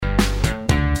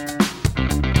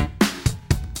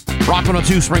Rock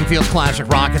 102, Springfield's Classic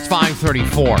Rock. It's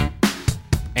 5:34.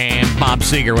 And Bob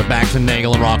Seger with Bax and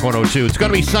Nagle and Rock 102. It's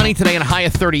going to be sunny today and a high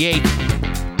of 38.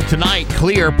 Tonight,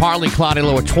 clear, partly cloudy,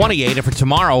 low of 28. And for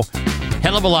tomorrow,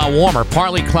 hell of a lot warmer.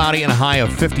 Partly cloudy and a high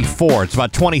of 54. It's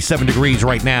about 27 degrees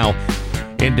right now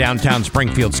in downtown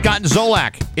Springfield. Scott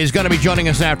Zolak is going to be joining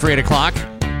us after 8 o'clock.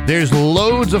 There's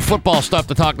loads of football stuff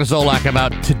to talk to Zolak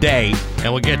about today,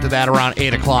 and we'll get to that around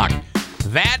 8 o'clock.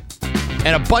 That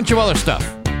and a bunch of other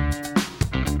stuff.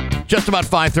 Just about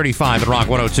 5:35 at Rock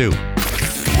 102.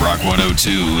 Rock 102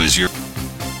 is your...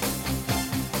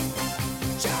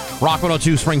 Rock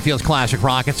 102, Springfield's Classic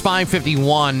Rock. It's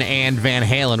 5:51 and Van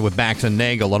Halen with Bax and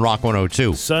Nagle on Rock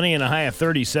 102. Sunny and a high of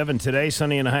 37 today,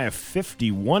 sunny and a high of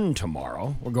 51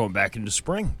 tomorrow. We're going back into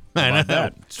spring. How about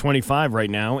that? It's 25 right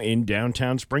now in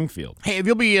downtown Springfield. Hey, if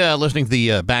you'll be listening to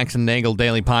the Bax and Nagle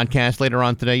Daily Podcast later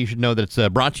on today, you should know that it's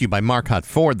brought to you by Marcotte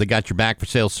Ford. They got your back for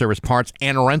sales, service, parts,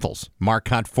 and rentals.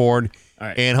 Marcotte Ford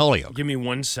and Holyoke. Give me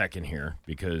 1 second here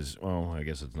because, well, I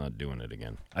guess it's not doing it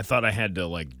again. I thought I had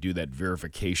to, do that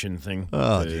verification thing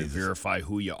to verify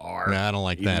who you are. No, I don't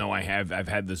like that. Even though I've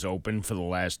had this open for the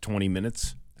last 20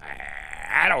 minutes.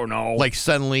 I don't know. Like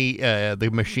suddenly the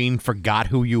machine forgot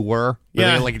who you were?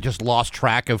 Yeah. Like it just lost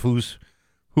track of who's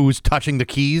touching the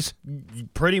keys?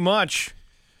 Pretty much.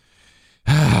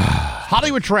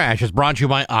 Hollywood Trash is brought to you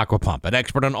by Aquapump, an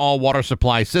expert on all water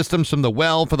supply systems from the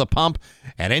well to the pump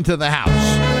and into the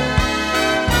house.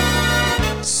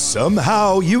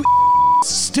 Somehow you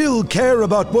still care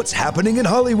about what's happening in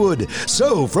Hollywood.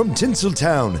 So from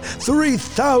Tinseltown,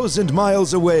 3,000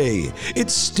 miles away,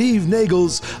 it's Steve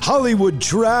Nagle's Hollywood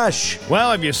Trash. Well,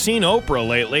 have you seen Oprah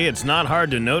lately? It's not hard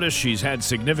to notice she's had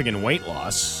significant weight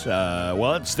loss.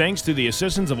 Well, it's thanks to the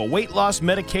assistance of a weight loss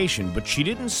medication, but she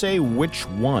didn't say which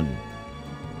one.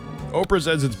 Oprah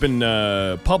says it's been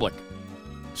public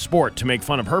sport to make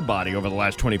fun of her body over the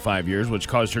last 25 years, which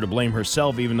caused her to blame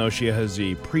herself even though she has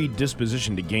a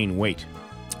predisposition to gain weight.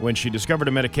 When she discovered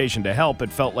a medication to help,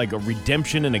 it felt like a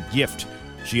redemption and a gift.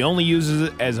 She only uses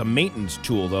it as a maintenance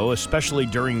tool, though, especially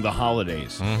during the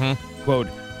holidays. Mm-hmm. Quote,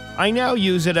 I now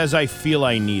use it as I feel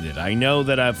I need it. I know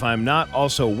that if I'm not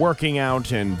also working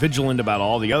out and vigilant about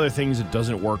all the other things, it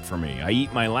doesn't work for me. I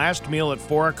eat my last meal at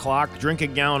 4 o'clock, drink a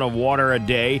gallon of water a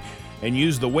day, and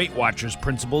use the Weight Watchers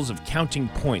principles of counting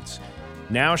points.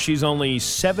 Now she's only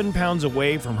 7 pounds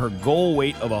away from her goal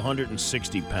weight of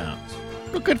 160 pounds.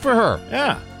 Well, good for her.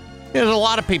 Yeah. There's a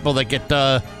lot of people that get,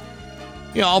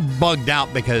 all bugged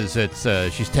out because it's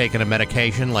she's taking a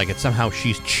medication, like it's somehow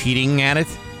she's cheating at it.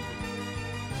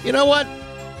 You know what?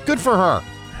 Good for her.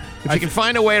 If she can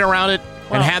find a way around it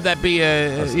and have that be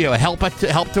a help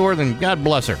to her, then God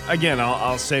bless her. Again,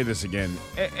 I'll say this again.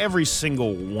 Every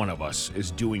single one of us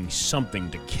is doing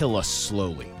something to kill us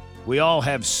slowly. We all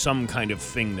have some kind of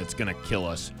thing that's going to kill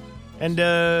us. And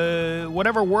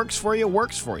whatever works for you,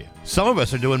 works for you. Some of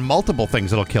us are doing multiple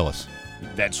things that'll kill us.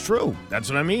 That's true. That's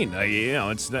what I mean.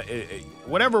 It's not,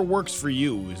 whatever works for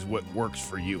you is what works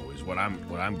for you. Is what I'm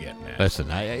getting at. Listen,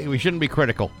 we shouldn't be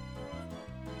critical.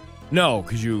 No,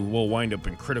 because you will wind up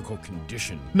in critical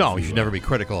condition. No, you should never be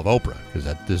critical of Oprah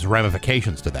because there's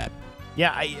ramifications to that.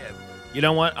 Yeah, you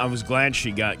know what? I was glad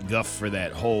she got guff for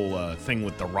that whole thing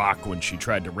with The Rock when she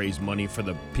tried to raise money for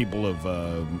the people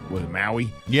of Maui.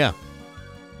 Yeah.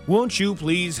 Won't you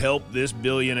please help this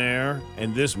billionaire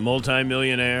and this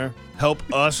multimillionaire help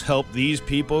us help these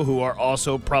people who are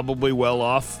also probably well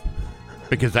off?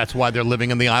 Because that's why they're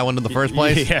living on the island in the first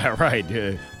place? Yeah, right.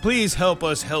 Please help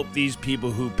us help these people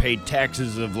who paid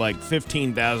taxes of like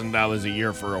 $15,000 a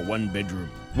year for a one-bedroom.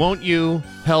 Won't you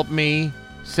help me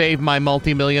save my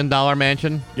multi-million-dollar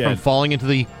mansion from falling into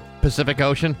the Pacific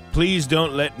Ocean? Please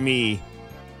don't let me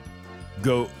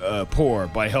go poor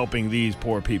by helping these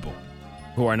poor people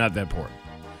who are not that poor.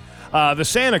 The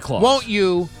Santa Claus. Won't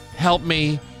you help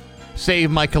me save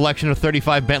my collection of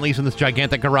 35 Bentleys in this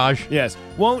gigantic garage? Yes.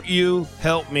 Won't you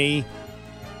help me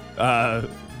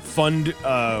fund,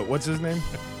 what's his name?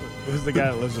 Who's the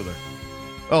guy that lives with her?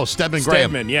 Oh, Stedman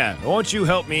Graham. Stedman, yeah. Won't you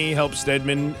help me help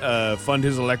Stedman fund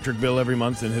his electric bill every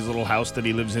month in his little house that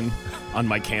he lives in on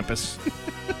my campus?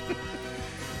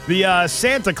 The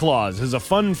Santa Claus is a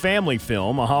fun family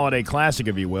film, a holiday classic,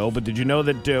 if you will. But did you know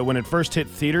that when it first hit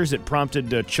theaters, it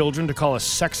prompted children to call a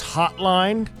sex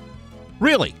hotline?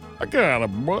 Really? I got a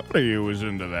buddy who was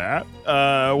into that.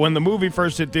 When the movie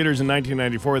first hit theaters in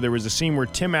 1994, there was a scene where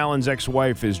Tim Allen's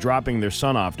ex-wife is dropping their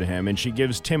son off to him, and she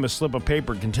gives Tim a slip of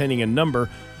paper containing a number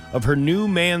of her new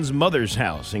man's mother's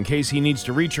house in case he needs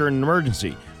to reach her in an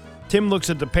emergency. Tim looks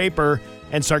at the paper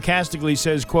and sarcastically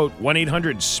says, quote,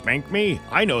 1-800-SPANK-ME?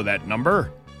 I know that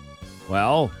number.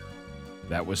 Well,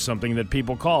 That was something that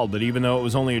people called, that even though it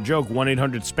was only a joke,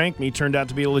 1-800-SPANK-ME turned out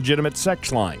to be a legitimate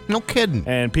sex line. No kidding.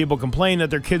 And people complained that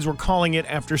their kids were calling it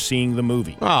after seeing the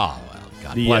movie. Oh, well,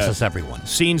 God bless us, everyone.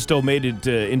 Scene still made it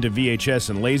into VHS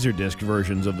and Laserdisc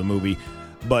versions of the movie,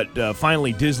 but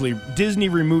finally Disney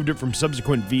removed it from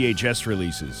subsequent VHS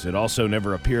releases. It also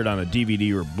never appeared on a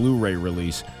DVD or Blu-ray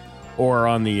release or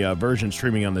on the version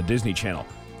streaming on the Disney Channel.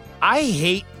 I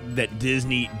hate that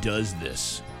Disney does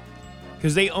this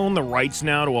because they own the rights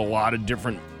now to a lot of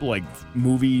different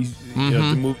movies.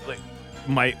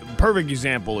 My perfect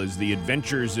example is The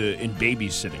Adventures in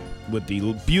Babysitting with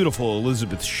the beautiful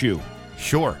Elizabeth Shue.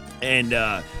 Sure. And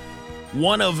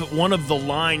one of the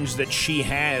lines that she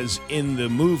has in the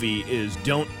movie is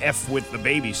 "Don't F with the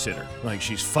babysitter." Like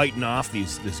she's fighting off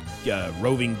this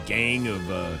roving gang of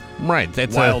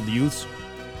wild youths.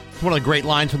 It's one of the great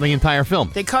lines from the entire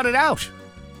film. They cut it out,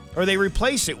 or they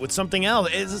replace it with something else.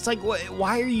 It's like,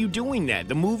 why are you doing that?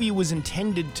 The movie was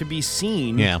intended to be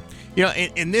seen. Yeah.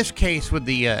 In this case with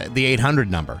the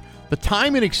 800 number, the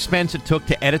time and expense it took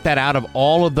to edit that out of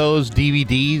all of those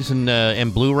DVDs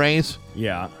and Blu-rays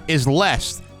is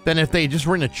less than if they just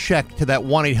written a check to that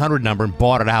 1-800 number and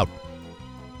bought it out.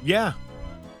 Yeah.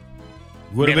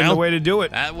 Would have been the way to do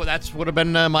it. That would have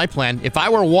been my plan. If I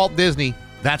were Walt Disney,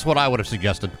 that's what I would have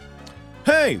suggested.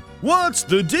 Hey, what's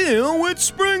the deal with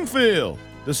Springfield?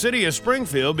 The city of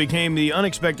Springfield became the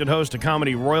unexpected host to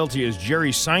comedy royalty as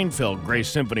Jerry Seinfeld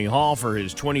graced Symphony Hall for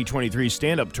his 2023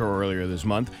 stand-up tour earlier this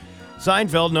month.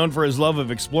 Seinfeld, known for his love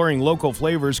of exploring local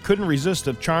flavors, couldn't resist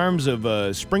the charms of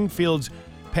Springfield's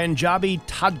Punjabi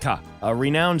Tadka, a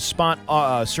renowned spot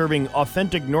serving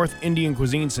authentic North Indian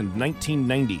cuisine since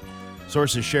 1990.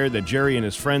 Sources shared that Jerry and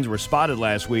his friends were spotted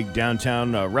last week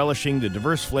downtown relishing the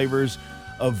diverse flavors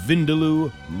of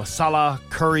vindaloo, masala,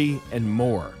 curry, and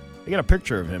more. I got a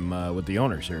picture of him with the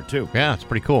owners here, too. Yeah, it's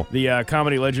pretty cool. The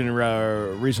comedy legend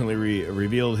recently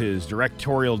revealed his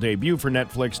directorial debut for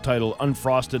Netflix titled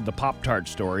Unfrosted, the Pop-Tart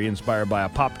Story, inspired by a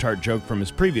Pop-Tart joke from his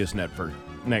previous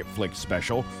Netflix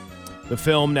special. The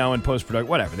film, now in post-production,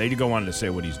 whatever. They go on to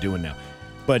say what he's doing now.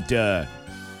 But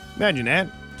imagine that,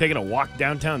 taking a walk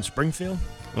downtown Springfield.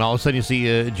 And all of a sudden you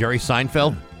see Jerry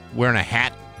Seinfeld wearing a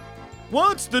hat.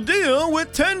 What's the deal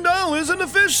with $10 in a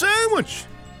fish sandwich?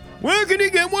 Where can you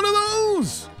get one of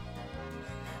those?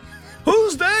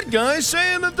 Who's that guy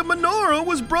saying that the menorah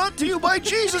was brought to you by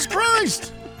Jesus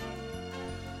Christ?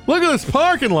 Look at this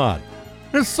parking lot.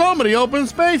 There's so many open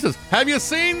spaces. Have you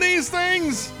seen these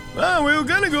things? Well, we were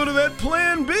going to go to that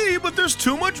Plan B, but there's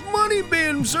too much money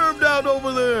being served out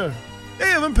over there. They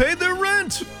haven't paid their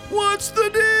rent. What's the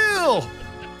deal?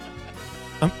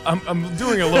 I'm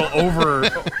doing a little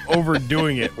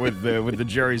overdoing it with the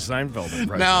Jerry Seinfeld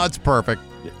impression. No, it's perfect.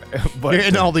 But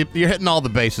you're hitting all the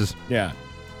bases. Yeah.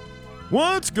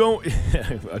 What's going?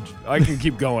 I can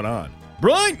keep going on.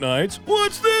 Bright Nights.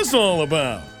 What's this all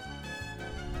about?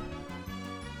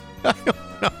 I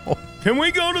don't know. Can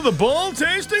we go to the ball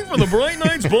tasting for the Bright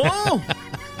Nights ball?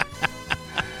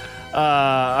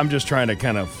 I'm just trying to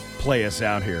kind of play us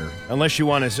out here. Unless you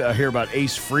want to hear about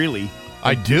Ace Frehley.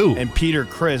 I do. And Peter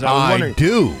Criss. I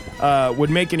do.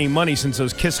 Would make any money since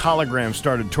those Kiss holograms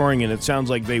started touring, and it sounds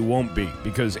like they won't be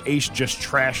because Ace just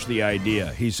trashed the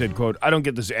idea. He said, quote, I don't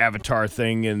get this Avatar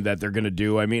thing and that they're going to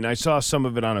do. I mean, I saw some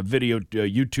of it on a video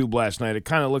YouTube last night. It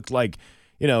kind of looked like,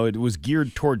 it was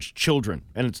geared towards children,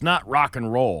 and it's not rock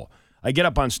and roll. I get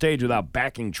up on stage without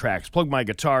backing tracks, plug my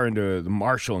guitar into the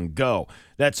Marshall and go.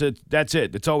 That's it.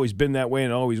 It's always been that way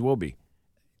and it always will be.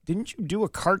 Didn't you do a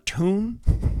cartoon?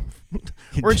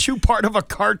 Weren't you part of a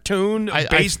cartoon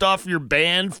based off your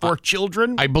band for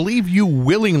children? I believe you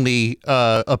willingly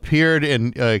appeared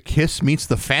in Kiss Meets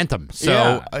the Phantom.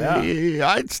 So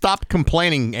I'd stop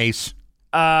complaining, Ace.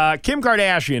 Kim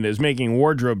Kardashian is making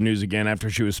wardrobe news again after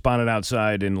she was spotted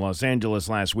outside in Los Angeles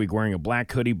last week wearing a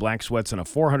black hoodie, black sweats, and a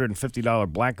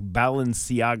 $450 black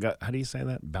Balenciaga. How do you say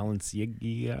that?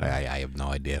 Balenciaga? I have no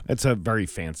idea. It's a very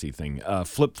fancy thing.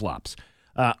 Flip-flops.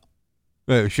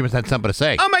 She must have something to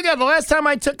say. Oh my God! The last time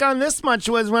I took on this much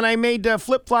was when I made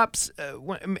flip-flops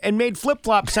and made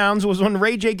flip-flop sounds. Was when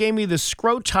Ray J gave me the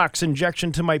Scrotox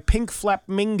injection to my pink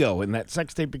flamingo in that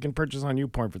sex tape you can purchase on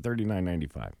YouPorn for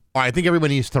 $39.95. All right, I think everyone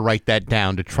needs to write that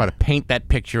down to try to paint that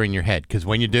picture in your head because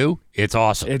when you do, it's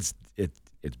awesome. It's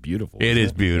beautiful. It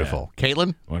is beautiful. Yeah.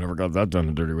 Caitlin? I never got that done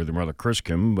and dirty with your mother, Chris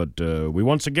Kim, but we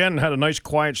once again had a nice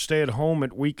quiet stay at home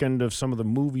at weekend of some of the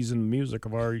movies and music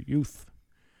of our youth.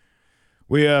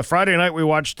 Friday night, we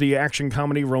watched the action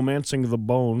comedy Romancing the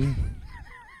Bone.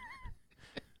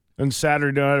 And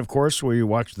Saturday night, of course, we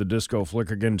watched the disco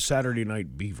flick again, Saturday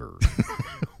Night Beaver.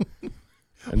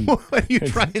 What are you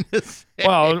trying to say?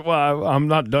 Well, I'm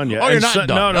not done yet. Oh, you're not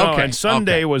done. No. Okay. And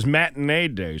Sunday was matinee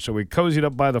day, so we cozied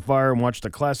up by the fire and watched the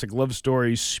classic love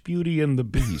story, Beauty and the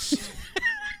Beast.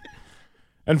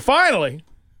 And finally,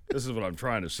 this is what I'm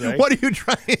trying to say. What are you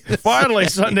trying to Finally,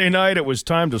 say? Sunday night, it was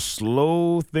time to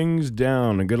slow things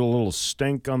down and get a little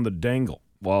stank on the dangle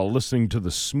while listening to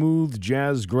the smooth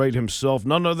jazz great himself,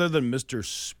 none other than Mr.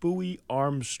 Spooey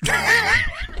Armstrong.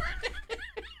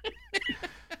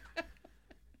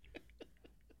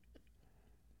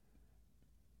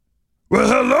 Well,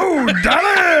 hello,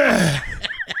 Dolly!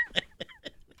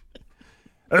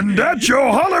 And that's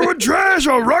your Hollywood trash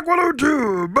on Rock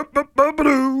 102.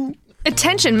 Ba-ba-ba-ba-doo.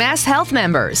 Attention Mass Health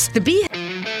members. The B.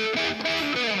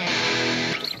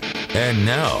 And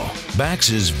now,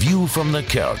 Bax's View from the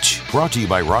Couch. Brought to you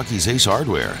by Rocky's Ace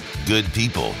Hardware. Good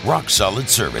people, rock solid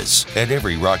service at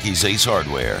every Rocky's Ace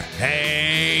Hardware.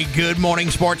 Hey, good morning,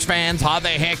 sports fans. How the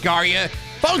heck are you?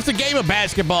 Folks, the game of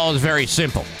basketball is very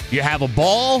simple. You have a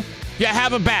ball, you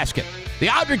have a basket. The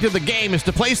object of the game is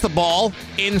to place the ball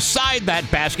inside that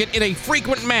basket in a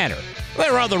frequent manner.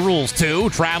 There are other rules, too.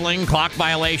 Traveling, clock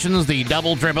violations, the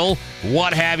double dribble,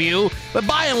 what have you. But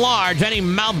by and large, any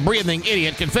mouth-breathing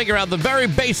idiot can figure out the very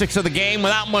basics of the game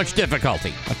without much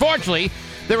difficulty. Unfortunately,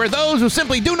 there are those who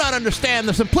simply do not understand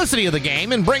the simplicity of the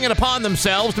game and bring it upon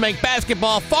themselves to make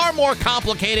basketball far more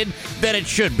complicated than it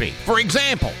should be. For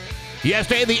example,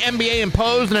 yesterday the NBA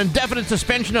imposed an indefinite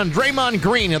suspension on Draymond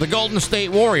Green of the Golden State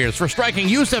Warriors for striking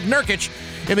Yusuf Nurkic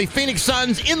and the Phoenix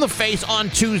Suns in the face on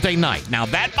Tuesday night. Now,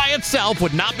 that by itself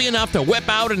would not be enough to whip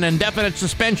out an indefinite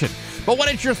suspension. But when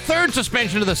it's your third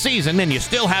suspension of the season and you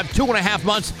still have 2.5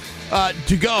 months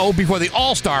to go before the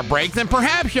All-Star break, then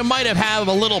perhaps you might have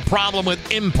a little problem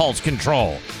with impulse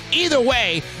control. Either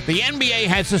way, the NBA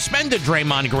has suspended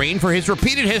Draymond Green for his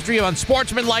repeated history of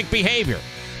unsportsmanlike behavior.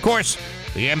 Of course,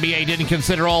 the NBA didn't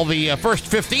consider all the first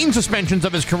 15 suspensions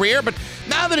of his career, but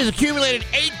now that he's accumulated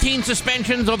 18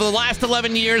 suspensions over the last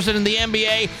 11 years in the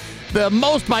NBA, the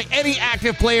most by any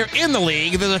active player in the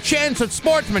league, there's a chance that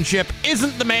sportsmanship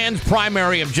isn't the man's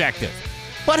primary objective.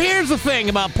 But here's the thing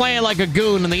about playing like a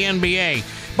goon in the NBA.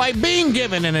 By being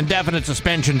given an indefinite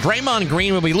suspension, Draymond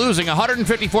Green will be losing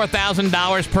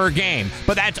 $154,000 per game.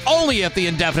 But that's only if the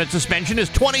indefinite suspension is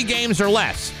 20 games or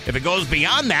less. If it goes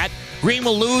beyond that, Green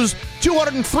will lose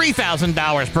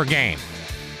 $203,000 per game.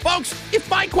 Folks, if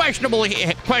my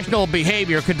questionable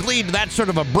behavior could lead to that sort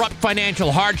of abrupt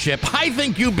financial hardship, I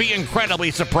think you'd be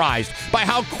incredibly surprised by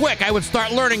how quick I would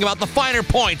start learning about the finer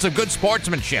points of good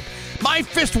sportsmanship. My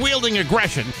fist-wielding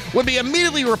aggression would be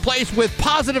immediately replaced with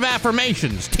positive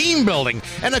affirmations, team building,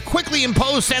 and a quickly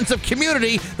imposed sense of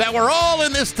community that we're all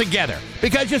in this together.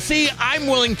 Because, you see, I'm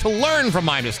willing to learn from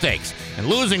my mistakes, and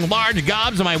losing large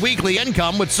gobs of my weekly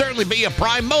income would certainly be a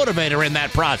prime motivator in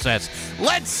that process.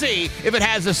 Let's see if it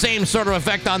has the same sort of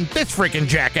effect on this freaking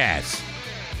jackass.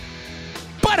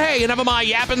 But hey, enough of my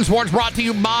yapping. Sports brought to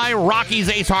you by Rocky's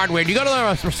Ace Hardware. Do you go to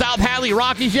the South Hadley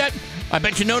Rockies yet? I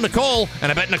bet you know Nicole,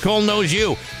 and I bet Nicole knows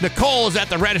you. Nicole is at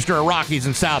the register at Rockies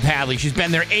in South Hadley. She's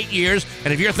been there 8 years,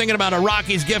 and if you're thinking about a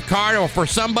Rockies gift card or for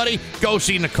somebody, go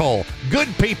see Nicole. Good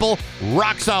people,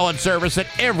 rock-solid service at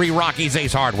every Rocky's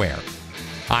Ace Hardware.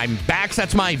 I'm Bax.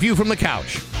 That's my view from the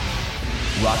couch.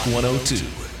 Rock 102,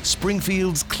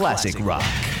 Springfield's classic rock.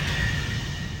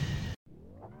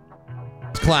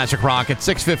 Classic rock at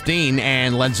 6:15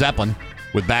 and Led Zeppelin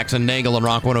with Bax and Nagle and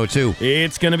Rock 102.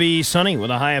 It's going to be sunny with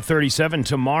a high of 37.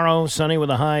 Tomorrow, sunny with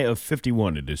a high of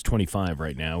 51. It is 25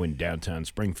 right now in downtown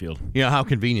Springfield. You know, how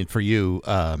convenient for you.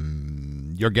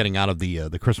 You're getting out of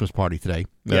the Christmas party today.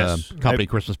 Yes. Company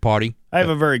Christmas party. I have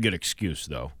a very good excuse,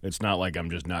 though. It's not like I'm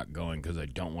just not going because I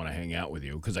don't want to hang out with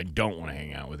you. Because I don't want to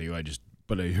hang out with you.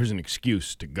 But here's an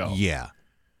excuse to go. Yeah.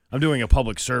 I'm doing a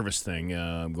public service thing.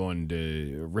 I'm going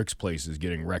to Rick's Place is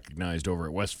getting recognized over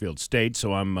at Westfield State,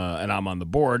 so I'm on the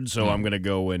board, so I'm going to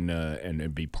go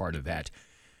and be part of that.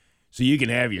 So you can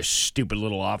have your stupid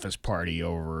little office party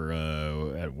over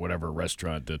at whatever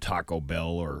restaurant, Taco Bell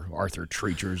or Arthur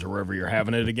Treacher's or wherever you're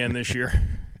having it again this year.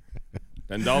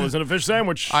 $10 and a fish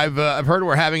sandwich. I've heard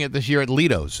we're having it this year at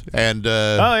Lido's, and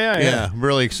yeah, I'm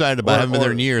really excited about it. I haven't been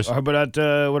there in years. What about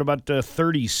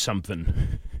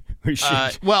 30-something?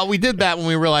 Well, we did that when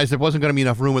we realized there wasn't going to be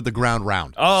enough room at the ground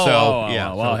round.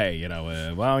 Hey,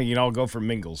 go for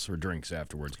mingles or drinks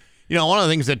afterwards. You know, one of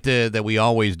the things that we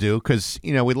always do, because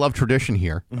we love tradition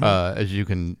here, as you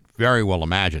can very well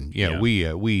imagine.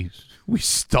 We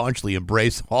staunchly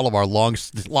embrace all of our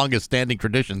longest standing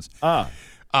traditions.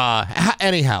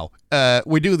 Anyhow,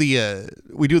 we do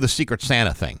the Secret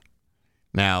Santa thing.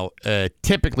 Now,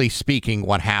 typically speaking,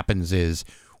 what happens is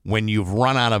when you've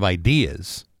run out of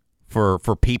ideas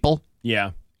for people.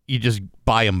 Yeah. You just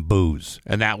buy them booze,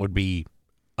 and that would be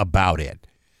about it.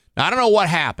 Now, I don't know what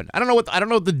happened. I don't know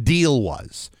what the deal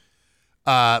was.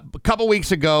 A couple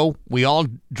weeks ago, we all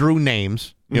drew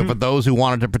names for those who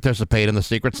wanted to participate in the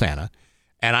Secret Santa,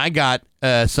 and I got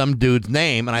some dude's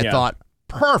name, and I thought,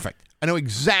 perfect. I know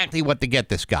exactly what to get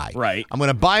this guy. Right. I'm going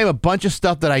to buy him a bunch of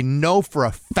stuff that I know for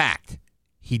a fact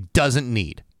he doesn't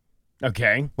need.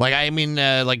 Okay. Like, I mean,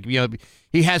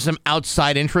 he has some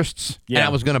outside interests, and I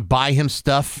was going to buy him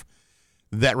stuff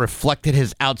that reflected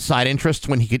his outside interests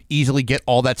when he could easily get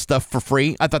all that stuff for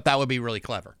free. I thought that would be really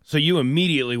clever. So you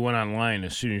immediately went online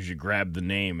as soon as you grabbed the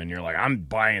name, and you're like, I'm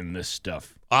buying this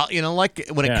stuff. Like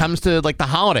when it comes to like the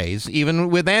holidays, even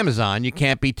with Amazon, you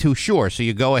can't be too sure. So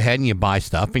you go ahead and you buy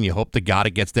stuff, and you hope to God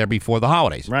it gets there before the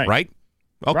holidays. Right. Right?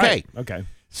 Okay. Right. Okay.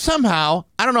 Somehow,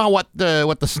 I don't know what the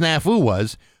snafu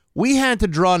was. We had to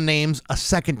draw names a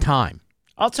second time.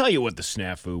 I'll tell you what the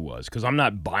snafu was, because I'm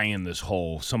not buying this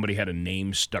whole somebody had a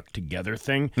name stuck together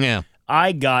thing. Yeah.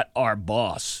 I got our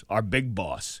boss, our big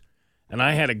boss, and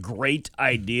I had a great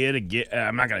idea to get,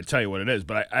 I'm not going to tell you what it is,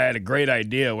 but I had a great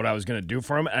idea what I was going to do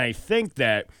for him, and I think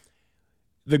that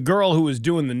the girl who was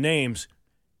doing the names,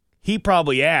 he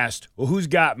probably asked, well, who's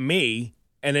got me?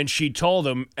 And then she told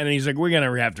him, and he's like, we're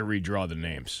going to have to redraw the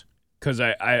names. Because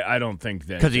I don't think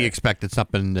that... Because he expected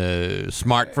something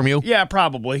smart from you? Yeah,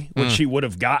 probably, which he would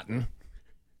have gotten.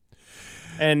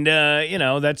 And,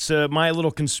 that's my little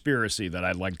conspiracy that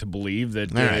I'd like to believe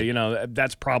that, right.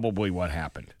 That's probably what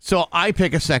happened. So I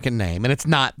pick a second name, and it's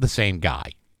not the same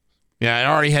guy. Yeah,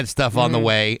 I already had stuff on the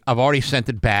way. I've already sent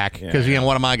it back because,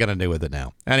 what am I going to do with it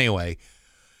now? Anyway,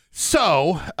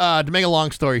 so to make a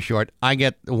long story short, I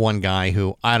get one guy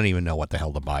who I don't even know what the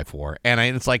hell to buy for. And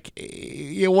it's like,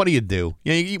 what do you do?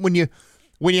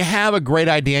 When you have a great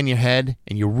idea in your head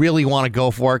and you really want to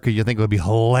go for it because you think it would be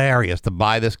hilarious to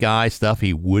buy this guy stuff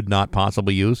he would not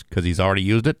possibly use because he's already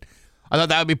used it, I thought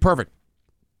that would be perfect.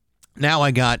 Now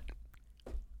I got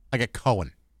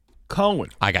Cohen. Cohen.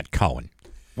 I got Cohen.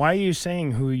 Why are you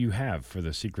saying who you have for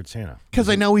the Secret Santa? Because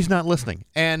I know he's not listening,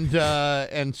 and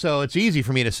so it's easy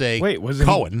for me to say. Wait,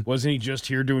 Cohen? Wasn't he just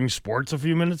here doing sports a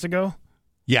few minutes ago?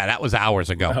 Yeah, that was hours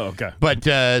ago. Oh, okay. But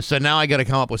so now I got to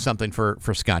come up with something for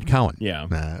Scott Cohen. Yeah.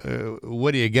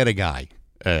 What do you get a guy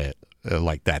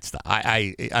like that stuff?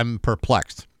 I'm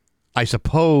perplexed. I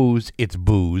suppose it's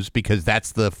booze because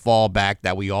that's the fallback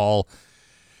that we all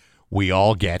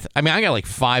get. I mean, I got like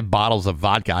 5 bottles of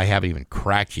vodka I haven't even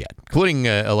cracked yet, including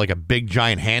like a big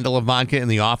giant handle of vodka in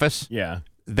the office. Yeah.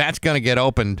 That's going to get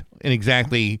opened in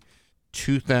exactly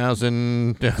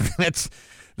 2000.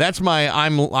 That's my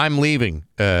I'm leaving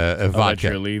vodka.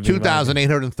 You're leaving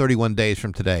 2,831 days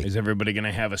from today. Is everybody going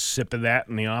to have a sip of that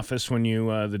in the office when you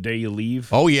the day you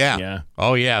leave? Oh yeah. Yeah.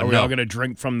 Oh yeah. Are we all going to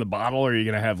drink from the bottle, or are you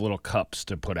going to have little cups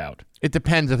to put out? It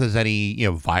depends if there's any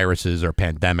viruses or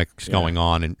pandemics going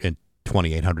on in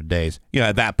 2,800 days.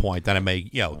 At that point, then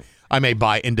I may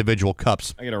buy individual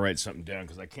cups. I got to write something down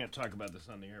because I can't talk about this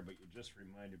on the air, but you just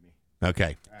reminded me.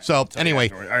 Okay. Right, so anyway,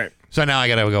 all right. So now I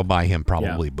got to go buy him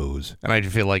probably booze, and I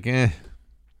just feel like,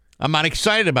 I'm not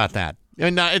excited about that.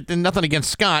 And nothing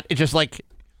against Scott. It's just like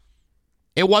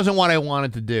it wasn't what I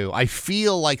wanted to do. I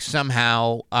feel like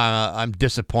somehow I'm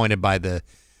disappointed by the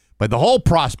whole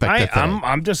prospect.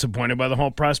 I'm disappointed by the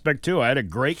whole prospect too. I had a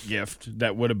great gift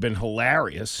that would have been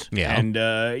hilarious. Yeah.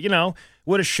 And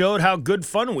would have showed how good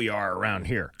fun we are around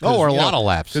here. We're a lot of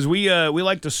laughs because we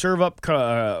like to serve up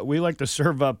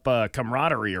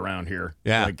camaraderie around here.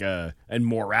 Yeah. And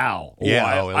morale. Yeah.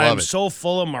 I love I'm it. so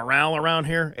full of morale around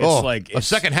here. It's like a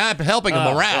second helping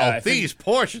of morale. These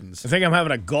portions. I think I'm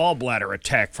having a gallbladder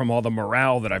attack from all the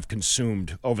morale that I've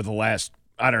consumed over the last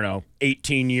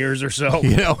 18 years or so.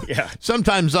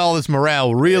 Sometimes all this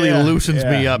morale really loosens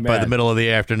me up by the middle of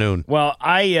the afternoon. Well,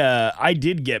 I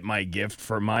did get my gift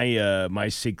for my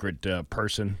secret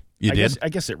person. You did? I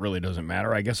guess it really doesn't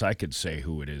matter. I guess I could say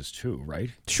who it is too, right?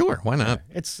 Sure, why not?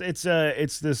 It's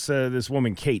this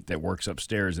woman Kate that works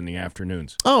upstairs in the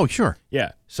afternoons. Oh, sure.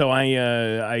 Yeah. So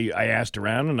I asked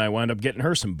around and I wound up getting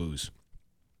her some booze.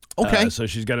 Okay. So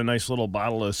she's got a nice little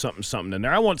bottle of something in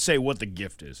there. I won't say what the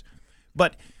gift is.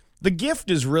 But the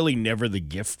gift is really never the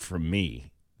gift from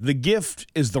me. The gift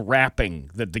is the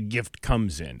wrapping that the gift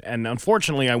comes in. And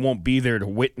unfortunately, I won't be there to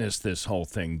witness this whole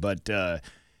thing, but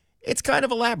it's kind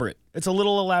of elaborate. It's a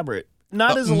little elaborate.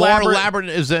 Not as elaborate. More elaborate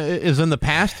is in the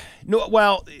past? No,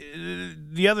 well,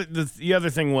 the other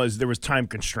thing was there was time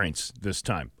constraints this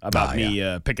time about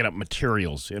me picking up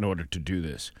materials in order to do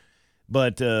this.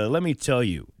 But let me tell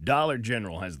you, Dollar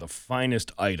General has the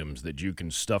finest items that you can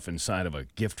stuff inside of a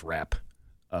gift wrap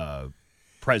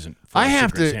present for a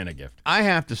Secret Santa gift. I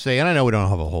have to say, and I know we don't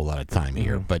have a whole lot of time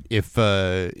here, but if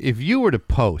you were to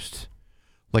post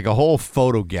like a whole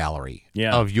photo gallery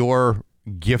of your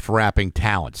gift wrapping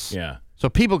talents, so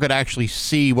people could actually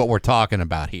see what we're talking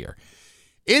about here,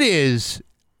 it is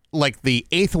like the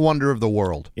eighth wonder of the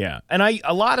world. Yeah, and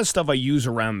a lot of stuff I use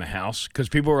around the house because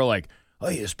people are like, "Oh,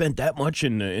 you spent that much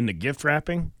in the gift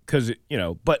wrapping?" Because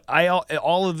but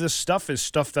all of this stuff is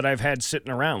stuff that I've had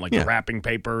sitting around, like the wrapping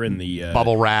paper and the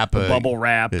bubble wrap,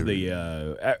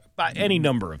 any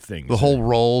number of things. The whole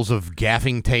rolls of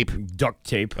gaffing tape, duct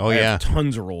tape. Oh, I have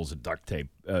tons of rolls of duct tape.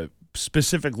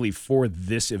 Specifically for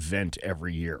this event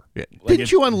every year. Yeah. Didn't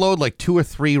you unload like 2 or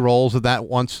 3 rolls of that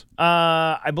once?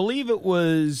 I believe there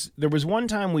was one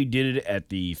time we did it at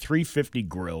the 350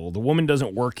 Grill. The woman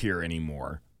doesn't work here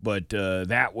anymore, but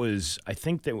that was, I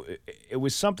think that it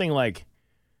was something like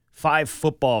 5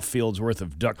 football fields worth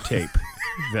of duct tape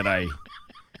that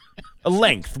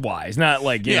lengthwise, not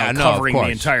like, covering the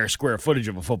entire square footage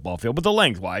of a football field, but the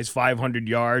lengthwise, 500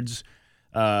 yards.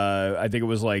 I think it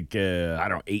was like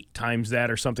 8 times that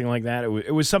or something like that.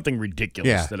 It was something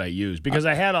ridiculous that I used because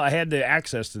I had the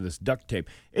access to this duct tape.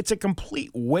 It's a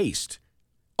complete waste.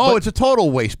 Oh, it's a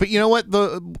total waste. But you know what?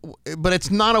 But it's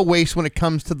not a waste when it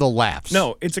comes to the laughs.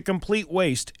 No, it's a complete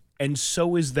waste, and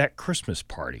so is that Christmas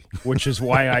party, which is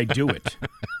why I do it.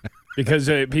 Because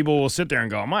people will sit there and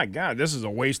go, "My God, this is a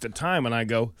waste of time," and I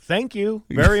go, "Thank you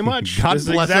very much." God this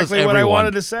bless is exactly us, what I everyone.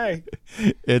 wanted to say.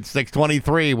 It's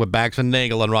 6:23 with Bax and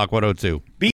Nagle on Rock 102.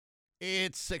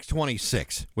 It's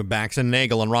 6:26 with Bax and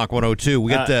Nagle on Rock 102.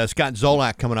 We got Scott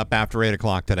Zolak coming up after 8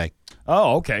 o'clock today.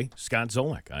 Oh, okay, Scott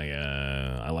Zolak.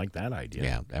 I like that idea.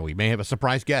 Yeah, and we may have a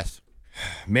surprise guest.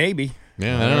 Maybe.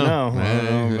 Yeah, I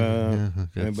don't know.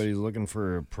 If anybody's looking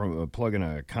for a plug in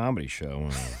a comedy show,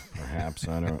 perhaps.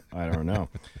 I don't know.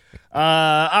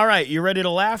 All right, you ready to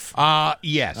laugh?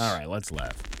 Yes. All right, let's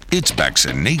laugh. It's Bax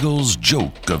and Nagle's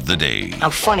Joke of the Day I'm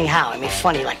funny how? I mean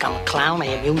funny like I'm a clown, I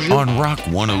amuse you. on Rock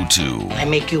 102, I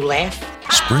make you laugh.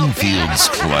 Springfield's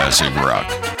classic rock.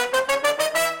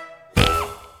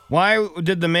 Why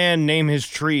did the man name his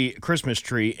Christmas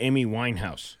tree Amy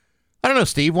Winehouse? I don't know,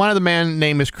 Steve. Why did the man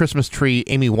name his Christmas tree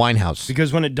Amy Winehouse?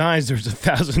 Because when it dies, there's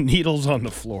 1,000 needles on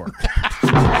the floor.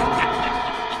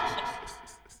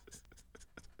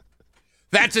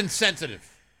 That's insensitive.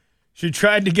 She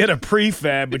tried to get a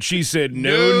prefab, but she said,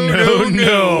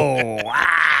 no.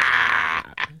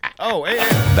 Ah! Oh, hey.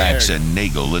 Bax and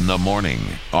Nagle in the morning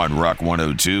on Rock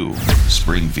 102,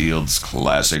 Springfield's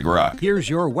classic rock. Here's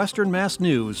your Western Mass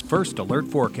News First Alert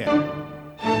Forecast.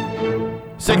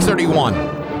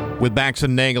 6:31 with Bax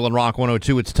and Nagle and Rock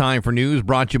 102. It's time for news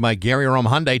brought to you by Gary Rome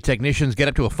Hyundai. Technicians get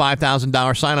up to a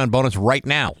 $5,000 sign-on bonus right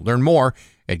now. Learn more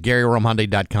at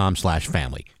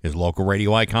GaryRomeHyundai.com/family. His local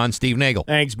radio icon, Steve Nagle.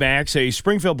 Thanks, Max. A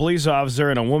Springfield police officer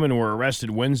and a woman were arrested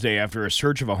Wednesday after a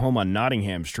search of a home on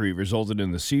Nottingham Street resulted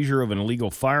in the seizure of an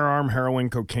illegal firearm, heroin,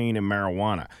 cocaine, and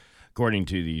marijuana. According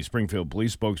to the Springfield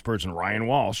police spokesperson Ryan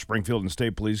Walsh, Springfield and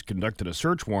State Police conducted a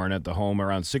search warrant at the home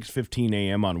around 6:15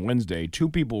 a.m. on Wednesday. 2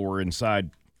 people were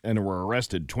inside and were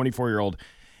arrested. 24-year-old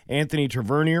Anthony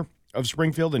Tavernier of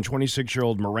Springfield and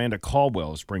 26-year-old Miranda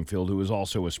Caldwell of Springfield, who is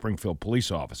also a Springfield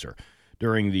police officer.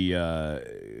 During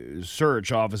the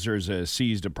search, officers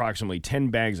seized approximately 10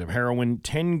 bags of heroin,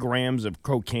 10 grams of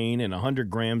cocaine, and 100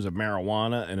 grams of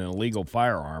marijuana and an illegal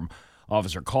firearm.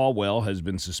 Officer Caldwell has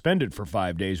been suspended for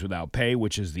 5 days without pay,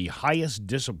 which is the highest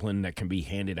discipline that can be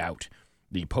handed out.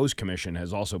 The Post Commission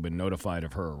has also been notified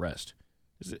of her arrest.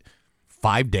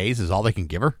 5 days is all they can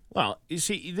give her? Well, you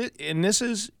see, and this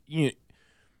is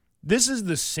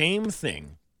the same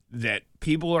thing that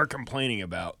people are complaining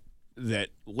about, that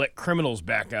let criminals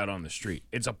back out on the street.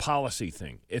 It's a policy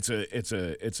thing.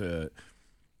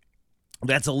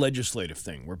 That's a legislative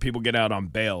thing where people get out on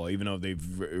bail even though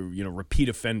they've repeat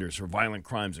offenders for violent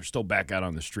crimes. They're still back out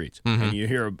on the streets. Mm-hmm. And you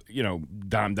hear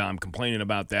Dom complaining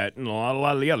about that, and a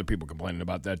lot of the other people complaining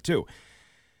about that too.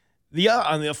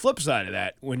 On the flip side of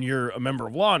that, when you're a member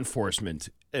of law enforcement,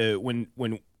 when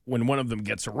one of them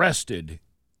gets arrested,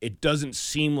 it doesn't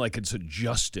seem like it's a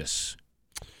justice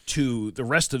to the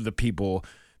rest of the people,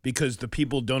 because the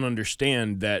people don't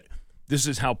understand that this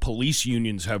is how police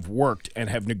unions have worked and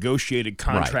have negotiated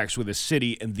contracts with a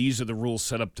city, and these are the rules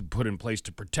set up to put in place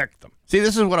to protect them. See,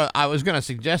 this is what I was going to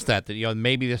suggest, that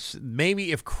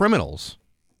maybe if criminals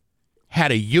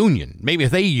had a union, maybe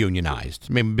if they unionized,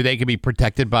 maybe they could be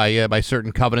protected by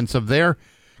certain covenants of their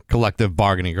collective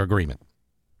bargaining agreement.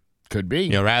 Could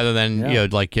be, rather than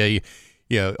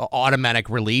automatic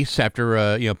release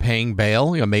after paying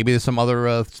bail. Maybe there's some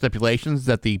other stipulations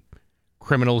that the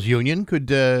criminals union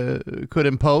could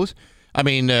impose. I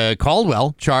mean,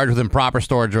 Caldwell charged with improper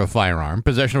storage of a firearm,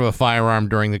 possession of a firearm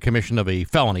during the commission of a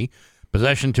felony,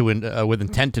 possession with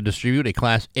intent to distribute a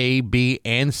Class A, B,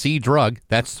 and C drug.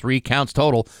 That's 3 counts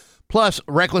total, plus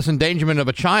reckless endangerment of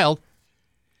a child.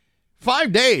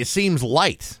 5 days seems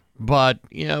light, but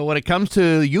when it comes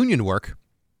to union work,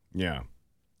 yeah,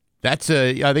 that's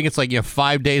I think it's like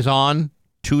 5 days on,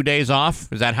 2 days off.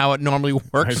 Is that how it normally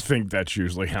works? I think that's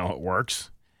usually how it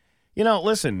works.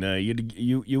 Listen,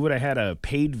 you would have had a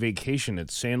paid vacation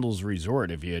at Sandals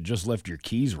Resort if you had just left your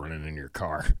keys running in your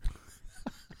car.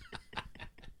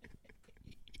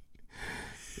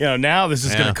 Now this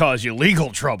is going to cause you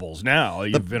legal troubles. Now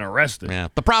you've been arrested. Yeah.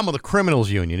 The problem with the criminals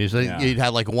union is that you'd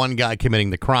have like one guy committing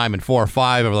the crime and 4 or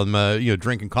 5 of them,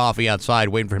 drinking coffee outside,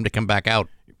 waiting for him to come back out.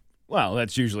 Well,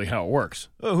 that's usually how it works.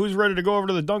 Oh, who's ready to go over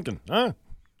to the Dunkin'? Huh?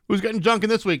 Who's getting Dunkin'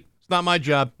 this week? It's not my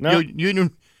job. No.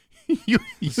 Union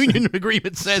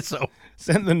agreement says so.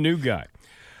 Send the new guy.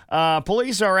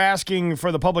 Police are asking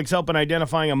for the public's help in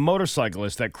identifying a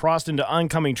motorcyclist that crossed into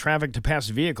oncoming traffic to pass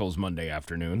vehicles Monday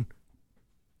afternoon.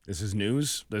 This is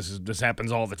news. This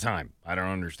happens all the time. I don't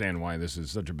understand why this is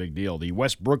such a big deal. The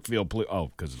West Brookfield police,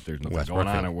 because there's nothing going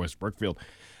on at West Brookfield,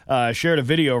 shared a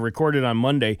video recorded on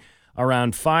Monday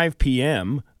around 5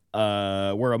 p.m.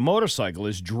 Where a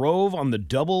motorcyclist drove on the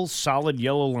double solid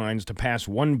yellow lines to pass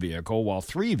one vehicle, while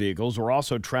 3 vehicles were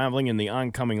also traveling in the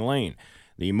oncoming lane.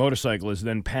 The motorcyclist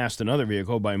then passed another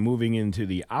vehicle by moving into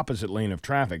the opposite lane of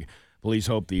traffic. Police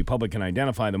hope the public can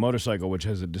identify the motorcycle, which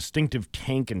has a distinctive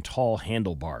tank and tall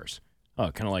handlebars. Oh,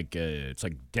 kind of like it's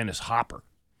like Dennis Hopper,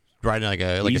 riding like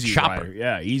a chopper. Rider.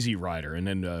 Yeah, Easy Rider. And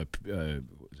then was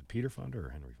it Peter Fonda or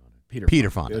Henry Fonda? Peter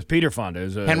Fonda. It was Peter Fonda.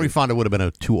 Henry Fonda would have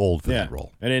been too old for that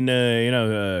role. And then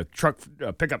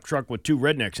a pickup truck with 2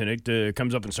 rednecks in it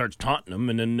comes up and starts taunting him,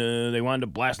 and then they wind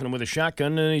up blasting him with a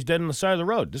shotgun, and he's dead on the side of the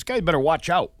road. This guy better watch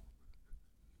out.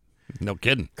 No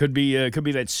kidding. Could be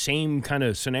that same kind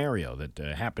of scenario that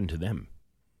happened to them.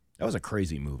 That was a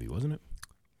crazy movie, wasn't it?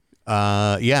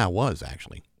 Yeah, it was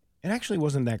actually. It actually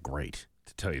wasn't that great,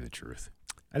 to tell you the truth.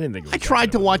 I didn't think it was. I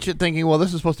tried to watch it thinking, well,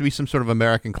 this is supposed to be some sort of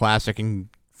American classic, and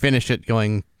finish it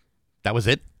going, that was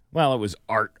it? Well, it was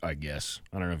art, I guess.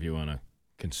 I don't know if you want to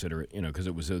consider it, because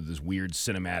it was this weird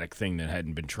cinematic thing that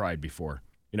hadn't been tried before.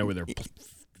 Where they're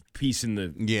piecing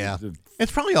the... Yeah.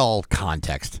 It's probably all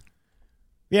context.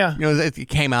 Yeah. It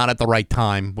came out at the right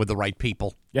time with the right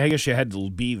people. Yeah, I guess you had to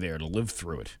be there to live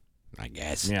through it. I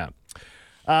guess. Yeah.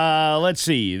 Let's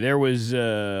see. There was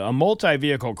a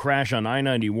multi-vehicle crash on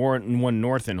I-91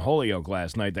 North in Holyoke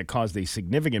last night that caused a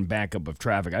significant backup of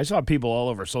traffic. I saw people all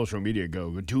over social media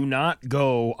go, do not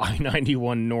go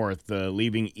I-91 North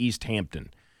leaving East Hampton.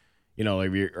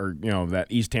 That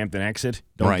East Hampton exit.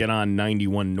 Don't get on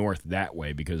 91 North that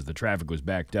way because the traffic was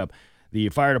backed up. The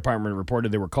fire department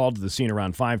reported they were called to the scene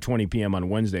around 5:20 p.m. on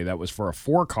Wednesday. That was for a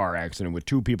 4-car accident with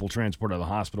 2 people transported to the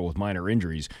hospital with minor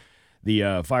injuries.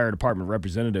 The fire department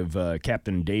representative,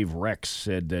 Captain Dave Rex,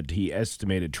 said that he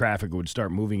estimated traffic would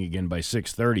start moving again by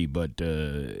 6:30, but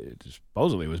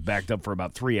supposedly it was backed up for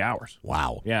about 3 hours.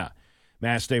 Wow. Yeah.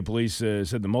 Mass State Police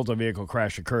said the multi-vehicle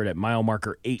crash occurred at mile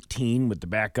marker 18, with the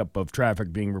backup of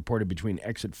traffic being reported between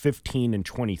exit 15 and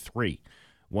 23.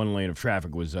 1 lane of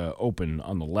traffic was open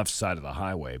on the left side of the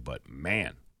highway, but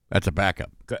man. That's a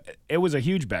backup. It was a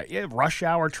huge back. Yeah, rush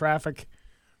hour traffic,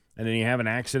 and then you have an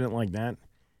accident like that.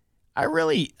 I'm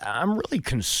really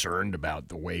concerned about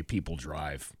the way people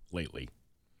drive lately.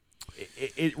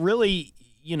 It really,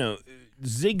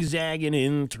 zigzagging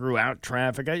in throughout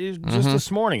traffic. Just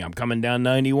this morning, I'm coming down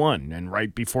 91, and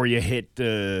right before you hit,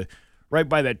 right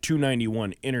by that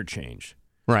 291 interchange,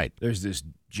 right, there's this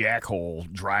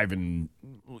jackhole driving,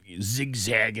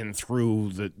 zigzagging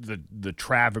through the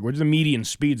traffic, which the median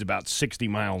speed's about 60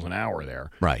 miles an hour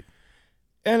there. Right.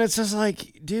 And it's just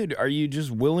like, dude, are you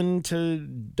just willing to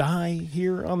die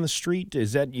here on the street?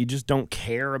 Is that you just don't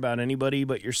care about anybody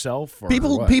but yourself? Or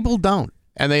people don't,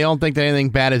 and they don't think that anything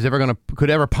bad could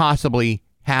ever possibly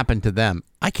happen to them.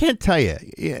 I can't tell you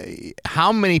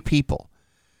how many people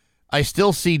I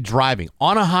still see driving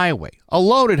on a highway, a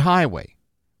loaded highway,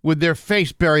 with their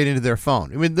face buried into their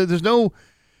phone. I mean, there's no,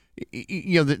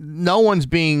 no one's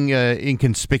being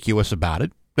inconspicuous about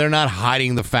it. They're not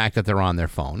hiding the fact that they're on their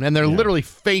phone, and they're literally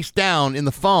face down in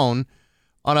the phone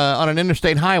on an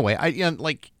interstate highway.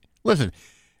 Listen,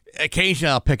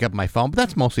 occasionally I'll pick up my phone, but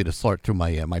that's mostly to sort through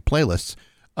my playlists.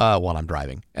 while I'm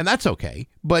driving, and that's okay.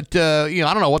 But I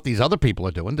don't know what these other people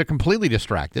are doing. They're completely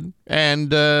distracted and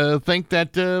think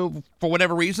that for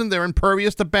whatever reason they're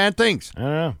impervious to bad things. I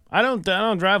don't know. I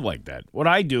don't drive like that. What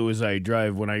I do is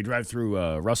when I drive through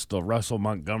the Russell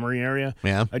Montgomery area.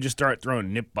 Yeah. I just start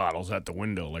throwing nip bottles out the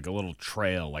window like a little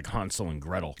trail, like Hansel and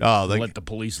Gretel. Oh, let the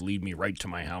police lead me right to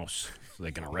my house so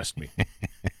they can arrest me.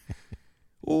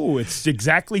 Ooh, it's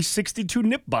exactly 62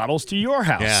 nip bottles to your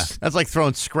house. Yeah, that's like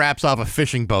throwing scraps off a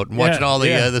fishing boat and watching all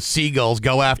the seagulls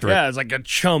go after it. Yeah, it's like a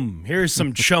chum. Here's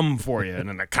some chum for you, and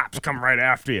then the cops come right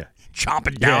after you,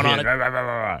 chomping down on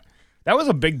it. That was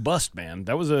a big bust, man.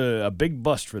 That was a big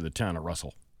bust for the town of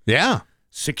Russell. Yeah.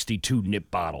 62 nip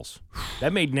bottles.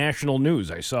 That made national news.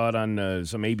 I saw it on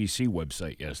some ABC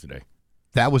website yesterday.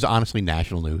 That was honestly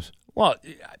national news. Well,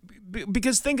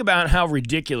 because think about how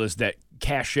ridiculous that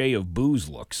cachet of booze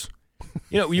looks.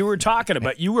 You were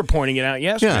pointing it out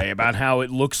yesterday about how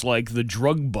it looks like the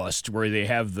drug bust where they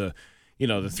have the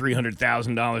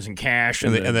 $300,000 in cash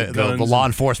and the law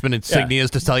enforcement insignias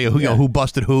to tell you who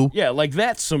busted who. Yeah, like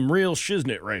that's some real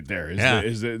shiznit right there.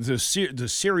 Is the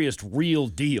serious real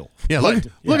deal. Yeah,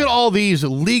 look at all these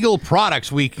legal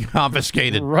products we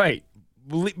confiscated. Right,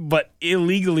 but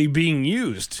illegally being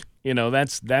used.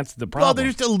 That's the problem. Well, they're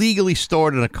just illegally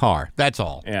stored in a car. That's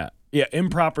all. Yeah. Yeah,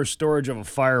 improper storage of a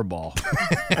fireball.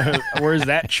 Where's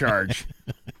that charge?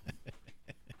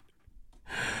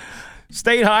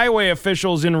 State highway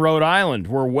officials in Rhode Island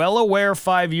were well aware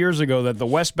 5 years ago that the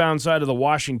westbound side of the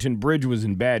Washington Bridge was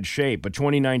in bad shape. A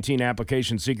 2019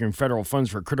 application seeking federal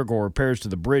funds for critical repairs to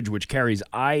the bridge, which carries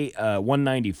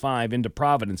I-195 into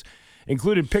Providence,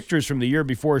 included pictures from the year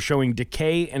before showing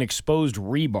decay and exposed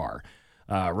rebar.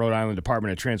 Rhode Island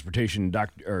Department of Transportation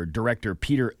Director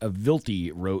Peter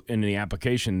Avilti wrote in the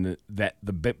application that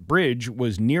the bridge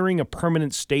was nearing a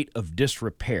permanent state of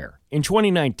disrepair in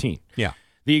 2019. Yeah.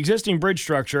 The existing bridge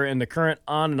structure and the current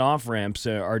on- and off-ramps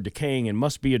are decaying and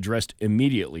must be addressed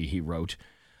immediately, he wrote.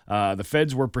 The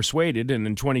feds were persuaded, and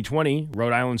in 2020,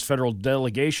 Rhode Island's federal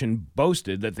delegation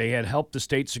boasted that they had helped the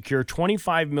state secure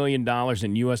 $25 million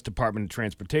in U.S. Department of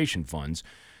Transportation funds.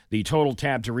 The total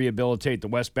tab to rehabilitate the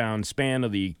westbound span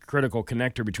of the critical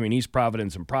connector between East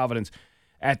Providence and Providence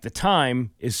at the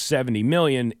time is $70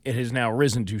 million. It has now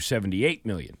risen to $78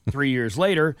 million. 3 years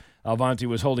later, Avanti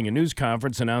was holding a news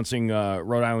conference announcing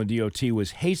Rhode Island DOT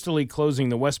was hastily closing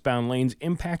the westbound lanes,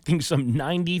 impacting some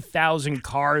 90,000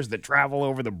 cars that travel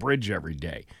over the bridge every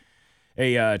day.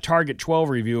 A Target 12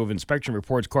 review of inspection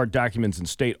reports, court documents, and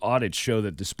state audits show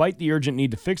that despite the urgent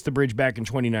need to fix the bridge back in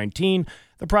 2019,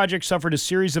 the project suffered a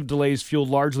series of delays fueled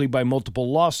largely by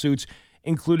multiple lawsuits,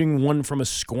 including one from a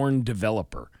scorned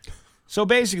developer. So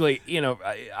basically,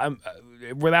 I'm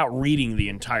without reading the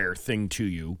entire thing to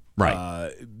you,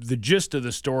 right? The gist of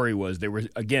the story was they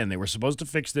were supposed to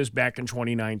fix this back in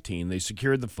 2019. They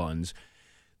secured the funds.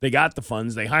 They got the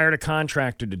funds. They hired a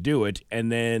contractor to do it,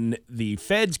 and then the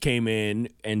feds came in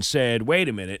and said, wait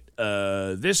a minute,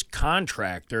 this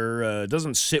contractor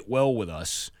doesn't sit well with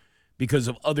us because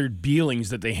of other dealings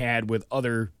that they had with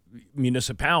other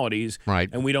municipalities, right?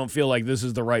 And we don't feel like this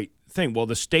is the right thing. Well,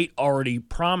 the state already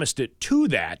promised it to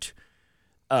that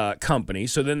company,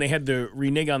 so then they had to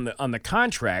renege on the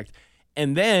contract.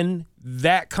 And then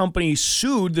that company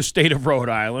sued the state of Rhode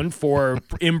Island for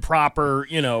improper,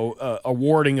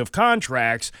 awarding of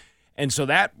contracts. And so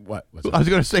that, what was it? I was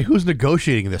going to say, who's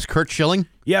negotiating this? Kurt Schilling?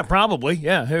 Yeah, probably.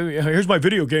 Yeah. Here's my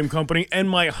video game company and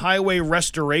my highway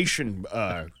restoration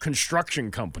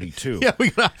construction company, too. Yeah,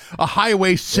 we got a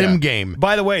highway sim game.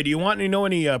 By the way, do you want to know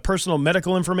any personal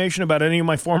medical information about any of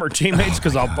my former teammates?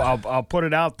 Because I'll put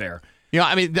it out there.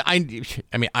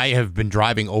 I have been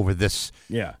driving over this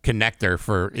connector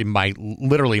for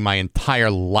literally my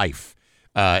entire life.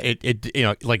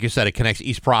 It like you said, it connects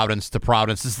East Providence to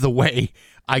Providence. This is the way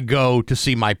I go to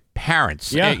see my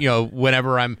parents. Yeah.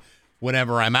 Whenever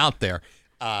I'm out there.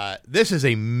 This is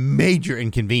a major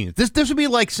inconvenience. This would be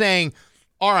like saying,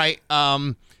 all right,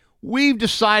 we've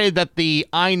decided that the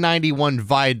I-91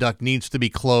 viaduct needs to be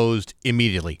closed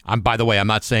immediately. By the way, I'm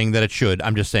not saying that it should.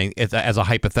 I'm just saying it's as a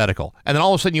hypothetical. And then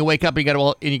all of a sudden you wake up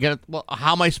and you get,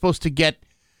 how am I supposed to get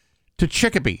to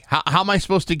Chicopee? How am I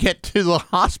supposed to get to the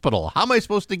hospital? How am I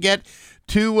supposed to get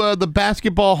to the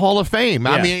Basketball Hall of Fame?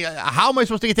 Yeah. I mean, how am I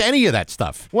supposed to get to any of that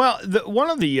stuff? Well,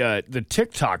 one of the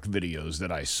TikTok videos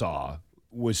that I saw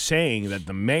was saying that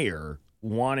the mayor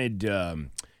wanted.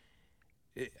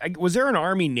 Was there an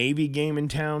Army-Navy game in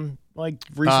town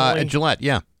recently? At Gillette,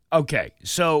 yeah. Okay,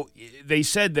 so they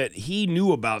said that he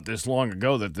knew about this long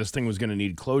ago, that this thing was going to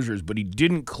need closures, but he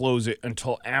didn't close it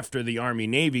until after the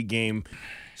Army-Navy game,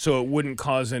 so it wouldn't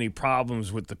cause any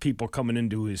problems with the people coming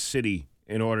into his city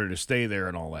in order to stay there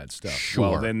and all that stuff.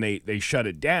 Sure. Well, then they shut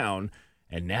it down,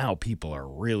 and now people are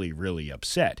really, really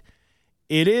upset.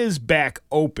 It is back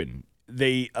open.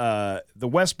 The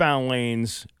westbound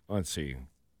lanes, let's see.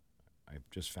 I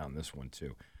just found this one,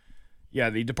 too. Yeah,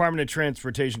 the Department of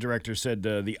Transportation director said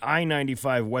the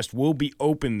I-95 West will be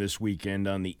open this weekend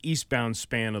on the eastbound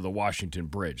span of the Washington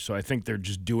Bridge. So I think they're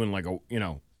just doing like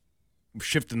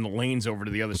shifting the lanes over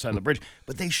to the other side of the bridge.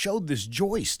 But they showed this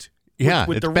joist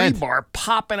with the rebar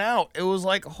popping out. It was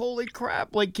like, holy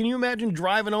crap. Like, can you imagine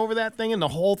driving over that thing and the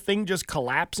whole thing just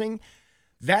collapsing?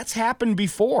 That's happened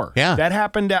before. Yeah. That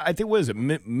happened, I think, what is it,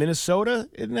 Minnesota?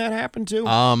 Didn't that happen too?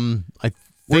 I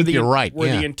think you're right.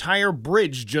 Where the entire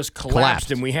bridge just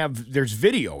collapsed. And there's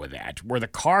video of that, where the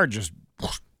car just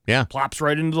plops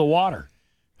right into the water.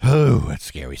 Oh, that's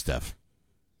scary stuff.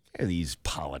 These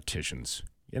politicians,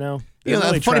 the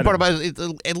funny part about it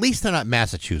is, at least they're not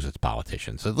Massachusetts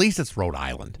politicians. At least it's Rhode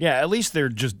Island. Yeah, at least they're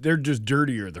just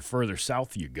dirtier the further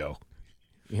south you go.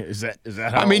 Is that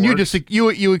how I mean, it works?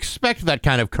 you expect that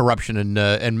kind of corruption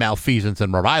and malfeasance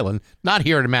in Rhode Island, not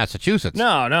here in Massachusetts.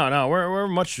 No. We're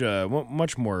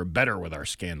much more better with our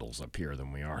scandals up here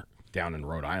than we are down in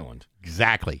Rhode Island.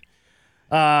 Exactly.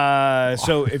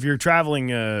 So if you're traveling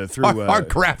through our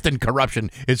graft and corruption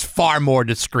is far more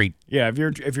discreet. Yeah, if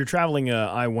you're traveling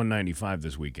I-195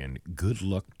 this weekend, good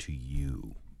luck to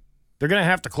you. They're gonna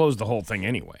have to close the whole thing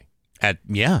anyway.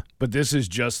 But this is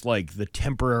just like the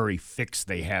temporary fix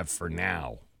they have for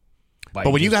now.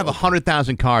 But when you have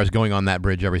 100,000 cars going on that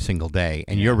bridge every single day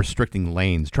and you're restricting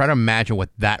lanes, try to imagine what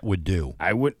that would do.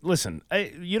 I would listen.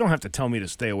 You don't have to tell me to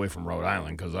stay away from Rhode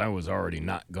Island because I was already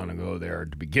not going to go there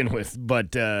to begin with.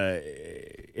 But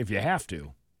if you have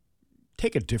to,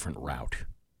 take a different route.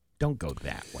 Don't go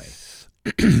that way.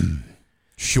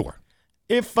 Sure.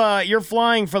 If you're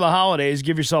flying for the holidays,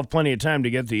 give yourself plenty of time to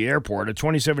get to the airport. A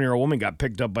 27-year-old woman got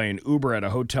picked up by an Uber at a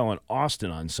hotel in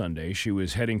Austin on Sunday. She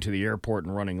was heading to the airport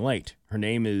and running late. Her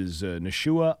name is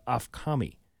Nashua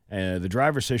Afkami. The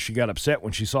driver says she got upset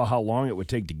when she saw how long it would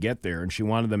take to get there, and she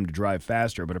wanted them to drive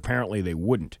faster, but apparently they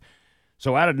wouldn't.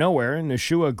 So out of nowhere,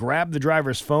 Nashua grabbed the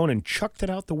driver's phone and chucked it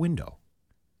out the window.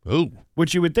 Ooh.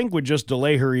 Which you would think would just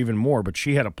delay her even more, but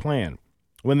she had a plan.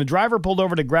 When the driver pulled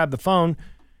over to grab the phone,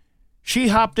 she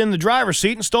hopped in the driver's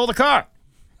seat and stole the car.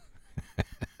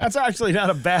 That's actually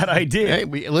not a bad idea. Hey,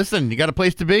 listen, you got a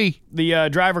place to be. The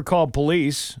driver called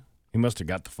police. He must have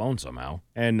got the phone somehow.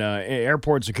 And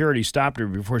airport security stopped her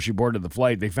before she boarded the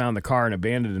flight. They found the car and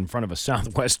abandoned it in front of a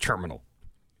Southwest terminal.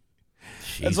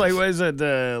 It's like, what is it,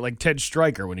 like Ted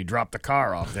Stryker when he dropped the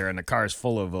car off there and the car's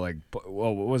full of, it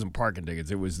wasn't parking tickets.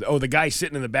 It was, the guy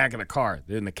sitting in the back of the car,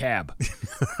 in the cab.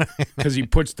 Because he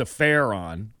puts the fare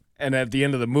on. And at the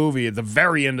end of the movie, at the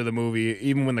very end of the movie,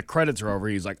 even when the credits are over,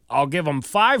 he's like, I'll give him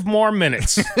 5 more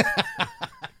minutes.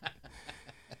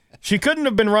 She couldn't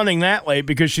have been running that late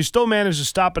because she still managed to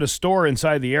stop at a store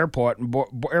inside the airport and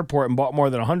bought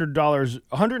more than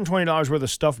 $120 worth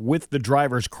of stuff with the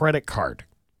driver's credit card.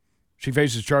 She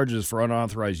faces charges for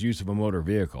unauthorized use of a motor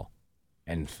vehicle.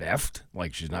 And theft?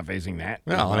 Like, she's not facing that?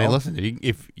 Well, I mean, listen,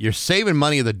 if you're saving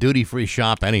money at the duty-free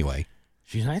shop anyway.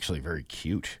 She's actually very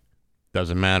cute.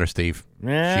 Doesn't matter, Steve.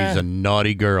 Yeah. She's a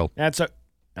naughty girl.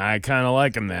 I kind of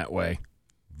like him that way.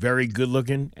 Very good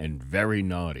looking and very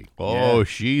naughty. Oh, yeah.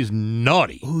 She's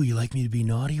naughty. Ooh, you like me to be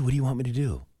naughty? What do you want me to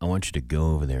do? I want you to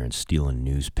go over there and steal a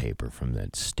newspaper from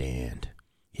that stand.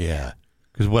 Yeah.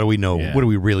 Because what do we know? Yeah. What do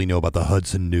we really know about the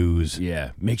Hudson News?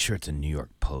 Yeah. Make sure it's a New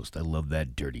York Post. I love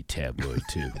that dirty tabloid,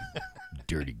 too.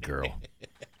 Dirty girl.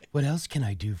 What else can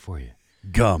I do for you?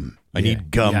 Gum. I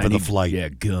need gum for the flight. Yeah,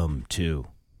 gum, too.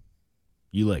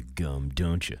 You like gum,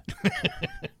 don't you?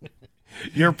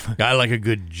 I like a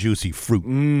good juicy fruit.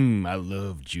 I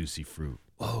love juicy fruit.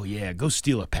 Oh, yeah, go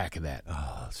steal a pack of that.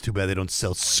 Oh, it's too bad they don't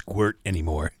sell Squirt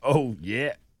anymore. Oh,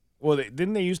 yeah. Well,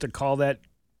 didn't they used to call that?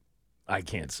 I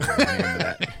can't say the name of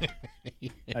that.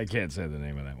 I can't say the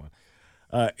name of that one.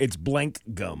 It's blank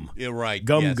gum. You're right.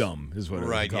 Gum yes. gum is what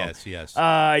right, it's called.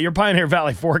 Yes. Your Pioneer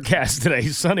Valley forecast today,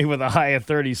 sunny with a high of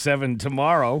 37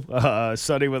 tomorrow,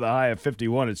 sunny with a high of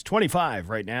 51. It's 25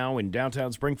 right now in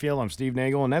downtown Springfield. I'm Steve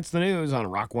Nagle, and that's the news on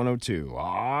Rock 102. All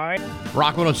right.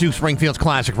 Rock 102, Springfield's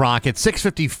Classic Rock. It's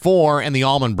 6:54 and the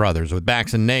Allman Brothers with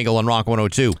Bax and Nagle on Rock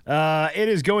 102. It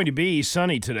is going to be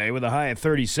sunny today with a high of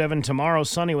 37. Tomorrow,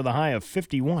 sunny with a high of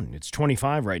 51. It's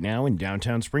 25 right now in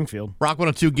downtown Springfield. Rock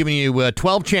 102 giving you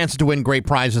 12 chances to win great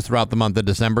prizes throughout the month of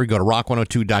December. Go to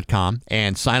rock102.com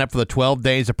and sign up for the 12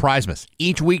 days of Prizemas.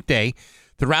 Each weekday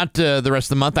throughout the rest of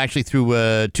the month, actually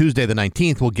through Tuesday the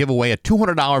 19th, we'll give away a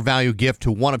 $200 value gift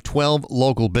to one of 12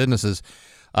 local businesses.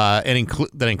 That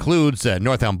includes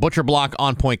Northtown Butcher Block,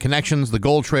 On Point Connections, The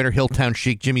Gold Trader, Hilltown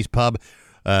Chic, Jimmy's Pub,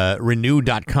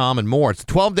 Renew.com, and more. It's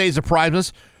 12 days of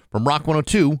prizes from Rock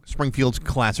 102, Springfield's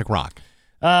classic rock.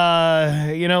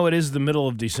 It is the middle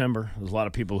of December. There's a lot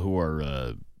of people who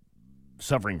are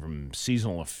suffering from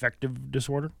seasonal affective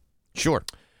disorder. Sure.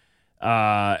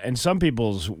 And some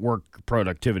people's work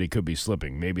productivity could be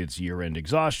slipping. Maybe it's year-end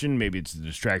exhaustion. Maybe it's the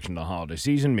distraction of the holiday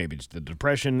season. Maybe it's the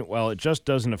depression. Well, it just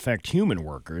doesn't affect human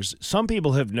workers. Some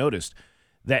people have noticed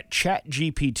that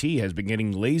ChatGPT has been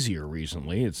getting lazier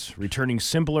recently. It's returning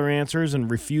simpler answers and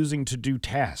refusing to do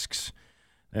tasks.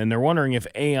 And they're wondering if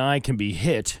AI can be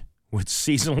hit with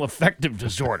seasonal affective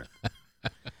disorder.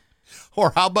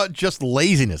 Or how about just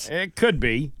laziness? It could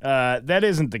be. That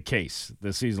isn't the case,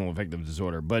 the seasonal affective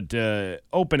disorder. But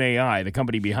OpenAI, the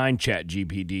company behind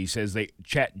ChatGPT,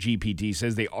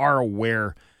 says they are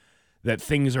aware that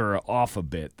things are off a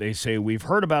bit. They say, we've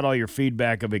heard about all your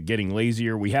feedback of it getting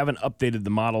lazier. We haven't updated the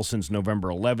model since November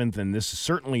 11th, and this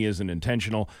certainly isn't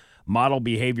intentional. Model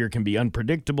behavior can be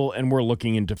unpredictable, and we're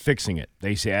looking into fixing it.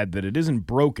 They add that it isn't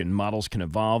broken. Models can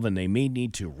evolve, and they may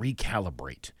need to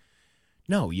recalibrate.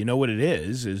 No, you know what it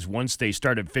is once they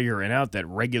started figuring out that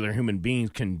regular human beings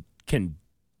can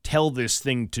tell this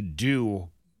thing to do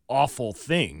awful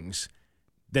things,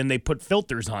 then they put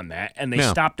filters on that, and they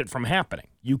stopped it from happening.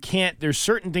 You can't. There's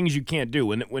certain things you can't do.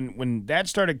 When that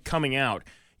started coming out,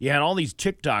 you had all these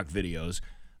TikTok videos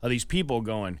of these people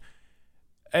going,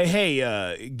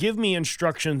 hey, give me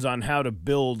instructions on how to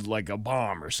build like a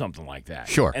bomb or something like that.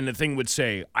 Sure. And the thing would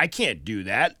say, I can't do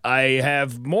that. I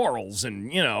have morals,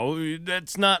 and,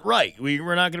 that's not right.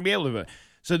 We're not going to be able to.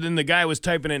 So then the guy was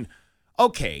typing in,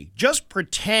 okay, just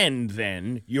pretend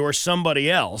then you're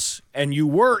somebody else and you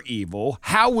were evil.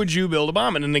 How would you build a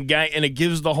bomb? And then it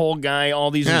gives the whole guy all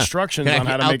these instructions on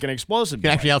how to make an explosive. You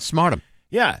can actually outsmart him.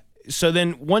 Yeah. So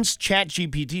then once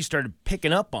ChatGPT started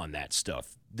picking up on that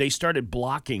stuff, they started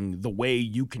blocking the way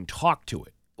you can talk to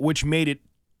it, which made it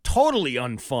totally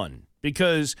unfun.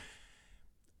 Because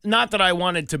not that I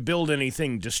wanted to build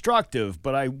anything destructive,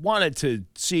 but I wanted to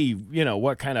see,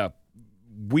 what kind of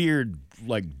weird,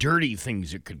 like dirty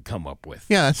things it could come up with.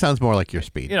 Yeah, that sounds more like your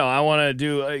speed. I want to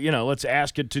do, let's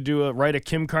ask it to write a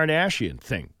Kim Kardashian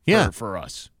thing for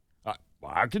us.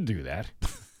 I could do that.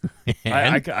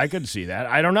 I could see that.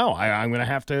 I don't know. I'm gonna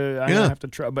have to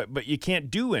try. But you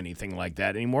can't do anything like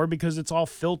that anymore because it's all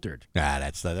filtered.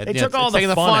 It took all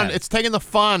the fun. It's taking the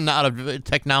fun out of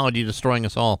technology, destroying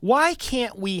us all. Why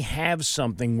can't we have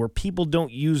something where people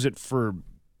don't use it for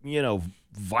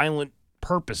violent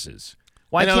purposes?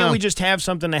 Why can't we just have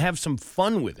something to have some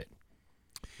fun with it?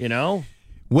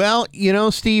 Well,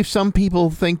 Steve, some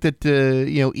people think that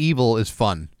evil is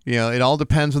fun. It all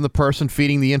depends on the person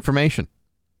feeding the information.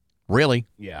 Really?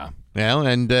 Yeah.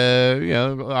 And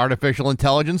artificial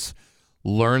intelligence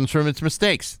learns from its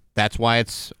mistakes. That's why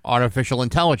it's artificial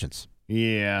intelligence.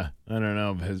 Yeah. I don't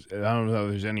know if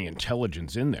there's any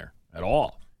intelligence in there at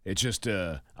all. It's just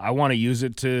I want to use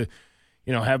it to,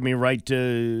 have me write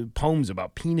poems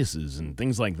about penises and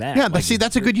things like that. Yeah,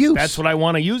 that's a good use. That's what I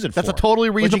want to use it for. That's a totally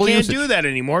reasonable use. usage. You can't do that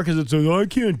anymore because it's like, I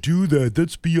can't do that.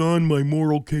 That's beyond my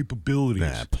moral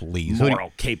capabilities. Please.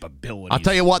 Moral capabilities. I'll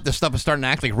tell you what, this stuff is starting to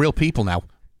act like real people now.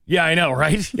 Yeah, I know,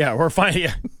 right? Yeah, we're finally...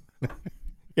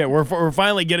 Yeah, we're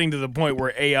finally getting to the point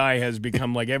where AI has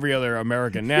become like every other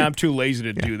American. Nah, I'm too lazy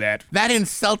to do that. That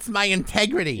insults my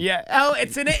integrity. Yeah. Oh,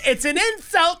 it's an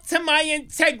insult to my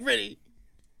integrity.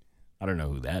 I don't know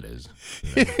who that is.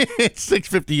 It's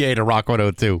 6:58 at Rock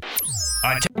 102.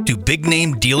 Do big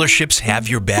name dealerships have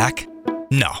your back?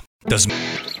 No, doesn't.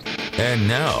 And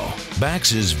now,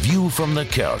 Bax's View from the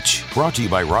Couch, brought to you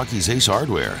by Rocky's Ace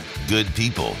Hardware. Good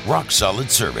people, rock solid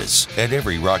service at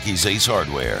every Rocky's Ace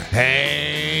Hardware.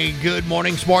 Hey, good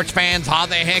morning, sports fans. How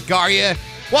the heck are you?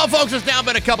 Well, folks, it's now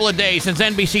been a couple of days since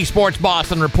NBC Sports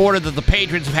Boston reported that the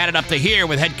Patriots have had it up to here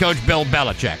with head coach Bill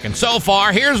Belichick. And so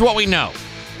far, here's what we know.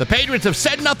 The Patriots have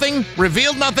said nothing,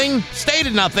 revealed nothing,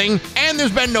 stated nothing, and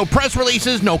there's been no press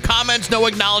releases, no comments, no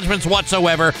acknowledgments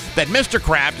whatsoever that Mr.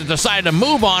 Kraft has decided to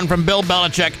move on from Bill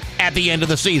Belichick at the end of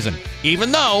the season,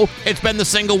 even though it's been the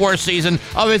single worst season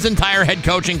of his entire head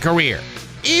coaching career.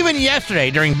 Even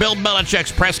yesterday, during Bill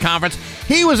Belichick's press conference,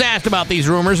 he was asked about these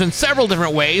rumors in several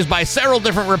different ways by several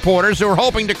different reporters who were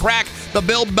hoping to crack the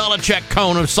Bill Belichick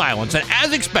cone of silence, and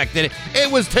as expected,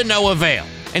 it was to no avail.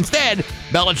 Instead,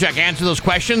 Belichick answered those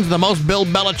questions in the most Bill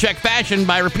Belichick fashion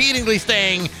by repeatedly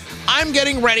saying, "I'm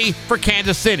getting ready for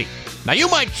Kansas City." Now, you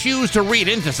might choose to read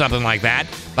into something like that,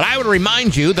 but I would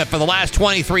remind you that for the last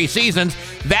 23 seasons,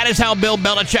 that is how Bill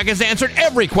Belichick has answered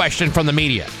every question from the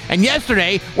media. And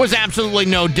yesterday was absolutely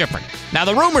no different. Now,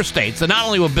 the rumor states that not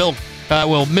only will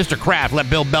Mr. Kraft let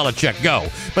Bill Belichick go,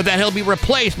 but that he'll be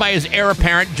replaced by his heir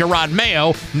apparent, Gerard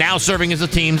Mayo, now serving as the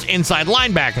team's inside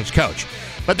linebackers coach.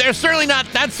 But that's certainly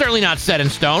not set in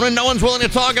stone, and no one's willing to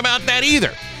talk about that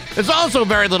either. There's also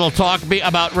very little talk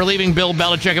about relieving Bill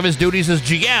Belichick of his duties as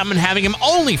GM and having him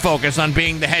only focus on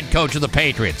being the head coach of the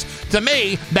Patriots. To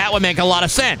me, that would make a lot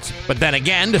of sense. But then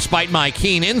again, despite my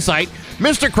keen insight,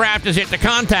 Mr. Kraft has yet to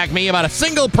contact me about a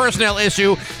single personnel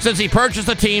issue since he purchased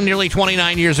the team nearly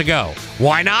 29 years ago.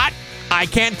 Why not? I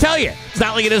can't tell you. It's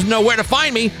not like he doesn't know where to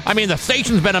find me. I mean, the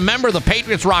station's been a member of the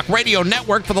Patriots Rock Radio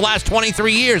Network for the last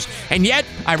 23 years, and yet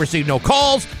I received no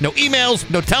calls, no emails,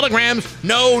 no telegrams,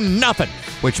 no nothing.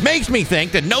 Which makes me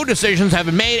think that no decisions have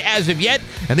been made as of yet,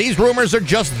 and these rumors are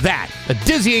just that, a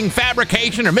dizzying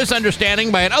fabrication or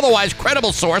misunderstanding by an otherwise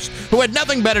credible source who had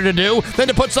nothing better to do than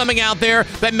to put something out there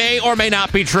that may or may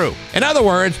not be true. In other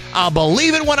words, I'll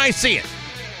believe it when I see it.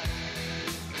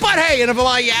 But hey, Enough of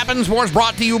my yapping. Sports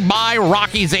brought to you by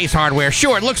Rocky's Ace Hardware.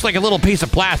 Sure, it looks like a little piece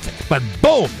of plastic, but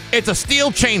boom, it's a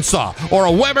steel chainsaw or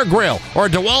a Weber grill or a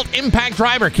DeWalt Impact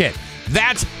Driver Kit.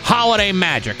 That's holiday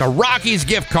magic, a Rocky's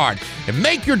gift card. And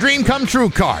make your dream come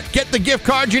true card. Get the gift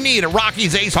card you need at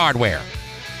Rocky's Ace Hardware.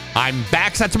 I'm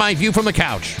Bax. That's my view from the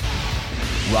couch.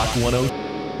 Rock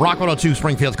 102,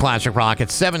 Springfield's Classic Rock.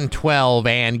 It's 7:12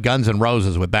 and Guns N'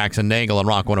 Roses with Bax and Nagle on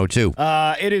Rock 102.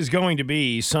 It is going to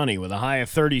be sunny with a high of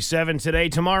 37 today.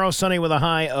 Tomorrow, sunny with a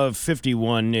high of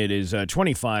 51. It is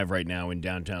 25 right now in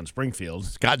downtown Springfield.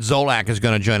 Scott Zolak is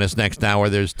going to join us next hour.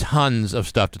 There's tons of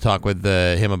stuff to talk with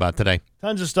him about today.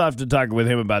 Tons of stuff to talk with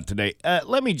him about today.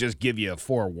 Let me just give you a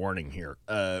forewarning here.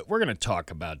 We're going to talk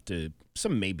about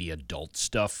some maybe adult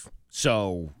stuff.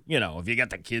 So, if you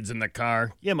got the kids in the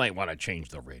car, you might want to change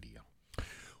the radio.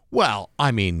 Well,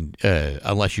 I mean,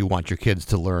 unless you want your kids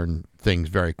to learn things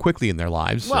very quickly in their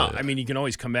lives. Well, you can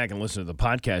always come back and listen to the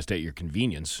podcast at your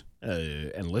convenience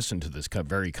and listen to this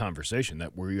very conversation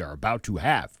that we are about to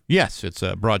have. Yes, it's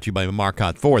brought to you by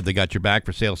Marcotte Ford. They got your back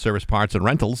for sales, service, parts, and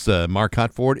rentals.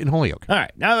 Marcotte Ford in Holyoke. All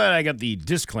right, now that I got the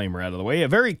disclaimer out of the way, a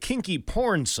very kinky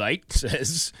porn site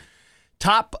says...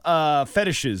 Top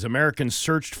fetishes Americans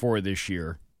searched for this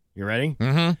year. You ready?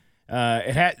 Mm-hmm.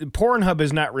 Pornhub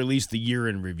has not released the year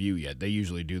in review yet. They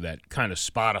usually do that kind of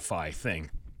Spotify thing.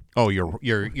 Oh, your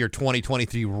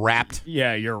 2023 Wrapped?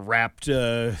 Yeah, you're Wrapped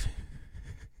or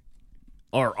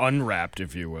Unwrapped,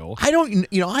 if you will. I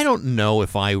don't know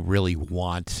if I really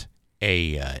want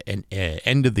an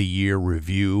end of the year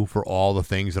review for all the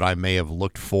things that I may have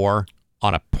looked for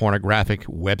on a pornographic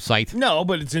website. No,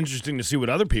 but it's interesting to see what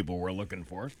other people were looking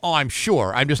for. Oh, I'm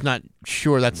sure. I'm just not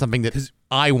sure that's something that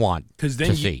I want to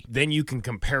see. Then you can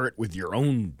compare it with your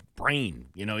own brain.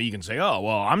 You can say, oh,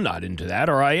 well, I'm not into that,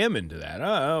 or I am into that,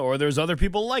 or there's other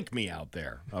people like me out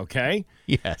there, okay?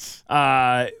 Yes.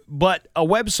 But a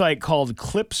website called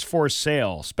Clips for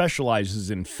Sale specializes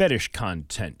in fetish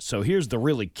content. So here's the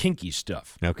really kinky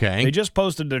stuff. Okay. They just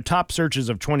posted their top searches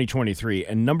of 2023,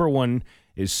 and number one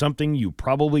is something you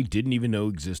probably didn't even know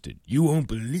existed. You won't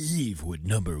believe what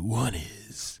number one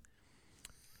is.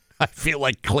 I feel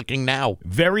like clicking now.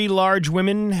 Very large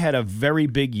women had a very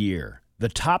big year. The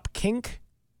top kink?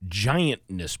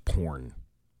 Giantness porn.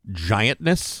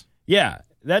 Giantness? Yeah,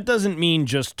 that doesn't mean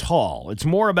just tall. It's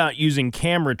more about using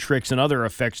camera tricks and other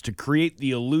effects to create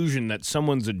the illusion that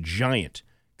someone's a giant.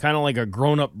 Kind of like a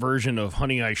grown-up version of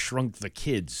Honey, I Shrunk the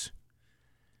Kids.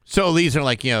 So these are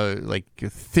like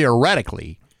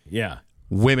theoretically, yeah,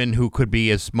 women who could be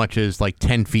as much as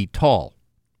 10 feet tall.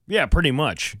 Yeah, pretty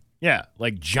much. Yeah,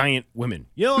 like giant women.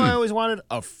 I always wanted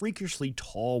a freakishly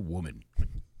tall woman.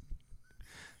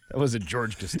 That was a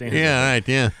George Costanza. Yeah, right,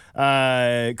 yeah.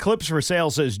 Clips for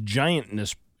Sale says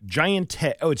giantess.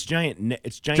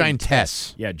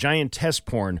 Yeah, giantess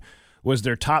porn was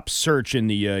their top search in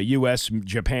the U.S.,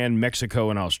 Japan, Mexico,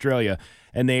 and Australia.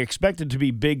 And they expect it to be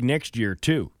big next year,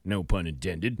 too. No pun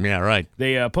intended. Yeah, right.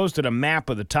 They posted a map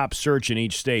of the top search in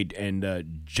each state,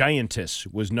 and giantess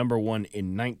was number one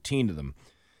in 19 of them.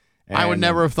 And, I would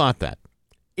never have thought that.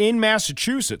 In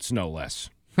Massachusetts, no less.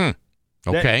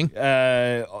 Okay.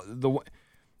 The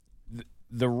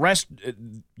rest,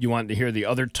 you want to hear the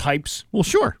other types? Well,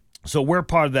 sure. So we're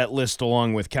part of that list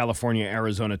along with California,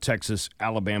 Arizona, Texas,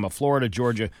 Alabama, Florida,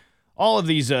 Georgia. All of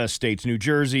these states, New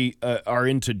Jersey, are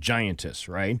into giantess,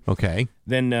 right? Okay.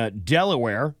 Then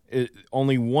Delaware,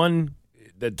 only one,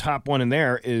 the top one in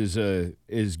there is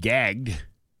gagged.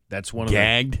 That's one of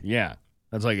gagged. Yeah,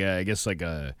 that's like I guess like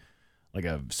a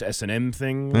S&M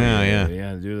thing.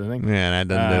 Yeah. Do the thing. Yeah, that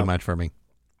doesn't do much for me.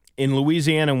 In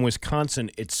Louisiana and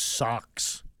Wisconsin, it's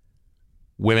socks.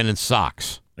 Women in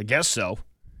socks. I guess so.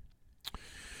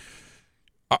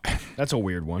 That's a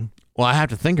weird one. Well, I have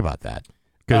to think about that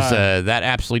because that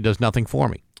absolutely does nothing for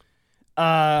me.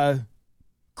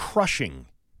 Crushing.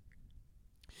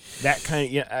 That kind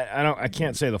of, yeah, I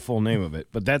can't say the full name of it,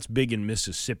 but that's big in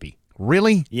Mississippi.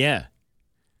 Really? Yeah.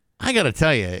 I got to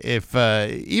tell you, if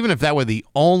even if that were the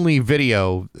only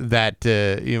video that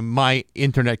my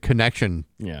internet connection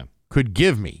could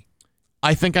give me,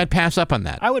 I think I'd pass up on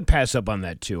that. I would pass up on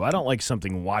that, too. I don't like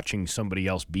watching somebody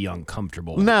else be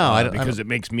uncomfortable. No, I don't. Because it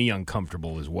makes me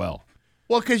uncomfortable as well.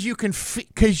 Well, because you can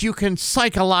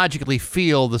psychologically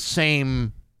feel the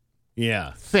same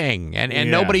thing, and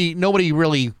nobody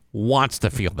really wants to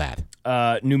feel that.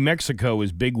 New Mexico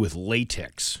is big with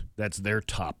latex. That's their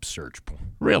top search.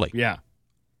 Really? Yeah.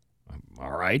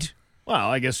 All right. Well,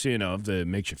 I guess, if it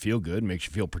makes you feel good, makes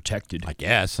you feel protected. I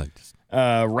guess.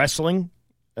 Wrestling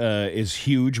is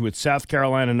huge with South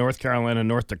Carolina, North Carolina,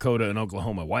 North Dakota, and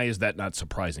Oklahoma. Why is that not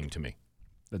surprising to me?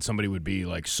 That somebody would be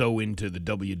so into the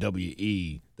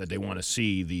WWE that they want to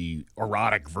see the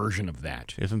erotic version of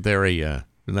that. Isn't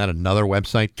that another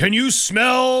website? Can you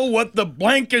smell what the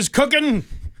blank is cooking?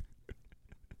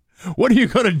 What are you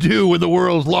going to do with the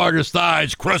world's largest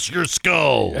thighs? Crush your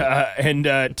skull. And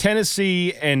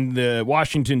Tennessee and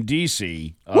Washington,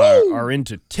 D.C. are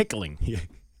into tickling.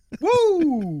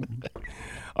 Woo!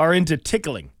 Are into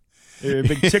tickling. They're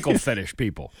big tickle fetish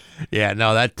people. Yeah,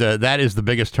 no, that is the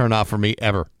biggest turnoff for me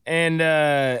ever. And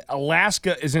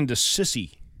Alaska is into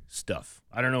sissy stuff.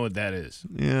 I don't know what that is.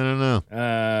 Yeah, I don't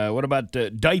know. What about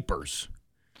diapers?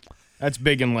 That's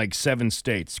big in 7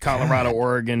 states: Colorado,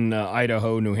 Oregon,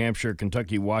 Idaho, New Hampshire,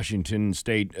 Kentucky, Washington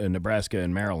State, Nebraska,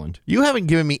 and Maryland. You haven't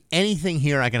given me anything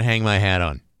here I can hang my hat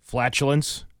on.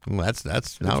 Flatulence. Well, that's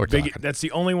now we're big. talking. That's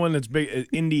the only one that's big.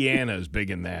 Indiana is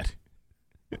big in that.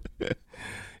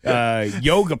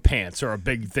 Yoga pants are a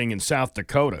big thing in South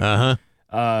Dakota.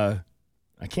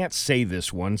 I can't say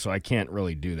this one, so I can't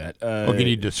really do that. Can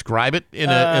you describe it in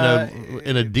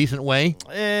a decent way?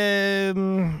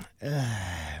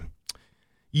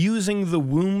 Using the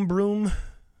womb broom.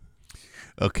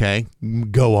 Okay,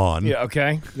 go on. Yeah,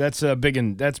 okay. That's big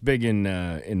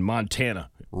in Montana.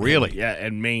 Really? Yeah,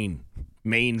 and Maine.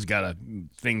 Maine's got a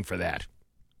thing for that.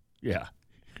 Yeah.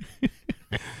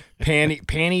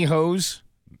 Pantyhose,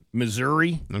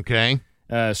 Missouri. Okay.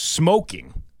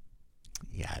 Smoking.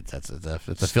 Yeah, it's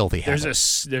a filthy habit.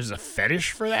 There's a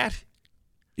fetish for that?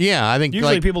 Yeah, I think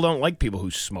usually people don't like people who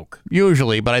smoke.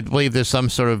 Usually, but I believe there's some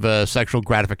sort of sexual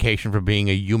gratification for being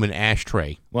a human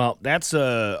ashtray. Well, that's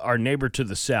our neighbor to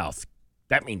the south.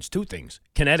 That means 2 things.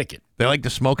 Connecticut. They like the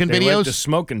smoking videos? They like the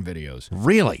smoking videos.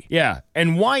 Really? Yeah.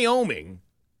 And Wyoming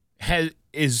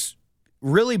is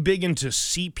really big into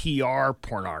CPR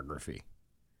pornography.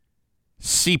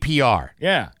 CPR?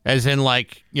 Yeah. As in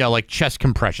like chest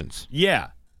compressions? Yeah.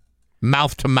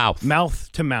 Mouth to mouth?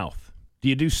 Mouth to mouth. Do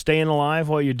you do Staying Alive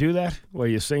while you do that? While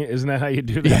you sing? Isn't that how you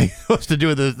do that? Yeah, you're supposed to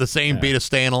do the same beat of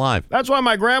Staying Alive. That's why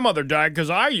my grandmother died, because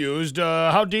I used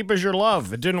How Deep Is Your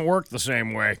Love? It didn't work the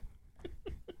same way.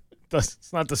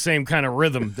 It's not the same kind of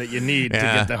rhythm that you need to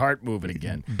get the heart moving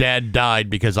again. Dad died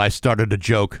because I started a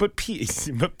joke. But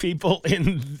people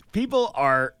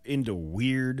are into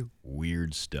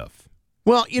weird stuff.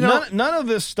 Well, none of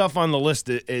this stuff on the list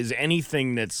is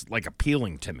anything that's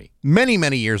appealing to me. Many,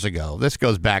 many years ago, this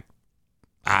goes back,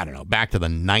 I don't know, back to the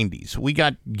 90s. We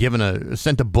got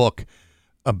sent a book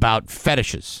about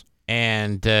fetishes.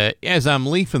 And as I'm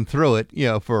leafing through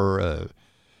it, for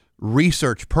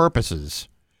research purposes,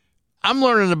 I'm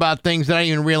learning about things that I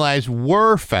didn't even realize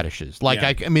were fetishes.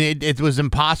 It was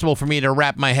impossible for me to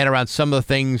wrap my head around some of the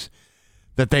things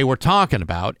that they were talking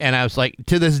about. And I was like,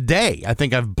 to this day, I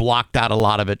think I've blocked out a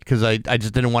lot of it because I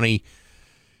just didn't want any,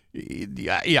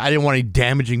 I didn't want any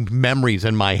damaging memories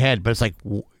in my head. But it's like,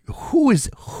 who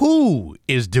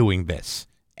is doing this?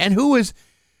 And who is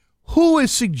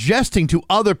suggesting to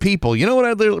other people, you know what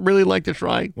I'd really like to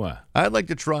try? What? I'd like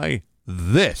to try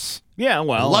this. Yeah,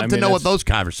 well, I'd love to know what those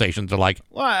conversations are like.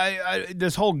 Well,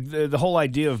 the whole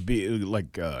idea of being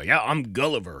I'm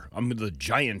Gulliver, I'm the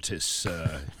giantess.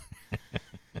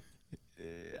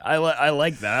 I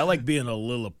like that. I like being a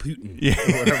Lilliputian,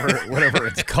 whatever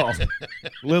it's called.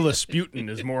 Lillisputin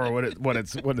is more what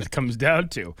it comes down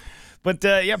to. But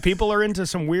people are into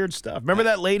some weird stuff. Remember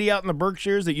that lady out in the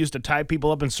Berkshires that used to tie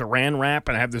people up in saran wrap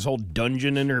and have this whole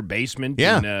dungeon in her basement?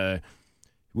 Yeah. And,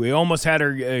 we almost had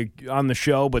her on the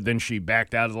show, but then she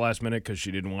backed out at the last minute because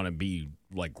she didn't want to be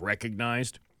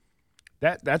recognized.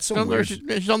 That's some weird.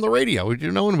 She's on the radio.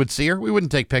 No one would see her. We wouldn't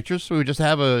take pictures. We would just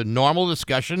have a normal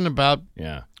discussion about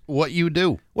what you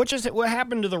do. What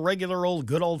happened to the regular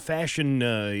good old fashioned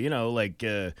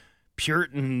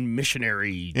Puritan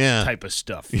missionary Yeah. type of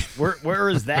stuff. Where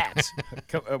is that?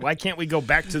 Why can't we go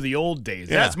back to the old days?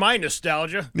 Yeah. That's my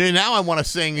nostalgia. Now I want to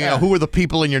sing, who are the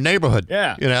people in your neighborhood?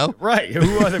 Yeah. Right.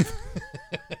 Who are the...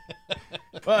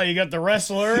 Well, you got the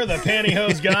wrestler, the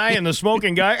pantyhose guy, and the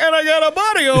smoking guy, and I got a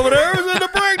buddy over there who's into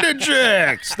pregnant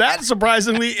chicks. That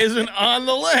surprisingly isn't on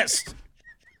the list.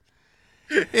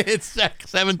 It's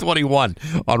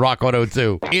 7:21 on Rock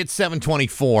 102. It's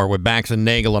 7:24 with Bax and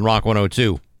Nagle on Rock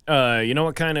 102. You know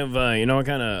what kind of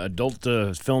adult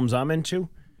films I'm into?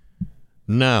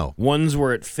 No. Ones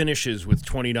where it finishes with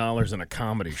 $20 in a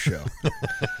comedy show.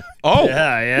 Oh,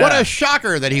 yeah. What a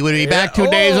shocker that he would be back 2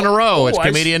 days in a row. It's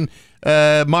comedian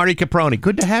Marty Caproni.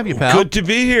 Good to have you, pal. Good to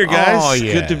be here, guys. Oh,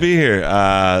 yeah. Good to be here.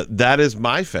 That is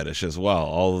my fetish as well.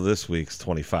 All of this week's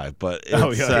 25, but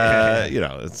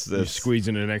it's You're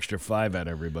squeezing an extra 5 at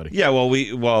everybody. Yeah,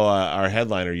 well, our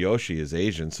headliner Yoshi is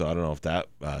Asian, so I don't know if that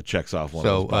checks off one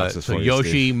of those boxes. So for you, Yoshi,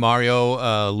 Steve.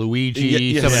 Mario, Luigi,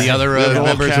 Yeah, some of the other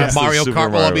members of Mario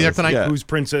Kart will all be there tonight. Yeah. Who's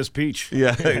Princess Peach?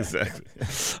 Yeah, exactly.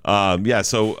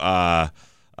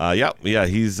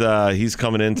 He's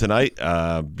coming in tonight.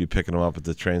 Be picking him up at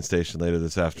the train station later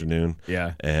this afternoon.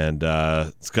 Yeah, and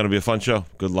it's going to be a fun show.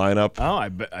 Good lineup. Oh, I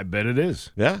bet it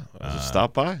is. Yeah, just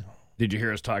stop by. Did you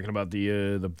hear us talking about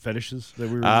the fetishes that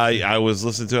we were? I was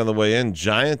listening to it on the way in.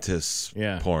 Giantess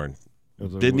porn.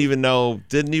 Didn't even know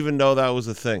that was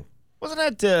a thing. Wasn't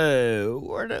that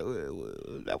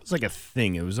that was like a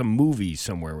thing? It was a movie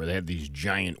somewhere where they had these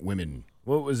giant women.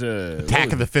 What was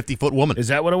Attack of the 50-Foot Woman? Is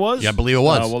that what it was? Yeah, I believe it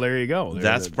was. Well, there you go.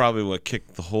 That's probably what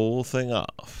kicked the whole thing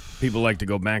off. People like to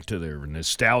go back to their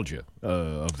nostalgia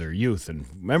of their youth, and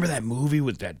remember that movie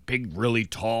with that big, really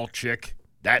tall chick?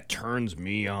 That turns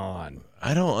me on.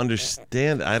 I don't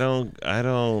understand. I don't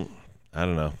know.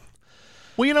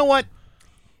 Well, you know what?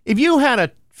 If you had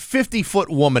a 50-foot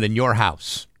woman in your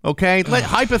house, okay,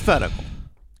 hypothetical,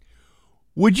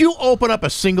 would you open up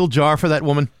a single jar for that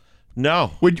woman?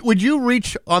 No. Would you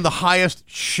reach on the highest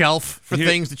shelf for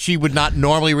things that she would not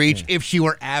normally reach if she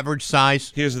were average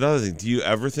size? Here's another thing. Do you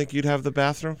ever think you'd have the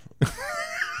bathroom?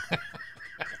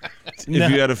 No.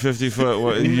 If you had a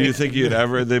 50-foot, you think you'd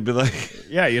ever? They'd be like,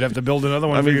 yeah, you'd have to build another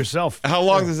one for yourself. How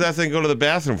long does that thing go to the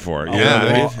bathroom for? A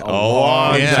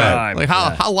long time. Like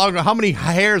how long? How many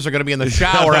hairs are going to be in the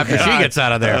shower after she gets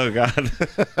out of there? Oh God.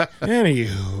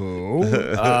 Anywho,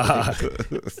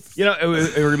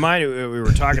 it reminded. We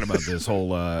were talking about this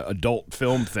whole adult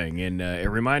film thing, and it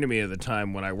reminded me of the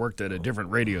time when I worked at a different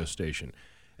radio station.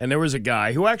 And there was a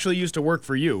guy who actually used to work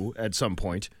for you at some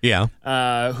point. Yeah.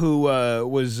 Who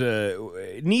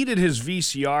needed his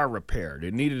VCR repaired.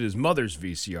 It needed his mother's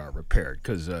VCR repaired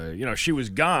because she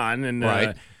was gone, and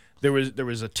there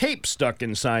was a tape stuck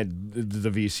inside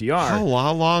the VCR. How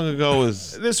long ago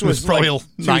was this? Was probably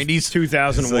like 90s,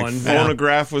 2001.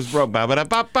 Phonograph was broke.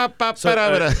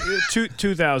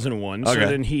 2001. Okay. So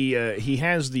then he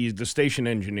has the station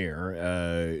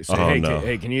engineer say,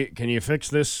 hey, can you fix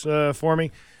this for me?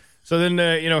 So then,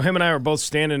 him and I were both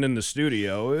standing in the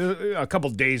studio. A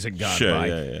couple days had gone by,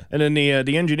 and then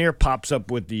the engineer pops up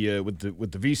with the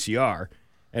VCR,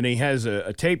 and he has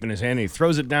a tape in his hand. And he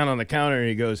throws it down on the counter, and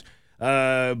he goes,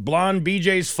 "Blonde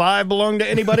BJ's 5 belong to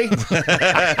anybody?"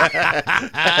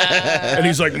 And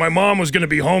he's like, "My mom was going to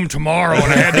be home tomorrow,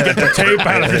 and I had to get the tape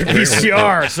out of the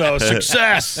VCR. So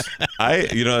success."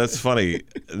 That's funny.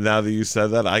 Now that you said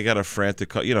that, I got a frantic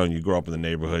call. And you grow up in the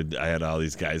neighborhood. I had all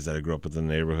these guys that I grew up in the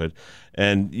neighborhood,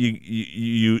 and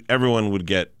everyone would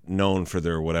get known for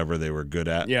their whatever they were good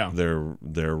at. Yeah. Their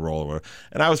role or whatever.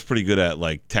 And I was pretty good at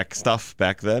like tech stuff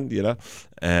back then,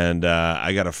 And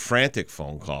I got a frantic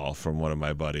phone call from one of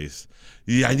my buddies.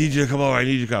 Yeah, I need you to come over. I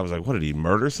need you to come. I was like, what, did he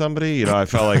murder somebody? I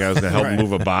felt like I was going to help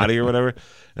move a body or whatever.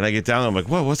 And I get down, I'm like,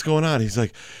 what's going on? He's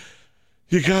like,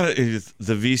 you got it.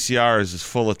 The VCR is just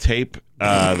full of tape.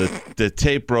 The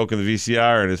tape broke in the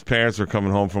VCR, and his parents were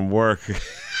coming home from work.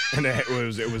 And it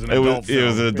was an adult film. It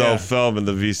was an adult film in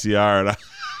the VCR.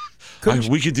 And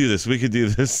we could do this. We could do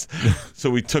this. So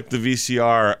we took the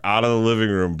VCR out of the living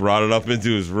room, brought it up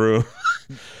into his room.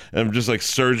 And I'm just like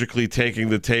surgically taking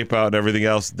the tape out and everything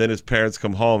else. Then his parents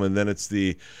come home, and then it's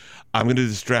I'm going to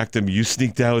distract them. You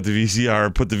sneak down with the VCR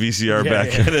and put the VCR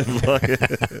back in and plug it.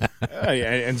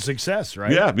 And success,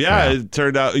 right? Yeah. It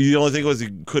turned out the only thing was he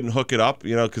couldn't hook it up,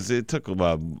 because it took it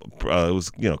was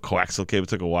coaxial cable. It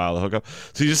took a while to hook up.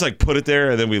 So he just like put it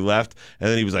there, and then we left. And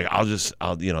then he was like, I'll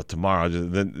tomorrow.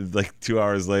 Then like 2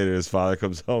 hours later, his father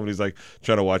comes home and he's like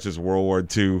trying to watch his World War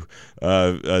II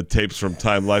tapes from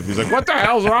Time Life. He's like, what the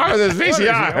hell's wrong with this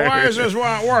VCR? Why is this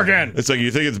not working? It's like, you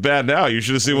think it's bad now? You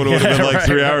should have seen what it would have been like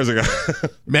 3 hours ago.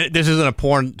 This isn't a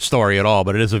porn story at all,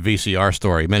 but it is a VCR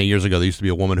story. Many years ago, there used to be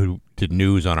a woman who did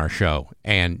news on our show,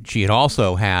 and she had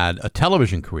also had a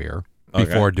television career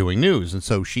before doing news, and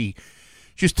so she's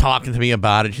talking to me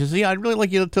about it. She says, "Yeah, I'd really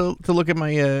like you to look at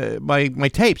my my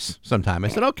tapes sometime." I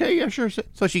said, "Okay, yeah, sure."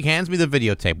 So she hands me the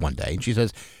videotape one day, and she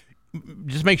says,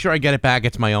 "Just make sure I get it back.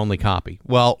 It's my only copy."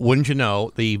 Well, wouldn't you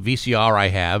know, the VCR I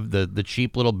have, the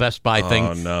cheap little Best Buy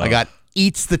thing, I got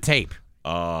eats the tape.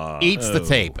 The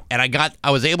tape, and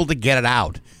I was able to get it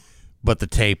out, but the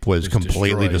tape was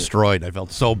completely destroyed. I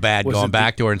felt so bad going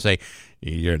back to her and say,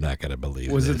 "You're not going to believe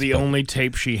it." Was it the only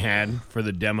tape she had for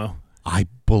the demo? I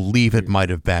believe it might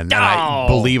have been. And I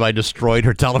believe I destroyed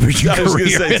her television career. I was going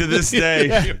to say, to this day,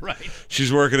 yeah, right.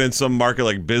 She's working in some market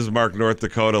like Bismarck, North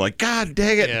Dakota. Like, God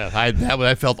dang it. Yeah,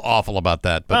 I felt awful about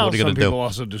that. But what are you going to do? Some people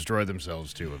also destroy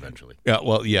themselves, too, eventually.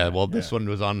 Well, this one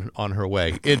was on her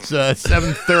way. It's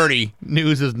 7:30.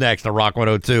 News is next on Rock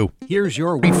 102. Here's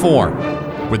your Week 4.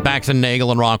 With Bax and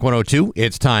Nagle and Rock 102,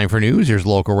 it's time for news. Here's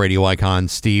local radio icon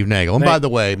Steve Nagle. And by the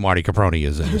way, Marty Caproni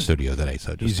is in the studio today.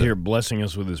 So he's here blessing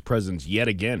us with his presence yet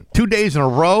again. 2 days in a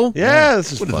row? Yeah,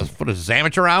 this is fun. What is this,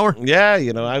 amateur hour? Yeah,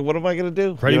 what am I going to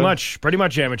do? Pretty much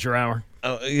amateur hour.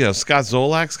 Scott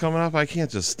Zolak's coming up. I can't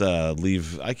just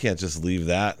leave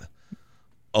that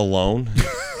alone.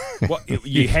 Well,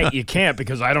 you can't,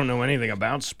 because I don't know anything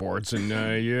about sports, and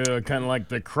you're kind of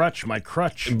like my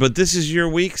crutch. But this is your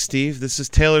week, Steve. This is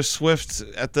Taylor Swift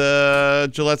at the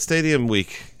Gillette Stadium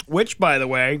week. Which, by the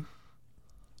way,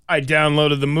 I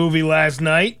downloaded the movie last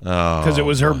night because it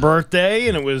was her birthday,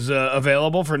 and it was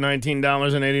available for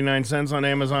 $19.89 on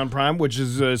Amazon Prime, which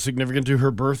is significant to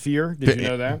her birth year. Did you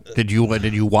know that? Did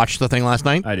you watch the thing last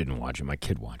night? I didn't watch it. My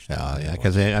kid watched it. Oh, yeah,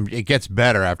 because it gets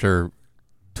better after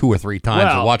 2 or 3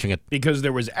 times of watching it. Because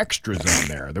there was extras on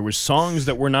there. There were songs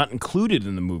that were not included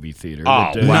in the movie theater.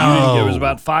 Wow. There was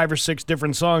about 5 or 6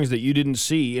 different songs that you didn't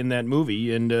see in that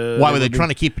movie. And why were they trying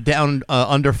to keep it down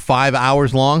under 5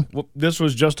 hours long? Well, this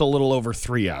was just a little over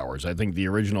 3 hours. I think the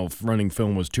original running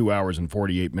film was 2 hours and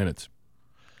 48 minutes.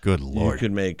 Good Lord!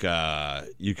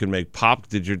 You can make pop.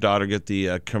 Did your daughter get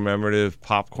the commemorative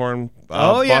popcorn?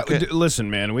 Bucket?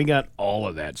 Listen, man, we got all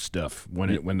of that stuff when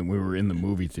we were in the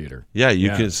movie theater. Yeah, you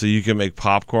can. So you can make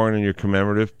popcorn in your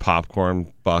commemorative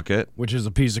popcorn bucket, which is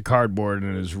a piece of cardboard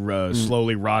and is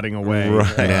slowly rotting away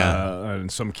in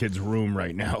some kid's room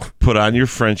right now. Put on your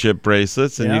friendship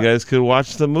bracelets, and you guys could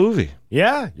watch the movie.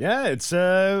 Yeah, it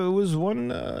was one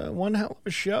hell of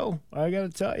a show. I got to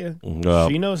tell you,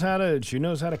 she knows how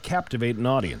to captivate an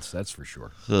audience. That's for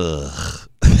sure.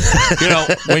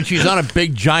 When she's on a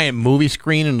big giant movie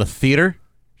screen in the theater,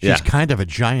 she's kind of a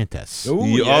giantess.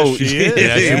 Ooh, she is.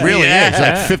 Yeah, she really is.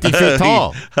 Like 50 feet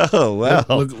tall. Oh well.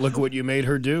 Look what you made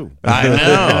her do.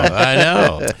 I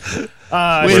know.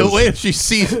 Wait till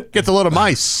she gets a load of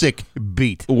my sick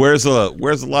beat. Wears a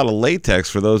lot of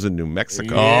latex for those in New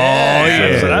Mexico.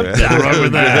 Yeah. I'm down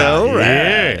with that. All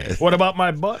right. Yeah. What about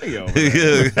my buddy over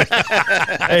there?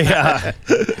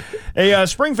 A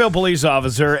Springfield police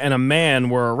officer and a man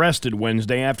were arrested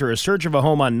Wednesday after a search of a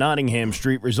home on Nottingham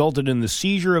Street resulted in the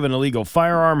seizure of an illegal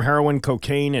firearm, heroin,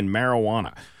 cocaine, and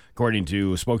marijuana. According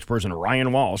to spokesperson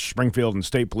Ryan Walsh, Springfield and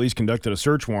State Police conducted a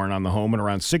search warrant on the home at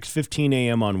around 6:15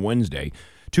 a.m. on Wednesday.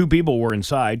 2 people were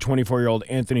inside, 24-year-old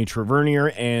Anthony Trevernier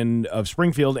of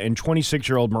Springfield and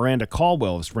 26-year-old Miranda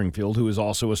Caldwell of Springfield, who is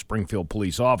also a Springfield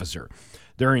police officer.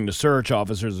 During the search,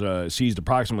 officers seized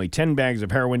approximately 10 bags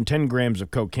of heroin, 10 grams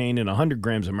of cocaine, and 100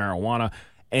 grams of marijuana,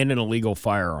 and an illegal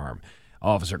firearm.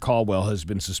 Officer Caldwell has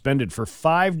been suspended for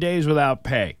 5 days without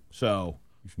pay. So,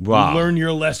 you learn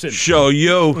your lesson. Show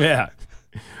you. Yeah.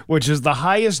 Which is the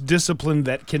highest discipline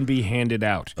that can be handed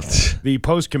out. The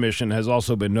Post Commission has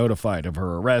also been notified of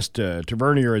her arrest.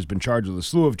 Tavernier has been charged with a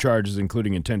slew of charges,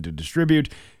 including intent to distribute,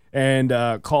 and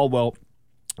Caldwell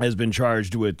has been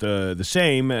charged with the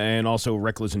same, and also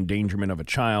reckless endangerment of a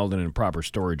child and improper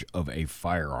storage of a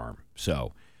firearm.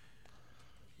 So,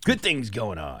 good things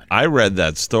going on. I read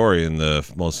that story, and the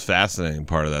most fascinating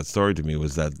part of that story to me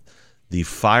was that the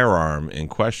firearm in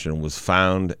question was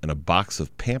found in a box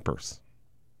of Pampers.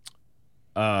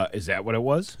 Is that what it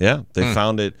was? Yeah, they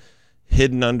found it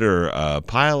hidden under a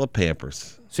pile of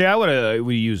Pampers. See, I would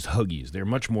have used Huggies. They're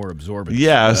much more absorbent.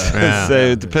 Yeah, I was going to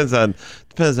say, it depends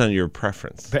on your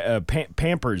preference.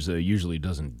 Pampers usually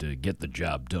doesn't get the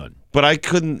job done. But I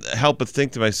couldn't help but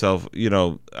think to myself,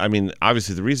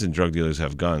 obviously the reason drug dealers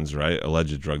have guns, right,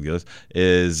 alleged drug dealers,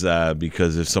 is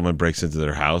because if someone breaks into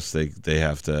their house, they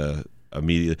have to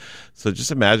immediately. So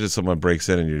just imagine someone breaks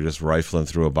in and you're just rifling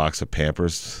through a box of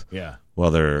Pampers. Yeah.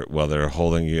 while they're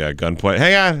holding you at gunpoint.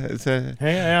 Hang on. I'm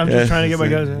just trying to get my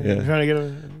guys. Trying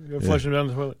to get flush them down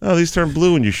the toilet. Oh, these turn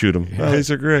blue when you shoot them. Oh, these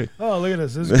are great. Oh, look at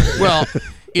this. This is great. Well,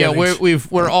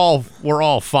 we're all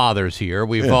fathers here.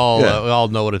 We all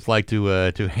know what it's like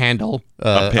to handle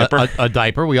a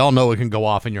diaper. We all know it can go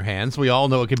off in your hands. We all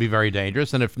know it can be very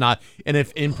dangerous, and if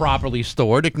improperly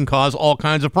stored, it can cause all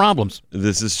kinds of problems.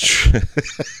 This is true.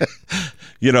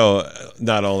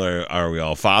 Not only are we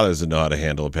all fathers that know how to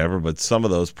handle a pamper, but some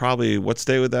of those probably. What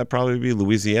state would that probably be?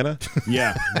 Louisiana.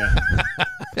 Yeah.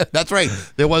 That's right.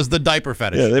 There was the diaper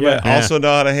fetish. Yeah, they might also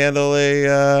know how to handle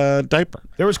a diaper.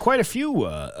 There was quite a few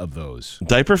of those.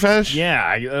 Diaper fetish?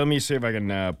 Yeah. Let me see if I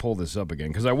can pull this up again,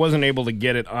 because I wasn't able to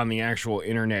get it on the actual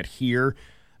internet here,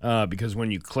 because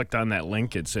when you clicked on that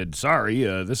link, it said, sorry,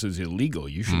 this is illegal.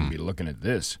 You shouldn't be looking at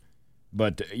this.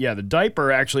 But, the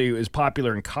diaper actually is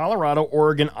popular in Colorado,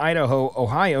 Oregon, Idaho,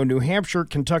 Ohio, New Hampshire,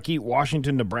 Kentucky,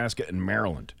 Washington, Nebraska, and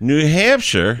Maryland. New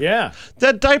Hampshire? Yeah.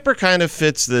 That diaper kind of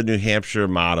fits the New Hampshire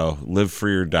motto, live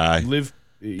free or die.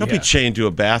 Don't be chained to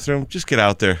a bathroom. Just get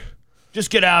out there. Just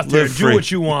get out there and do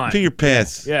what you want. Pee your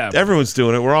pants. Yeah. Everyone's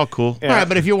doing it. We're all cool. Yeah. All right,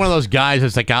 but if you're one of those guys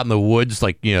that's like out in the woods,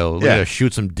 like,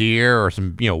 shoot some deer or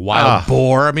some, wild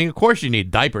boar, I mean, of course you need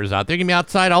diapers out there. You can be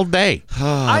outside all day.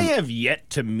 I have yet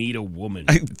to meet a woman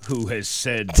who has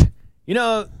said,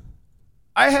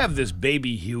 I have this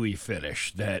baby Huey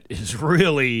fetish that is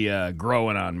really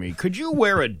growing on me. Could you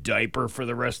wear a diaper for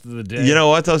the rest of the day? You know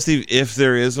what, though, Steve? If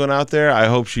there is one out there, I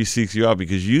hope she seeks you out,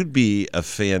 because you'd be a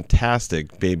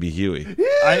fantastic baby Huey.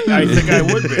 I think I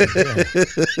would be.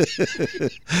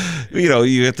 Yeah.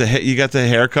 You got the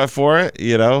haircut for it.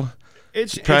 You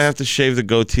probably have to shave the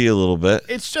goatee a little bit.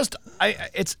 It's just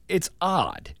it's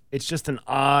odd. It's just an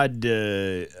odd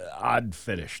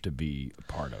fetish to be a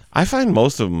part of. I find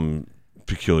most of them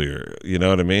peculiar. You know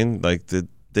what I mean? Like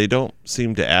they don't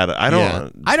seem to add. I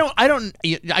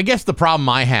guess the problem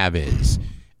I have is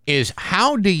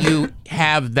how do you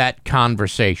have that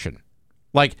conversation?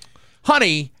 Like,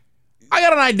 honey, I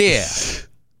got an idea.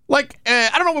 Like,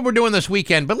 I don't know what we're doing this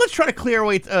weekend, but let's try to clear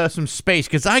away some space,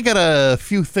 because I got a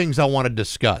few things I want to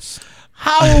discuss.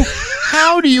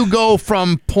 How do you go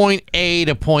from point A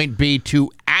to point B to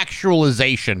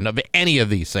actualization of any of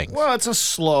these things? Well, it's a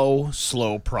slow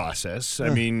process. I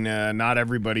mean, not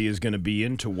everybody is going to be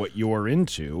into what you're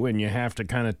into, and you have to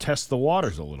kind of test the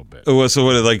waters a little bit. So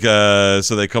what?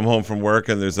 So they come home from work,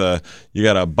 and you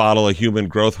got a bottle of human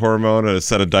growth hormone and a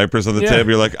set of diapers on the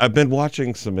table. You're like, I've been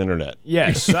watching some internet.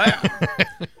 Yes.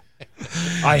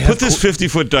 I put this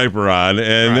 50-foot diaper on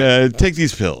and take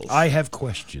these pills. I have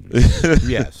questions.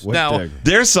 Yes. Now,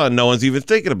 there's something no one's even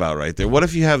thinking about right there. What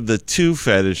if you have the two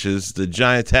fetishes, the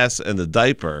giantess and the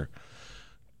diaper?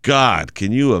 God,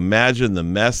 can you imagine the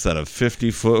mess that a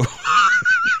 50-foot...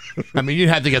 I mean, you'd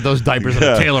have to get those diapers at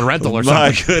a Taylor rental or something.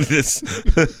 My goodness.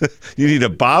 You need a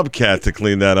bobcat to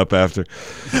clean that up after.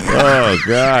 Oh,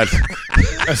 God.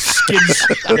 A skid.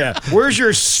 Yeah. Where's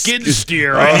your skid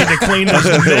steer? I need to clean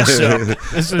this up.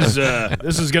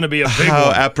 This is going to be a big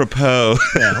one. Apropos.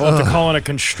 Yeah, we'll have to call in a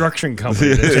construction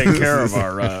company to take care of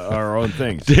our own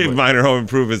things. Dave Minor Home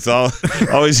Improvements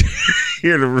always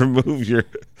here to remove your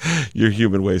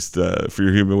human waste for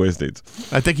your human waste needs.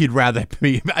 I think you'd rather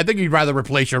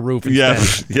replace your roof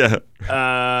instead. Yeah.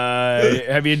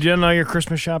 Have you done all your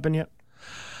Christmas shopping yet?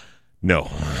 No.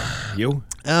 You?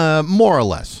 More or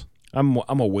less.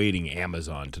 I'm awaiting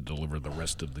Amazon to deliver the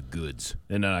rest of the goods,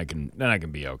 and then I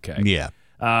can be okay. Yeah.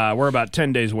 We're about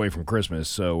 10 days away from Christmas,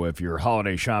 so if your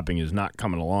holiday shopping is not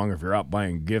coming along, if you're out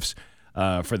buying gifts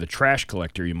for the trash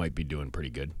collector, you might be doing pretty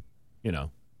good.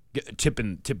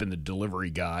 Tipping the delivery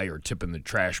guy, or tipping the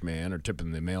trash man, or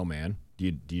tipping the mailman. Do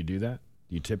you do that?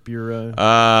 Do you tip your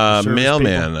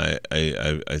mailman?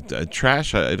 I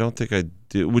trash. I don't think I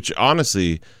do. Which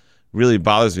honestly really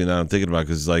bothers me now. I'm thinking about,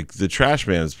 because like the trash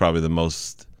man is probably the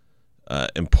most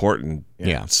important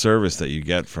service that you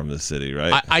get from the city,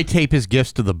 right? I tape his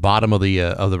gifts to the bottom of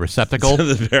the receptacle. To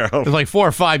the barrel. There's like 4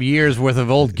 or 5 years worth of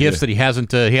old gifts that he hasn't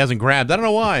grabbed. I don't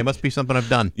know why. It must be something I've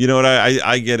done. You know what?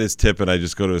 I get his tip, and I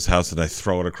just go to his house and I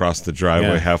throw it across the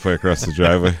driveway, halfway across the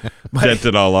driveway, dent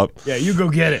it all up. Yeah, you go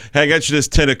get it. Hey, I got you this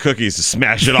tin of cookies to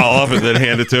smash it all up and then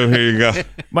hand it to him. Here you go.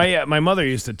 My mother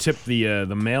used to tip the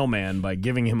mailman by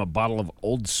giving him a bottle of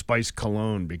Old Spice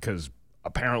cologne, because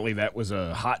apparently that was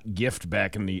a hot gift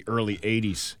back in the early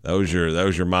 80s. That was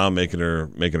your mom making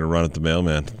her run at the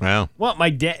mailman. Wow. Well,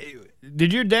 my dad,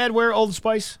 did your dad wear Old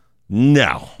Spice?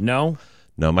 No.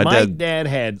 My dad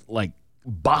had like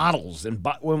bottles, and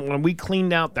when we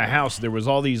cleaned out the house, there was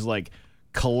all these like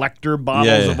collector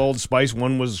bottles of Old Spice.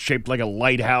 One was shaped like a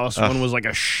lighthouse. One was like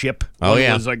a ship. Oh, one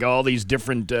yeah. was like all these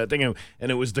different things.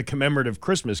 And it was the commemorative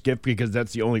Christmas gift because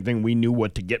that's the only thing we knew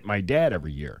what to get my dad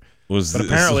every year. But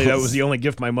apparently that was the only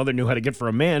gift my mother knew how to get for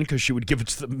a man because she would give it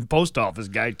to the post office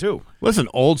guy, too. Listen,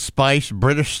 Old Spice,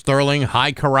 British Sterling,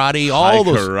 High Karate, all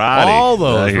those were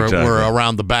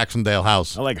around the Bax and Nagle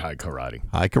house. I like High Karate.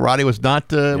 High Karate was not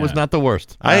the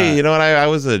worst. You know what? I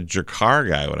was a Drakkar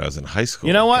guy when I was in high school.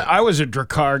 You know what? I was a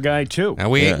Drakkar guy, too. And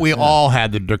we all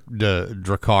had the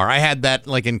Drakkar. I had that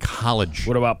like in college.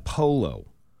 What about Polo?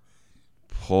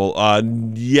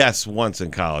 Yes, once in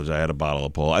college I had a bottle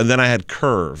of Polo, and then I had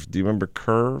Curve. Do you remember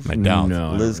Curve? I don't.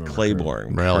 No, Liz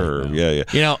Claiborne. Really? Curve. No. Yeah.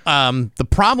 You know, the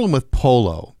problem with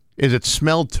Polo is it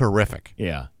smelled terrific.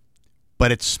 Yeah,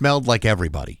 but it smelled like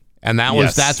everybody, and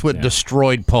that's what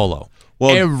destroyed Polo.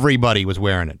 Well, everybody was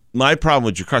wearing it. My problem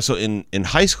with Drakkar. So in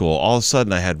high school, all of a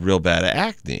sudden I had real bad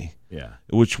acne. Yeah,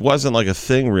 which wasn't like a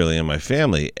thing really in my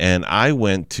family, and I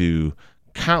went to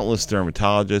countless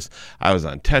dermatologists. I was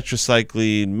on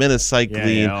tetracycline,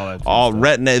 minocycline, all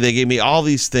retin-A. They gave me all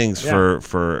these things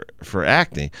for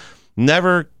acne.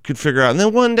 Never could figure out. And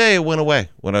then one day it went away.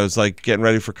 When I was like getting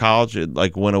ready for college, it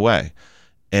like went away.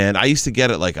 And I used to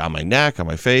get it like on my neck, on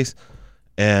my face.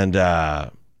 And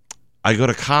I go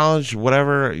to college,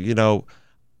 whatever, you know.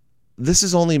 This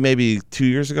is only maybe 2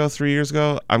 years ago, 3 years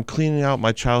ago. I'm cleaning out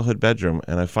my childhood bedroom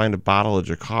and I find a bottle of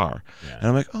Drakkar. Yeah. And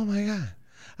I'm like, oh my God.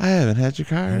 I haven't had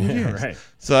Drakkar in years. Right.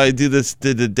 So I did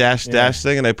the dash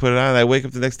thing, and I put it on, and I wake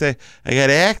up the next day. I got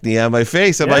acne on my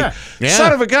face. I'm like,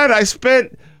 son of a gun, I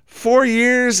spent 4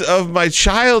 years of my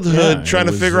childhood trying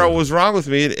to figure out what was wrong with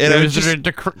me. And it was just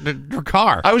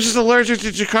Drakkar. I was just allergic to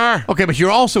Drakkar. Okay, but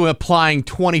you're also applying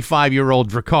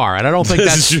 25-year-old Drakkar, and I don't think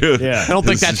that's true. Yeah. I don't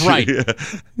think that's right. Yeah.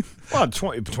 Well,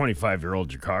 25-year-old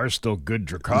Drakkar is still good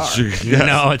Drakkar.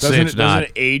 No, it's not. Doesn't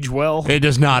it age well? It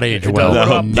does not age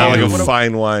well. Not like a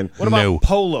fine wine. What about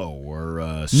Polo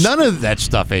or none of that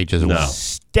stuff ages well.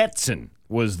 Stetson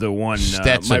was the one.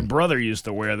 My brother used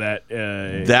to wear that.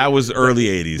 That was early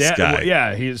 '80s guy.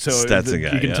 Yeah, Stetson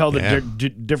guy. You can tell the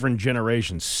different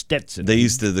generations. Stetson. They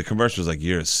used to. The commercial was like,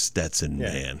 "You're a Stetson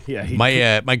man."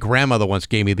 Yeah. My grandmother once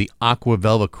gave me the Aqua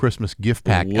Velva Christmas gift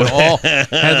pack. It all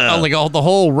had the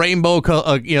whole rainbow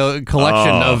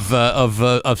collection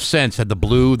of scents. Had the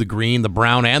blue, the green, the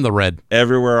brown, and the red.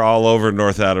 Everywhere, all over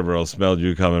North Attleboro, smelled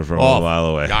you coming from a mile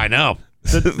away. I know.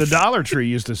 The Dollar Tree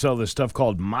used to sell this stuff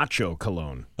called Macho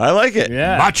Cologne. I like it.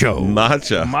 Yeah.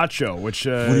 Macho. Which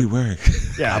what are you wearing?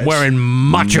 Yeah, I'm wearing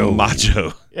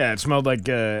Macho. Yeah, it smelled like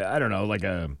I don't know, like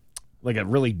a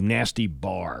really nasty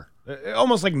bar.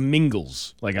 Almost like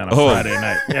Mingles, like on a Friday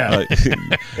night. Yeah.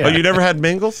 Oh, you never had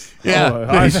Mingles? Yeah. No,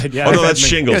 that's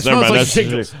shingles. Never mind. Like that's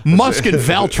shingles. Musk and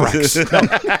Valtrex.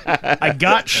 No, I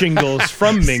got shingles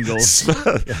from Mingles.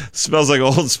 Smells like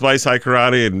Old Spice, High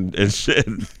Karate, and shit.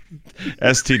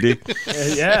 STD.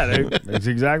 That's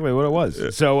exactly what it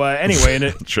was. So anyway,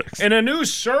 in a new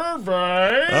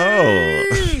survey.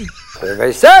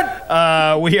 Survey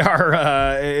said. We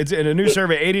are. It's in a new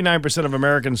survey. 89% of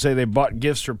Americans say they bought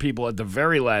gifts for people at the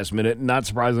very last minute. Not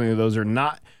surprisingly, those are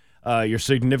not your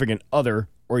significant other,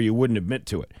 or you wouldn't admit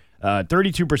to it.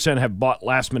 32% have bought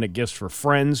last-minute gifts for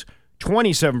friends.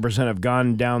 27% have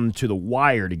gone down to the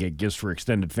wire to get gifts for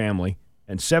extended family,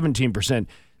 and 17%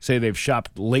 say they've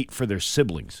shopped late for their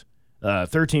siblings.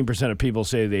 13% of people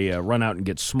say they run out and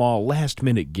get small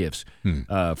last-minute gifts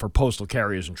for postal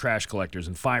carriers and trash collectors,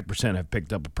 and 5% have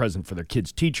picked up a present for their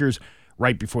kids' teachers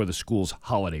right before the school's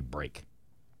holiday break.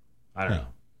 I don't know.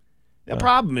 The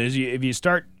problem is, if you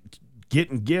start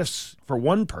getting gifts for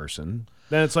one person,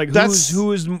 then it's like,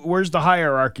 where's the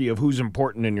hierarchy of who's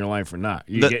important in your life or not?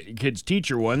 You get your kid's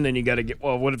teacher one, then you got to get,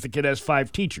 well, what if the kid has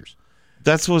 5 teachers?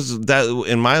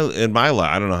 In my life.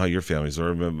 I don't know how your family's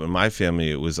were, but in my family,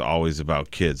 it was always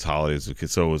about kids, holidays with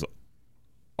kids. So it was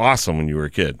awesome when you were a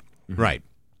kid, right?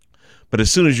 But as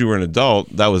soon as you were an adult,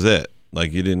 that was it.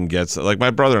 Like you didn't get like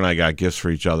my brother and I got gifts for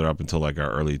each other up until like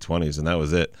our early 20s, and that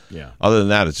was it. Yeah. Other than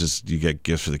that, it's just you get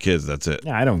gifts for the kids. That's it.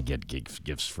 Yeah, I don't get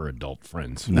gifts for adult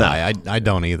friends. No, I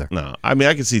don't either. No, I mean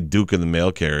I can see Duke in the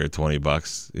mail carrier,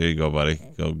 $20. Here you go, buddy.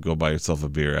 Go buy yourself a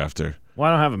beer after. Well,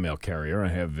 I don't have a mail carrier. I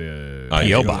have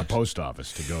the post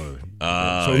office to go.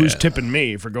 So who's tipping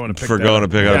me for going to pick up your own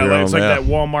mail? It's like that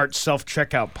Walmart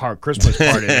self-checkout Christmas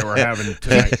party that we're having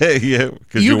tonight. Yeah,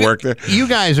 because you work there. You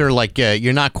guys are like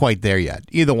you're not quite there yet,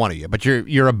 either one of you, but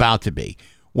you're about to be.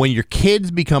 When your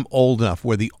kids become old enough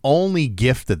where the only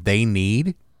gift that they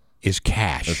need is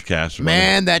cash. That's cash.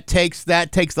 Man, that takes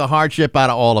the hardship out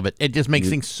of all of it. It just makes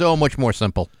things so much more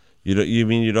simple. You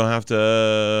mean you don't have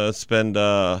to spend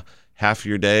half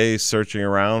your day searching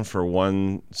around for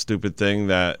one stupid thing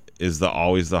that is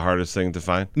always the hardest thing to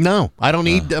find? No, I don't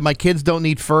need. My kids don't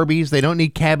need Furbies. They don't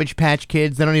need Cabbage Patch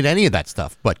Kids. They don't need any of that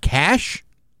stuff. But cash,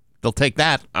 they'll take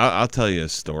that. I'll tell you a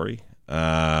story.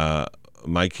 My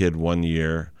kid one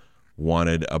year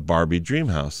wanted a Barbie dream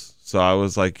house. So I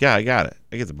was like, yeah, I got it.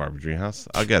 I get the Barbie dream house.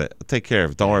 I'll get it. I'll take care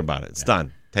of it. Don't worry about it. It's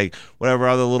done. Take whatever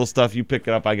other little stuff, you pick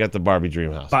it up. I got the Barbie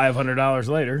dream house. $500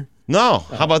 later. No.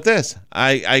 How about this?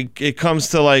 It comes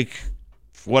to like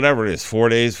whatever it is, 4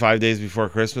 days, 5 days before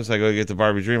Christmas, I go get the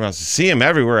Barbie dream house. See him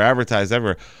everywhere, advertised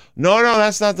everywhere. No,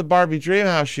 that's not the Barbie dream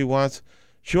house she wants.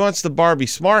 She wants the Barbie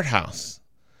smart house.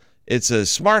 It's a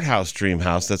smart house dream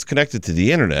house that's connected to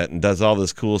the internet and does all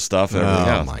this cool stuff and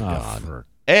everything else. Oh, my God.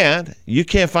 And you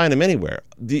can't find them anywhere.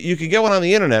 You can get one on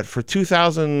the internet for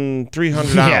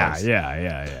 $2,300.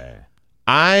 Yeah.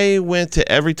 I went to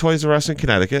every Toys R Us in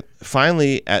Connecticut.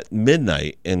 Finally, at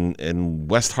midnight in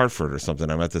West Hartford or something,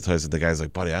 I'm at the Toys, and the guy's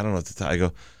like, buddy, I don't know what to tell. I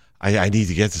go, I need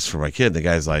to get this for my kid. The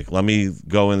guy's like, let me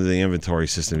go into the inventory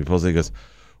system. He pulls it. He goes,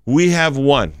 we have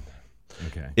one.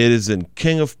 Okay. It is in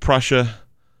King of Prussia,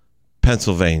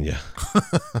 Pennsylvania.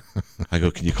 I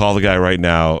go, can you call the guy right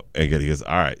now? And he goes,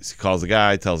 all right. So he calls the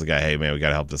guy, tells the guy, hey, man, we got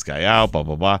to help this guy out, blah,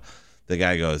 blah, blah. The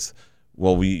guy goes,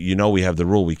 well, we have the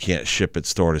rule we can't ship it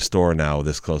store to store now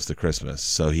this close to Christmas.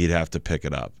 So he'd have to pick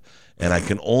it up. And I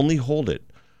can only hold it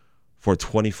for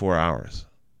 24 hours.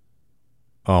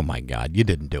 Oh, my God. You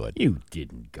didn't do it. You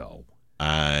didn't go.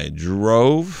 I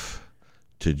drove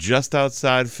to just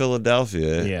outside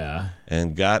Philadelphia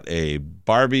and got a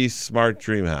Barbie Smart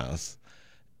Dream House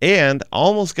and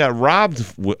almost got robbed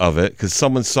of it because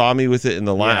someone saw me with it in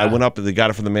the line. I went up and they got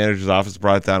it from the manager's office,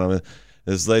 brought it down. And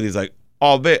this lady's like,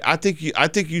 oh, babe, I think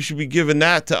you should be giving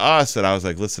that to us. And I was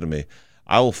like, listen to me.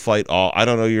 I will fight all. I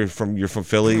don't know you're from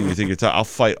Philly. You think you're tough. I'll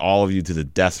fight all of you to the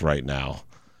death right now.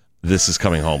 This is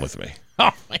coming home with me.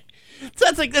 Oh, my.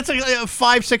 That's like a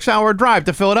 5-6 hour drive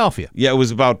to Philadelphia. Yeah, it was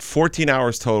about 14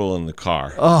 hours total in the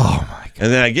car. Oh, my God.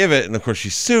 And then I give it, and of course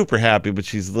she's super happy, but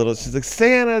she's like,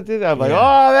 Santa did that. I'm like,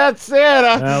 oh, that's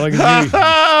Santa. Look at you.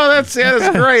 Oh, that Santa's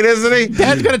great, isn't he?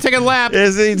 Dad's going to take a lap.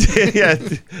 Is he? Yeah.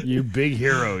 You big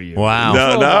hero, you. Wow.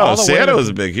 No, Santa was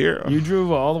a big hero. You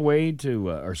drove all the way to,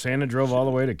 or Santa drove all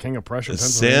the way to King of Prussia,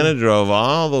 Pennsylvania? Santa drove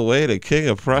all the way to King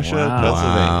of Prussia, Pennsylvania.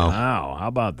 Wow, how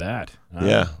about that?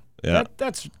 Yeah.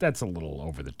 That's a little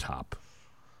over the top.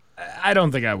 I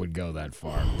don't think I would go that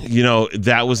far. You know,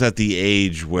 that was at the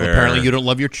age where... Apparently you don't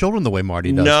love your children the way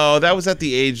Marty does. No, that was at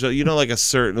the age, like a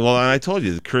certain... Well, and I told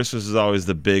you, Christmas is always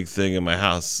the big thing in my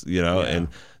house, and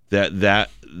that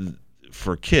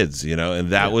for kids, and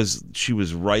that was... She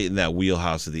was right in that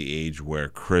wheelhouse of the age where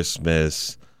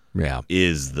Christmas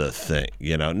is the thing,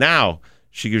 Now,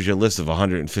 she gives you a list of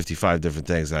 155 different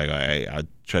things. And I go, hey, I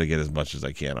try to get as much as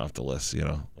I can off the list,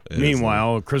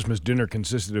 Meanwhile, Christmas dinner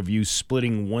consisted of you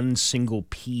splitting one single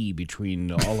pea between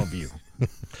all of you.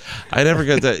 I never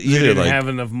got that either. You didn't have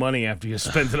enough money after you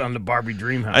spent it on the Barbie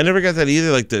Dream House. I never got that either.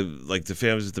 Like the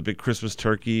families with the big Christmas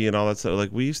turkey and all that stuff.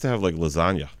 Like we used to have like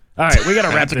lasagna. All right, we got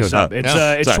to wrap this up.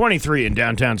 It's 23 in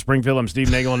downtown Springfield. I'm Steve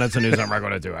Nagle, and that's the news I'm Rock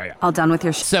 102. All done with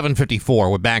your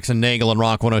 7:54 with Bax and Nagle and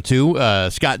Rock 102.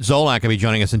 Scott Zolak will be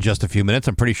joining us in just a few minutes.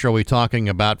 I'm pretty sure we're talking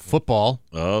about football.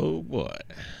 Oh, boy.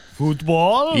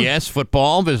 Football? Yes,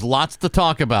 football. There's lots to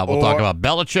talk about. We'll talk about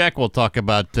Belichick. We'll talk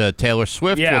about Taylor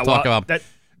Swift. We'll talk about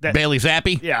Bailey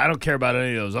Zappi. Yeah, I don't care about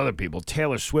any of those other people.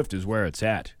 Taylor Swift is where it's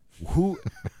at.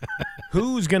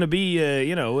 Who's going to be,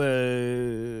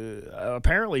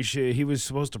 apparently he was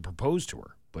supposed to propose to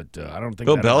her, but I don't think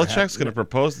Bill Belichick's going to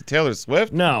propose to Taylor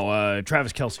Swift? No,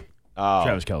 Travis Kelce.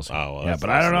 Travis Kelce. Oh, well, yeah,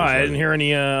 but I don't know. I didn't hear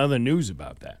any other news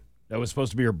about that. That was supposed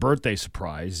to be her birthday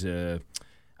surprise.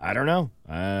 I don't know.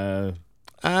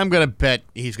 I'm going to bet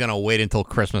he's going to wait until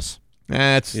Christmas.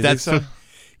 That's so?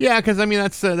 Yeah, because I mean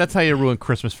that's how you ruin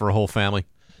Christmas for a whole family.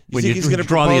 When you he's going to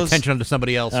draw the attention onto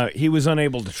somebody else. He was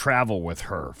unable to travel with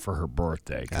her for her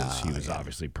birthday because he was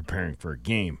obviously preparing for a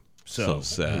game. So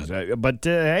sad. But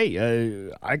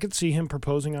hey, I could see him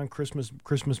proposing on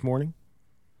Christmas morning.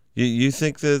 You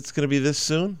think that it's going to be this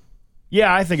soon?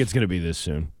 Yeah, I think it's going to be this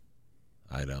soon.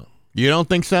 I don't. You don't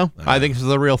think so? I think this is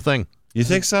the real thing. You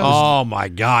think so? Oh, my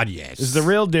God, yes. This is the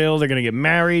real deal. They're going to get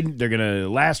married. They're going to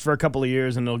last for a couple of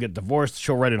years, and they'll get divorced.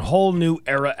 She'll write a whole new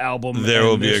era album. There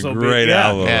will be a great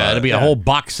album. Yeah, it'll be a whole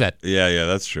box set. Yeah,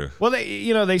 that's true. Well,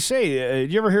 they say,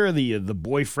 you ever hear of the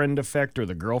boyfriend effect or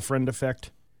the girlfriend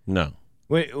effect? No.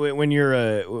 When you're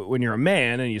a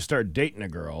man and you start dating a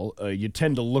girl, you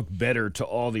tend to look better to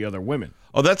all the other women.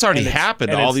 Oh, that's already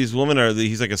happened. All these women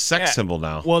he's like a sex symbol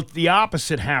now. Well, the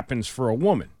opposite happens for a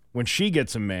woman. when she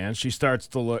gets a man, she starts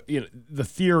to look, the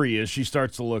theory is she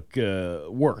starts to look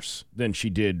worse than she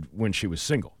did when she was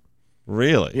single.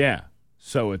 Really? Yeah.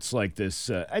 So it's like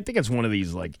this, I think it's one of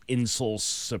these like insult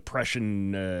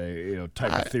suppression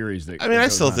type of theories. I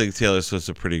still think Taylor Swift's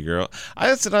a pretty girl.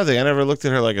 That's another thing. I never looked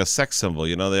at her like a sex symbol.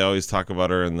 They always talk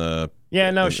about her in the... Yeah,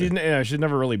 no, she's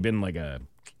never really been like a...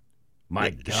 My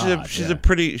God, she's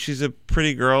a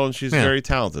pretty girl, and she's very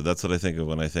talented. That's what I think of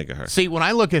when I think of her. See, when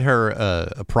I look at her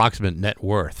approximate net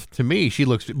worth, to me, she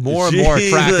looks more and more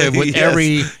attractive with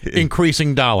every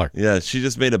increasing dollar. Yeah, she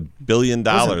just made $1 billion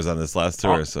on this last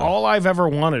tour. All I've ever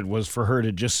wanted was for her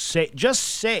to just say,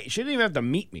 she didn't even have to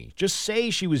meet me. Just say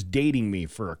she was dating me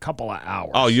for a couple of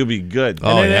hours. Oh, you'll be good.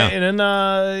 And then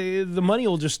the money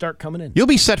will just start coming in. You'll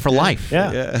be set for life.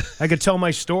 Yeah. I could tell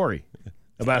my story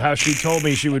about how she told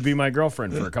me she would be my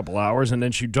girlfriend for a couple hours, and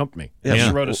then she dumped me. Yeah. And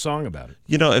she wrote a song about it.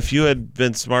 If you had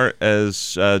been smart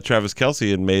as Travis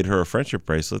Kelce and made her a friendship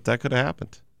bracelet, that could have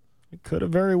happened. It could have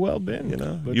very well been.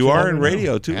 You are in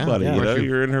radio too, buddy. Yeah.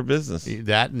 You're in her business.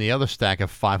 That and the other stack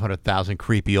of 500,000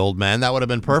 creepy old men, that would have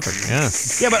been perfect.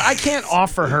 Yeah, but I can't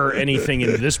offer her anything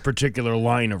in this particular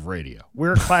line of radio.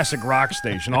 We're a classic rock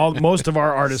station. Most of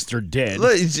our artists are dead.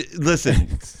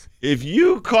 Listen. If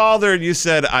you called her and you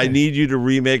said, I need you to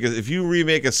remake it, if you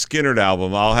remake a Skynyrd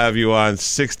album, I'll have you on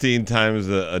 16 times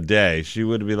a day, she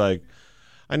would be like,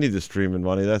 I need the streaming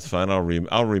money. That's fine. I'll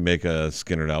remake a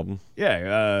Skynyrd album.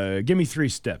 Yeah, Give Me 3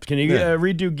 Steps. Can you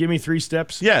redo Give Me 3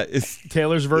 Steps? Yeah. It's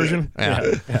Taylor's version?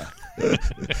 Yeah.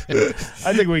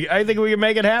 I think we can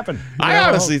make it happen. I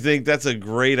honestly think that's a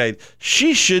great idea.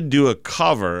 She should do a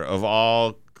cover of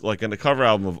a cover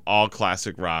album of all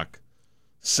classic rock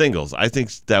singles. I think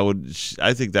that would.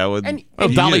 And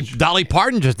Dolly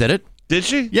Parton just did it. Did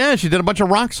she? Yeah, she did a bunch of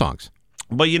rock songs.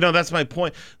 But that's my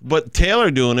point. But Taylor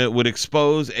doing it would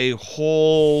expose a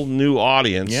whole new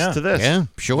audience to this. Yeah,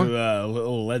 sure.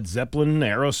 Little Led Zeppelin,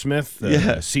 Aerosmith,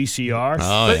 CCR.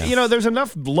 Oh, there's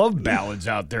enough love ballads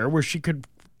out there where she could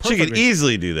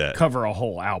easily do that. Cover a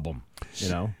whole album.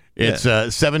 It's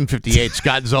 7:58.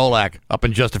 Scott Zolak up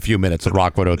in just a few minutes at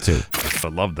Rock 102.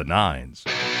 I love the nines.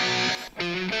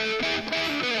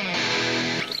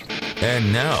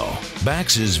 And now,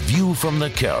 Bax's View from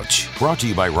the Couch, brought to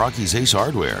you by Rocky's Ace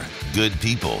Hardware. Good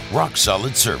people, rock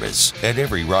solid service at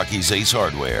every Rocky's Ace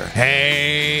Hardware.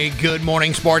 Hey, good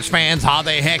morning, sports fans. How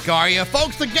the heck are you?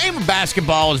 Folks, the game of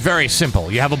basketball is very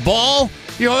simple. You have a ball,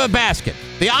 you have a basket.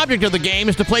 The object of the game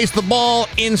is to place the ball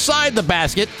inside the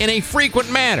basket in a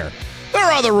frequent manner. There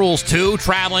are other rules, too,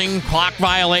 traveling, clock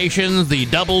violations, the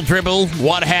double dribble,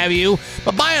 what have you.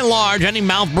 But by and large, any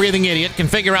mouth-breathing idiot can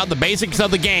figure out the basics of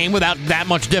the game without that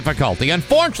much difficulty.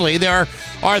 Unfortunately, there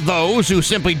are those who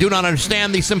simply do not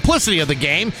understand the simplicity of the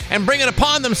game and bring it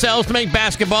upon themselves to make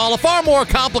basketball a far more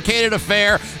complicated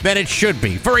affair than it should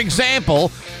be. For example,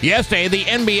 yesterday, the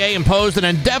NBA imposed an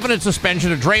indefinite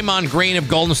suspension of Draymond Green of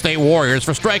Golden State Warriors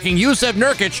for striking Jusuf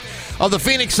Nurkic of the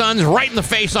Phoenix Suns right in the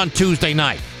face on Tuesday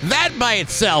night. That by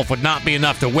itself would not be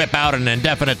enough to whip out an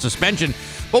indefinite suspension,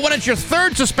 but when it's your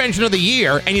third suspension of the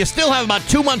year and you still have about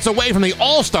 2 months away from the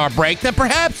All-Star break, then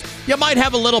perhaps you might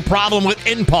have a little problem with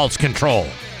impulse control.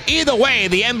 Either way,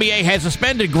 the NBA has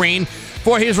suspended Green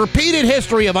for his repeated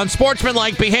history of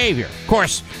unsportsmanlike behavior. Of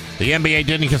course, the NBA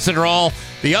didn't consider all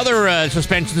the other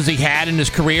suspensions he had in his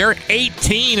career,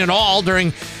 18 in all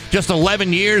during just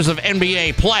 11 years of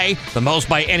NBA play, the most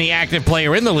by any active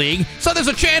player in the league. So there's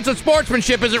a chance that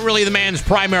sportsmanship isn't really the man's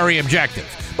primary objective.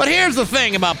 But here's the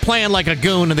thing about playing like a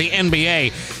goon in the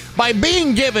NBA. By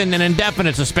being given an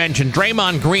indefinite suspension,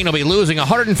 Draymond Green will be losing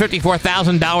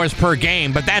 $154,000 per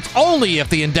game, but that's only if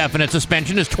the indefinite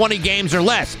suspension is 20 games or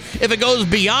less. If it goes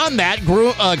beyond that,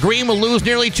 Green will lose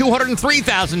nearly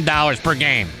 $203,000 per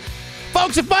game.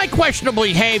 Folks, if my questionable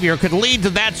behavior could lead to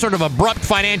that sort of abrupt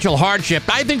financial hardship,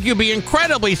 I think you'd be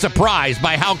incredibly surprised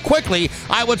by how quickly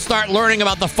I would start learning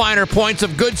about the finer points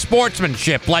of good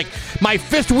sportsmanship. Like, my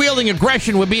fist-wielding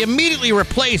aggression would be immediately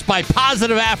replaced by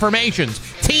positive affirmations,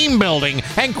 team building,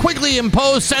 and quickly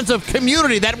imposed sense of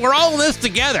community that we're all in this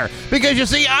together. Because, you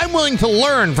see, I'm willing to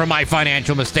learn from my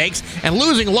financial mistakes, and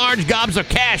losing large gobs of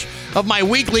cash of my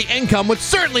weekly income would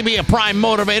certainly be a prime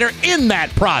motivator in that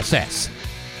process.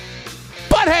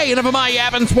 But hey, enough of my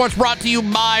yapping. Sports brought to you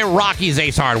by Rocky's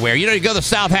Ace Hardware. You go to the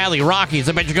South Hadley Rockies.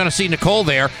 I bet you're going to see Nicole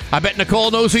there. I bet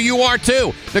Nicole knows who you are,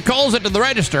 too. Nicole's at the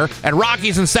register at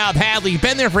Rockies in South Hadley.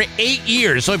 Been there for 8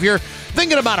 years. So if you're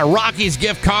thinking about a Rockies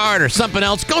gift card or something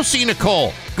else, go see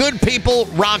Nicole. Good people,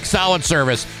 rock solid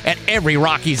service at every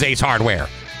Rocky's Ace Hardware.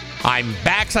 I'm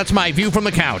Bax. That's my view from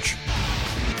the couch.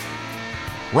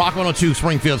 Rock 102,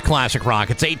 Springfield's Classic Rock.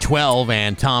 It's 8:12,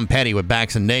 and Tom Petty with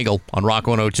Bax and Nagle on Rock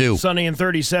 102. Sunny and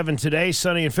 37 today,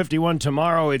 sunny and 51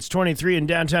 tomorrow. It's 23 in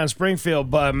downtown Springfield.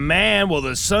 But, man, will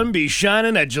the sun be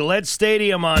shining at Gillette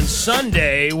Stadium on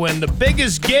Sunday when the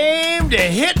biggest game to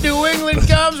hit New England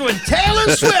comes when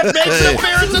Taylor Swift makes an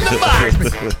appearance in the box.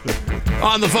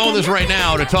 On the phone with us right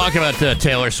now to talk about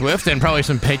Taylor Swift and probably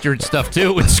some Patriot stuff,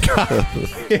 too, it's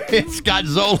Scott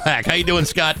Zolak. How you doing,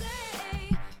 Scott?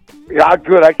 Yeah,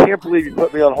 good. I can't believe you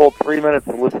put me on hold 3 minutes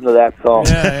to listen to that song.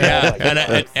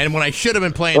 Yeah. And when I should have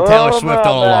been playing Taylor Swift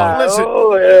all along.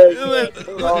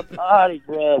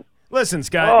 Listen,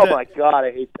 Scott. Oh, my God,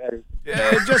 I hate Petty.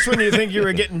 Just when you think you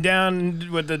were getting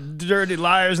down with the dirty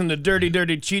liars and the dirty,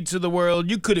 dirty cheats of the world,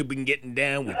 you could have been getting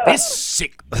down with this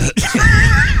sick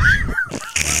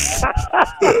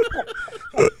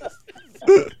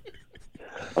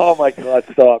Oh, my God,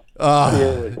 stop.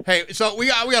 Hey, so we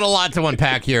got a lot to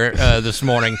unpack here this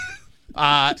morning.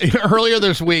 Earlier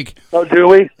this week. Oh, do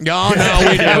we? Oh, no,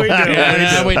 we do.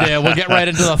 We do. We'll get right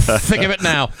into the thick of it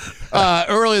now.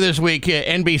 Earlier this week,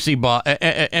 NBC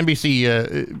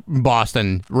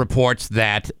Boston reports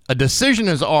that a decision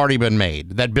has already been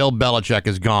made, that Bill Belichick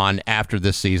is gone after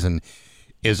this season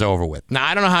is over with. Now,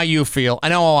 I don't know how you feel. I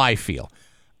know how I feel.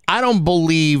 I don't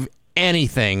believe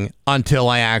anything until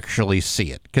I actually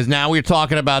see it. Because now we're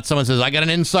talking about someone says, I got an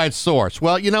inside source.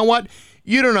 Well, you know what?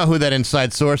 You don't know who that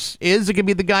inside source is. It could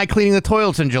be the guy cleaning the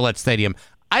toilets in Gillette Stadium.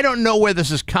 I don't know where this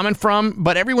is coming from,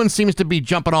 but everyone seems to be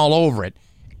jumping all over it.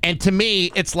 And to me,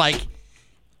 it's like,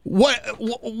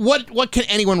 what can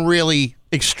anyone really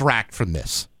extract from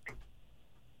this?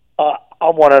 I'm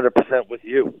 100% with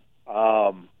you.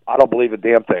 I don't believe a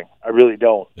damn thing. I really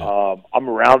don't. Yeah. I'm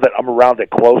around it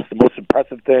close. The most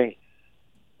impressive thing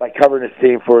by covering this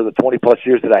team for the 20-plus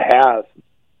years that I have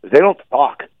is they don't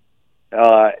talk.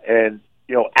 And,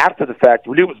 after the fact,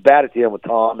 we knew it was bad at the end with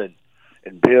Tom and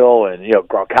Bill, and,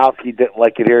 Gronkowski didn't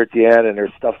like it here at the end, and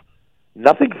there's stuff.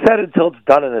 Nothing's said until it's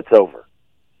done and it's over.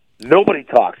 Nobody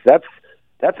talks. That's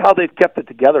how they've kept it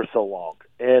together so long.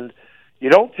 And you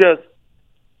don't just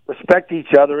respect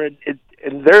each other, and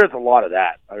there's a lot of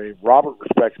that. I mean, Robert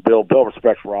respects Bill. Bill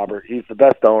respects Robert. He's the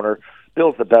best owner.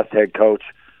 Bill's the best head coach.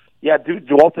 Yeah,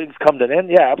 do all things come to an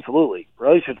end? Yeah, absolutely.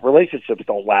 Relationships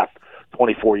don't last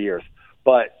 24 years.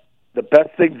 But the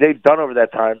best thing they've done over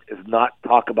that time is not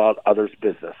talk about others'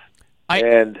 business.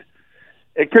 And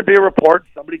it could be a report.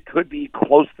 Somebody could be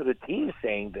close to the team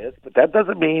saying this, but that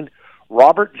doesn't mean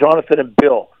Robert, Jonathan, and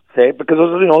Bill say it, because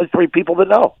those are the only three people that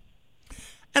know.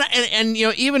 And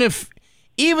even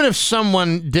if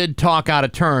someone did talk out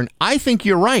of turn, I think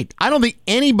you're right. I don't think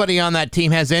anybody on that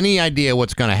team has any idea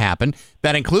what's going to happen.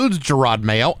 That includes Gerard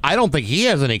Mayo. I don't think he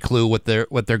has any clue what they're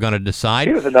going to decide.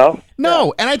 He doesn't know. No,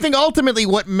 yeah. And I think ultimately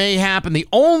what may happen, the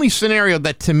only scenario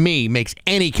that to me makes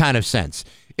any kind of sense,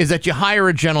 is that you hire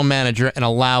a general manager and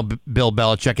allow Bill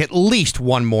Belichick at least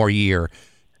one more year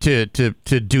to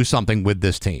do something with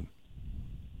this team.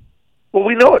 Well,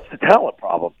 we know it's the talent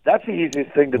problem. That's the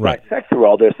easiest thing to dissect through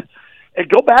all this. And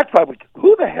go back 5 weeks.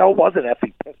 Who the hell wasn't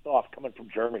effing pissed off coming from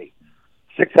Germany?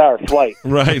 6-hour flight.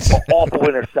 Right. Awful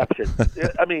interception.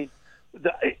 I mean,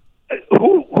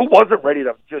 who wasn't ready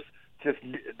to just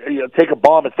take a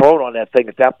bomb and throw it on that thing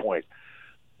at that point?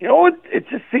 It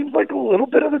just seems like a little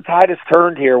bit of the tide has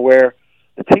turned here, where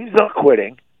the team's not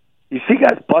quitting. You see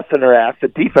guys busting their ass. The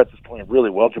defense is playing really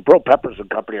well. Jabril Peppers and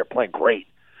company are playing great.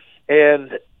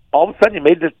 And all of a sudden you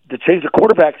made the change of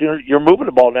quarterbacks. You're moving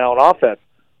the ball now on offense.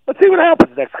 Let's see what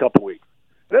happens next couple weeks.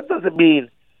 That doesn't mean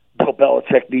Bill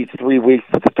Belichick needs 3 weeks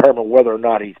to determine whether or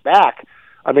not he's back.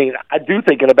 I mean, I do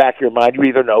think in the back of your mind you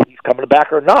either know he's coming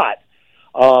back or not.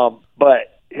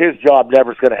 But his job is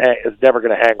never going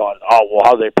to hang on,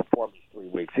 how they perform these 3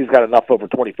 weeks. He's got enough over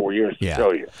 24 years to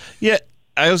show you. Yeah,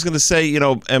 I was going to say,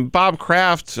 and Bob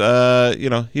Kraft,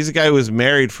 he's a guy who was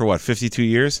married for 52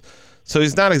 years. So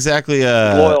he's not exactly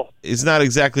a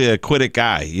quit it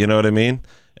guy, you know what I mean?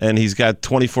 And he's got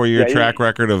 24-year track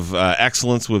record of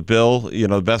excellence with Bill,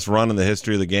 the best run in the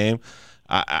history of the game.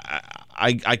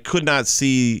 I could not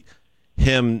see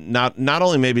him not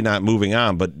only maybe not moving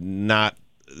on, but not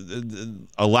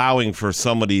allowing for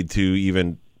somebody to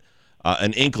even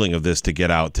an inkling of this to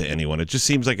get out to anyone. It just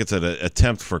seems like it's an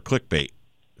attempt for clickbait,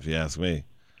 if you ask me.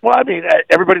 Well, I mean,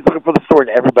 everybody's looking for the story,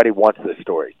 and everybody wants this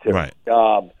story, too. Right.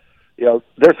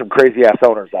 There's some crazy-ass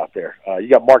owners out there. You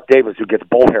got Mark Davis, who gets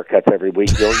bowl haircuts every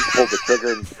week. He pulled the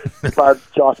trigger and fired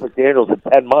Josh McDaniels in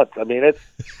 10 months. I mean,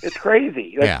 it's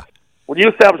crazy. Yeah. When you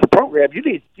establish a program, you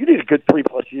need a good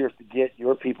 3+ years to get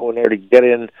your people in there to get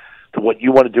in to what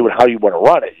you want to do and how you want to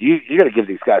run it. You got to give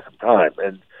these guys some time.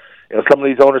 And some of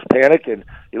these owners panic, and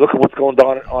you look at what's going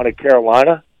on in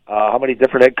Carolina, how many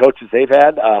different head coaches they've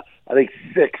had. I think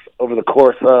 6 over the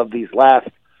course of these last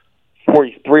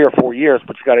 3 or 4 years,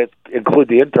 but you got to include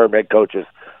the interim head coaches.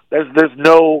 There's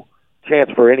no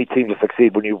chance for any team to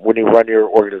succeed when you run your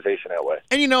organization that way.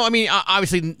 And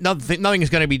obviously nothing is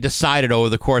going to be decided over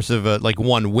the course of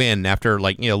one win after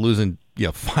losing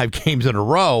 5 games in a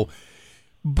row.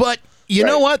 But you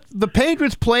know what? The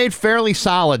Patriots played fairly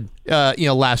solid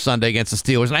last Sunday against the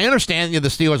Steelers. And I understand the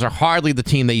Steelers are hardly the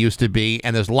team they used to be,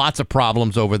 and there's lots of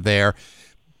problems over there.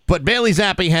 But Bailey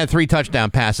Zappi had 3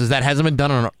 touchdown passes. That hasn't been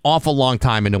done in an awful long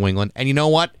time in New England. And you know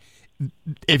what?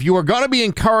 If you are going to be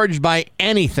encouraged by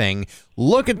anything,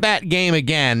 look at that game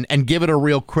again and give it a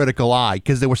real critical eye,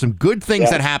 because there were some good things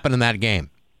that happened in that game.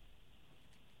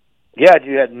 Yeah,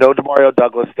 you had no Demario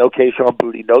Douglas, no Kayshon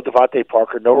Boutte, no Devontae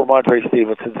Parker, no Ramondre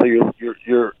Stevenson. So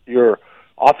your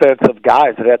offensive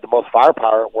guys that had the most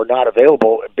firepower were not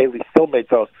available, and Bailey still made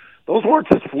throws. Those weren't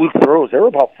just fluke throws. There were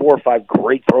about 4 or 5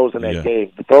 great throws in that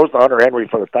game. The throws to Hunter Henry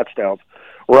for the touchdowns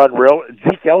were unreal.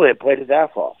 Zeke Elliott played his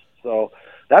ass off. So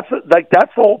that's the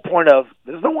whole point of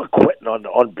there's no one quitting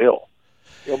on Bill.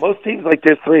 Most teams like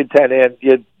this 3-10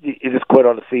 in, you just quit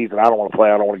on the season. I don't want to play.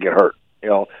 I don't want to get hurt.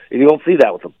 You don't see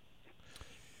that with them.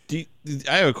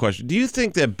 I have a question. Do you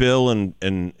think that Bill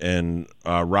and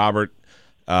Robert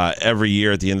every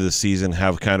year at the end of the season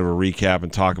have kind of a recap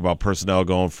and talk about personnel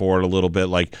going forward a little bit?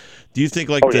 Like, do you think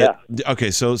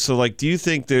okay, so do you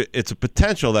think that it's a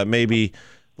potential that maybe,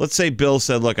 let's say Bill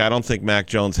said, look, I don't think Mac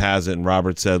Jones has it, and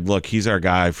Robert said, look, he's our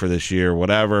guy for this year,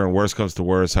 whatever, and worst comes to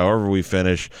worst, however we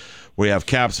finish, we have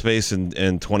cap space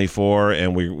in 24,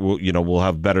 and we'll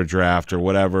have better draft or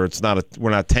whatever.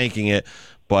 We're not tanking it,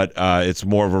 but it's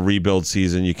more of a rebuild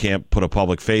season. You can't put a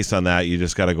public face on that. You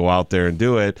just got to go out there and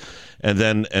do it. And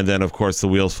then of course the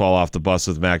wheels fall off the bus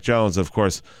with Mac Jones. Of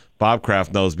course, Bob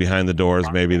Kraft knows behind the doors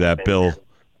maybe that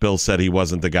Bill said he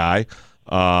wasn't the guy,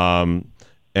 and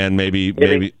maybe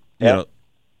The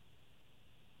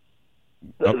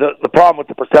problem with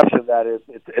the perception of that is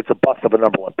it's a bust of a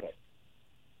number 1 pick.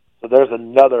 So there's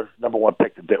another number 1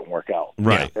 pick that didn't work out.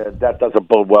 Right. And that doesn't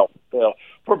bode well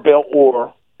for Bill,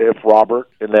 or if Robert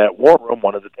in that war room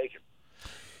wanted to take him.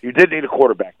 You did need a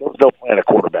quarterback. There was no plan at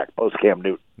quarterback post Cam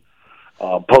Newton,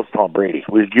 post Tom Brady.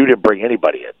 You didn't bring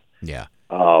anybody in. Yeah.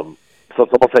 So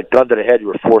it's almost like gun to the head. You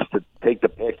were forced to take the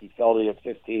pick. He fell to you at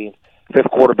 15, 5th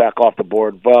quarterback off the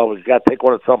board. Well, we've got to take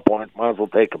one at some point. Might as well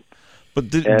take him.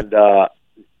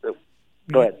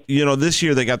 Go ahead. This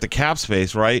year they got the cap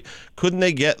space, right? Couldn't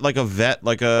they get like a vet,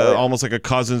 almost like a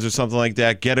Cousins or something like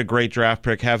that? Get a great draft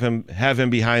pick, have him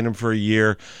behind him for a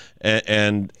year,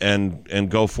 and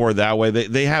go forward that way.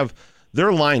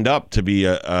 They're lined up to be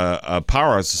a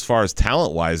powerhouse as far as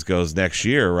talent wise goes next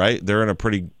year, right? They're in a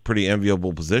pretty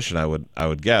enviable position, I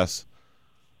would guess.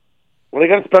 Well, they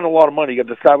got to spend a lot of money. You got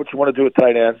to decide what you want to do with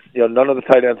tight ends. None of the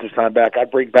tight ends are signed back.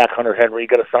 I'd bring back Hunter Henry. You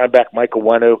got to sign back Michael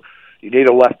Wenu. You need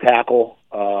a left tackle.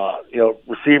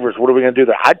 Receivers, what are we going to do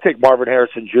there? I'd take Marvin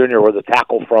Harrison Jr. or the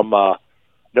tackle from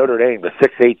Notre Dame, the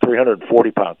 6'8",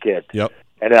 340-pound kid. Yep.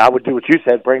 And I would do what you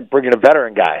said, bring in a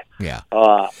veteran guy. Yeah.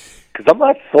 Because I'm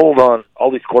not sold on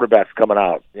all these quarterbacks coming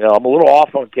out. I'm a little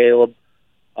off on Caleb.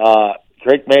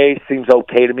 Drake May seems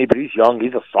okay to me, but he's young.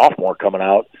 He's a sophomore coming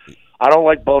out. I don't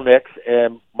like Bo Nix.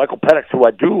 And Michael Penix, who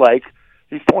I do like,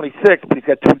 he's 26, but he's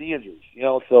got 2 knee injuries.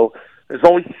 So there's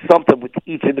always something with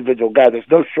each individual guy. There's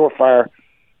no surefire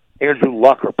Andrew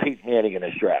Luck or Peyton Manning in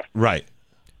this draft. Right.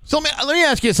 So let me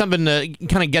ask you something,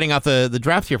 kind of getting off the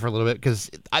draft here for a little bit, because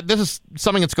this is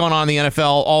something that's going on in the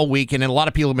NFL all week, and a lot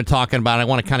of people have been talking about it. I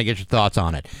want to kind of get your thoughts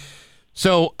on it.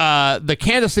 So the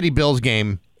Kansas City Bills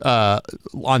game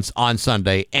on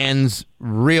Sunday ends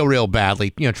real badly.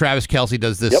 Travis Kelce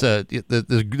does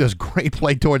this great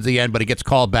play towards the end, but he gets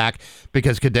called back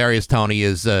because Kadarius Toney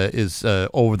is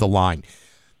over the line.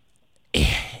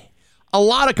 A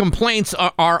lot of complaints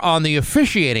are on the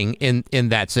officiating in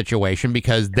that situation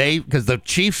because the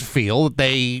Chiefs feel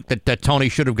that Toney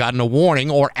should have gotten a warning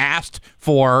or asked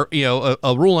for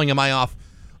a ruling. Am I off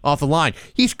the line?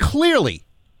 He's clearly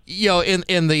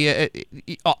in the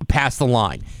past the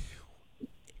line.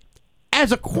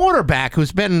 As a quarterback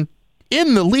who's been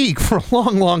in the league for a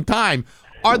long time,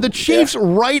 are the Chiefs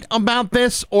right about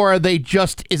this, or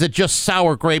is it just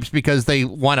sour grapes because they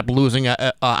wind up losing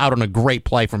out on a great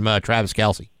play from Travis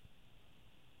Kelce?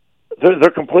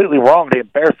 They're completely wrong. They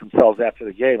embarrassed themselves after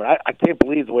the game. And I can't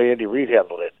believe the way Andy Reid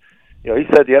handled it. He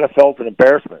said the NFL's an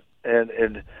embarrassment,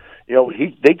 and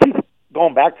they keep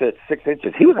going back to 6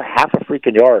 inches. He was a half a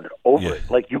freaking yard over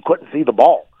it, like you couldn't see the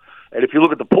ball. And if you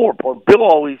look at the poll report, Bill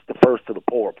always defers to the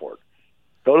poll report.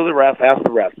 Go to the ref, ask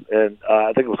the ref. And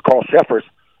I think it was Carl Sheffer's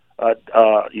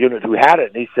unit who had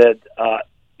it, and he said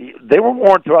they were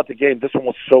warned throughout the game this one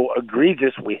was so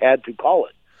egregious we had to call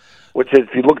it, which is,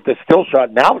 if you look at the still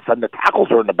shot, now all of a sudden the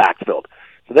tackles are in the backfield.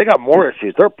 So they got more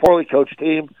issues. They're a poorly coached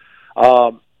team.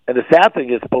 And the sad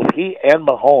thing is both he and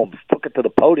Mahomes took it to the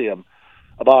podium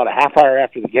about a half hour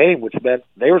after the game, which meant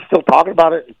they were still talking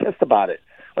about it and pissed about it.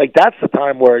 Like, that's the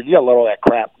time where you got to let all that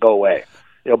crap go away.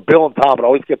 You know, Bill and Tom would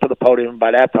always get to the podium, and by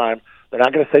that time, they're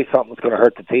not going to say something that's going to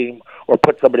hurt the team or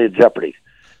put somebody in jeopardy.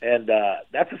 And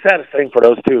that's the saddest thing for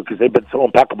those two, because they've been so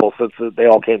impeccable since they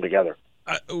all came together.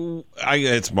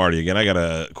 It's Marty again. I got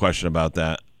a question about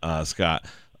that, Scott.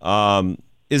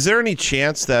 Is there any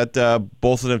chance that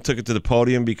both of them took it to the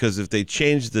podium? Because if they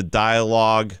changed the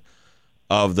dialogue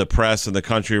of the press and the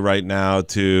country right now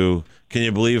to, can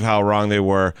you believe how wrong they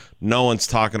were? No one's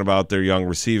talking about their young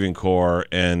receiving core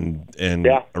and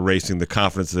erasing the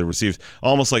confidence they received.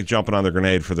 Almost like jumping on the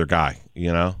grenade for their guy,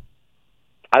 you know?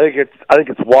 I think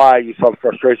it's why you saw the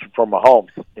frustration from Mahomes,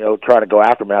 you know, trying to go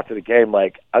after him after the game.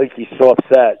 Like, I think he's so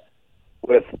upset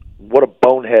with what a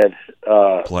bonehead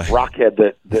rockhead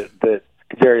that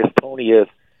Kadarius Toney is,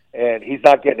 and he's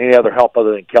not getting any other help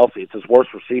other than Kelsey. It's his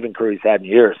worst receiving crew he's had in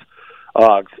years.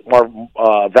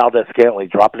 Valdez-Scantling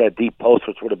dropping that deep post,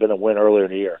 which would have been a win earlier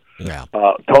in the year. Yeah.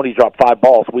 Tony dropped 5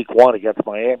 balls week 1 against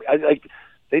Miami.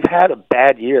 They've had a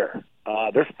bad year.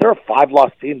 They're a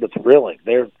 5-loss team that's reeling.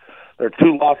 They're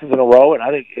 2 losses in a row, and I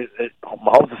think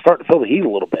Mahomes is starting to feel the heat a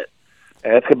little bit.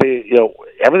 And it's going to be, you know,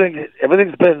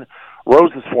 everything's been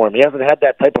roses for him. He hasn't had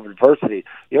that type of adversity.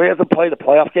 You know, he hasn't played a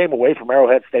playoff game away from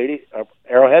Arrowhead. So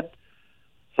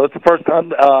it's the first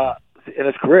time in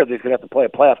his career that he's going to have to play a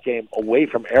playoff game away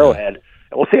from Arrowhead, and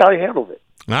we'll see how he handles it.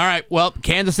 All right. Well,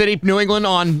 Kansas City, New England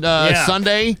on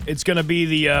Sunday. It's going to be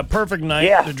the perfect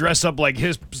night to dress up like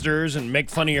hipsters and make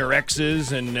fun of your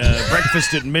exes and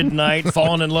breakfast at midnight,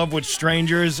 falling in love with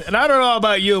strangers. And I don't know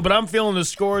about you, but I'm feeling the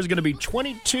score is going to be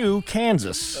 22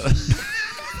 Kansas.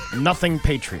 Nothing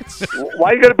Patriots.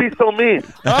 Why are you going to be so mean?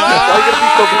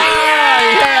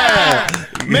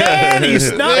 Man,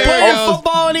 he's not playing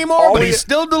football anymore, but he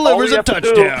still delivers a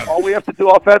touchdown. All we have to do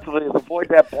offensively is avoid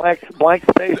that blank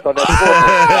space on that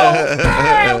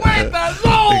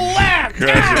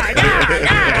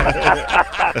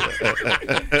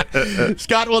scoreboard.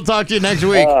 Scott, we'll talk to you next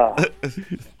week. All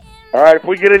right, if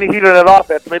we get any heat on that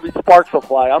offense, maybe sparks will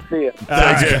fly. I'll see you.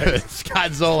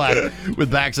 Scott Zolak with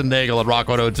Bax and Nagle at Rock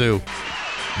 102.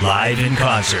 Live in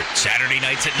concert, Saturday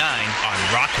nights at 9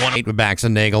 on Rock 102. With Bax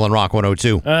and Nagle and Rock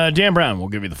 102. Dan Brown will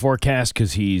give you the forecast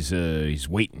because he's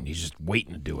waiting. He's just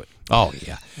waiting to do it. Oh,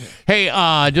 yeah. Hey,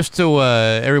 just so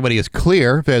everybody is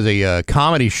clear, there's a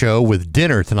comedy show with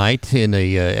dinner tonight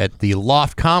at the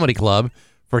Loft Comedy Club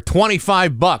for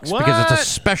 $25 because it's a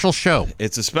special show.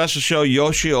 It's a special show.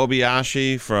 Yoshi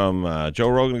Obayashi from Joe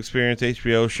Rogan Experience,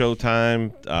 HBO,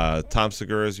 Showtime, Tom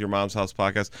Segura's Your Mom's House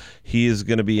podcast. He is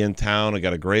going to be in town. I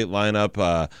got a great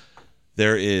lineup.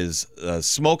 There is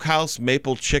Smokehouse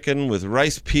Maple Chicken with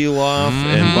rice pilaf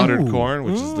and buttered corn,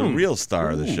 which is the real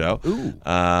star of the show.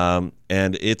 And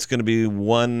it's going to be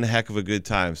one heck of a good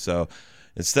time. So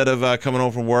instead of coming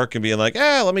home from work and being like,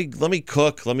 let me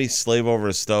cook, let me slave over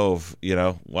a stove, you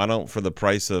know, why don't, for the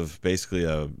price of basically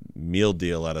a meal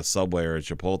deal at a Subway or a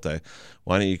Chipotle,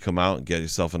 why don't you come out and get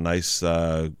yourself a nice,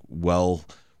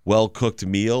 well-cooked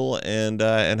meal and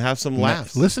have some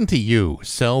laughs. Listen to you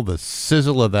sell the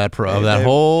sizzle of that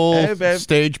whole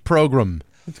stage program.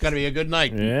 It's got to be a good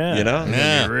night. Yeah, you know,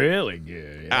 really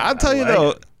good. Yeah, I'll tell you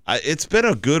though, it's been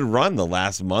a good run the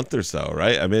last month or so,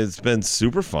 right? I mean, it's been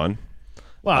super fun.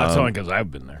 Well, that's only because I've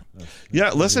been there.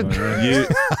 Yeah, listen, you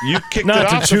kicked not it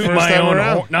to off toot the first my time own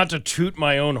around. not to toot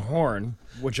my own horn,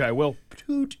 which I will.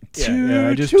 Toot,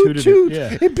 I just toot, tooted toot.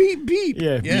 it. Yeah. Beep, beep.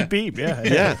 Yeah, beep, beep. Yeah.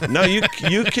 Yeah, no,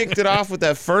 you kicked it off with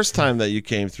that first time that you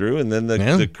came through, and then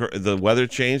the weather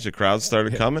changed, the crowd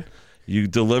started coming. You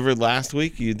delivered last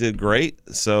week. You did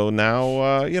great. So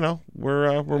now,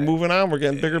 we're moving on. We're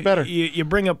getting bigger, better. You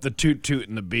bring up the toot toot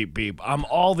and the beep beep. I'm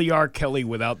all the R. Kelly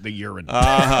without the urine.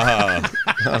 Oh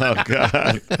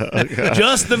God!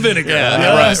 Just the vinegar.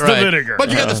 Yeah, just the vinegar. But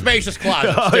you got the spacious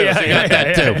closet. Oh, too, yeah, so you got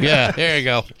that too. Yeah, there you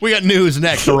go. We got news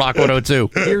next to Rock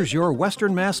 102. Here's your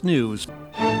Western Mass News.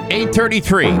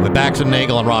 8:33 with Bax and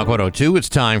Nagle on Rock 102. It's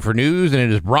time for news, and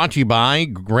it is brought to you by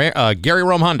Gary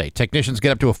Rome Hyundai. Technicians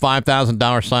get up to a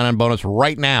 $5,000 sign-on bonus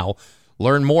right now.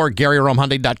 Learn more at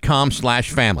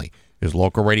GaryRomeHyundai.com/family. His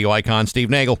local radio icon, Steve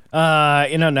Nagle.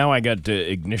 Now I got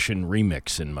Ignition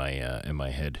remix in my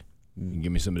head.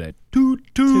 Give me some of that toot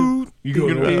toot. You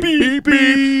gonna beep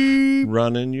beep.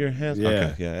 Running your hands.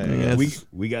 Yeah. Okay. Yeah.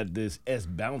 We got this S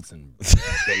bouncing,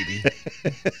 baby.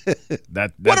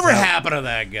 That's Whatever happened to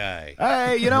that guy?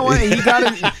 Hey, you know what? He got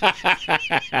it.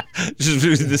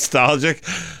 Just nostalgic.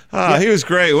 He was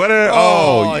great. He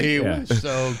was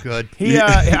so good.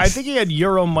 I think he had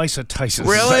uromycetitis.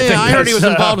 Really? I heard he was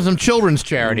involved in some children's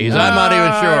charities. I'm not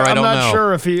even sure. I don't know. I'm not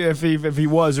sure if he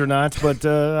was or not, but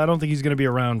I don't think he's going to be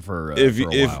around for a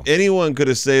while. If anyone could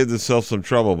have saved himself some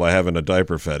trouble by having a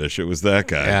diaper fetish, it was that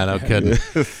guy. Yeah, no kidding.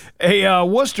 A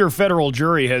Worcester federal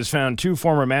jury has found 2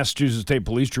 former Massachusetts State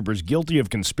Police troopers guilty of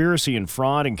conspiracy and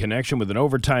fraud in connection with an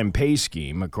overtime pay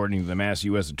scheme, according to the Mass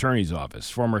U.S. Attorney's Office.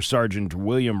 Former Sergeant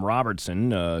William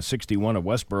Robertson, 61 of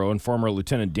Westboro, and former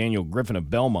Lieutenant Daniel Griffin of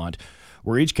Belmont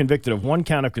were each convicted of 1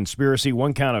 count of conspiracy,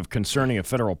 1 count of concerning a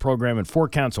federal program, and 4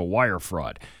 counts of wire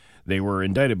fraud. They were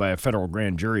indicted by a federal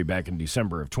grand jury back in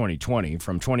December of 2020.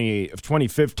 From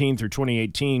 2015 through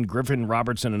 2018, Griffin,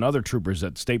 Robertson, and other troopers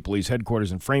at State Police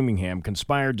headquarters in Framingham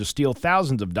conspired to steal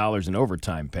thousands of dollars in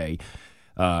overtime pay,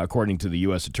 according to the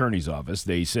U.S. Attorney's Office.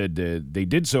 They said they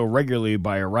did so regularly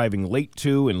by arriving late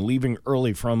to and leaving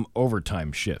early from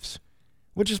overtime shifts,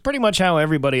 which is pretty much how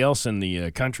everybody else in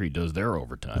the country does their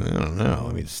overtime. I don't know.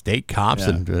 I mean, state cops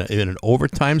in an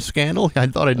overtime scandal? I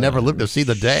thought I'd never live to see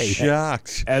the day.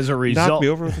 Shocked. As a result, knocked me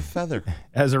over with a feather.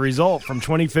 As a result, from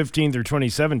 2015 through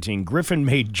 2017, Griffin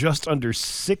made just under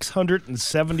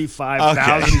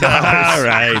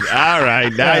 $675,000. All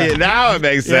right. Now it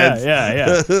makes sense.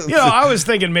 Yeah. I was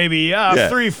thinking maybe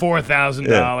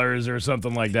 $3,000-$4,000 or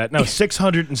something like that. No,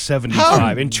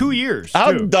 $675 in 2 years.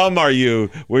 How dumb are you?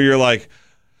 Where you're like,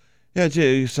 yeah,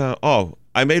 Jay.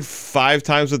 I made 5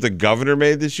 times what the governor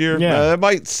made this year. Yeah. That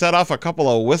might set off a couple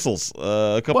of whistles,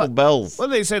 a couple of bells. Well,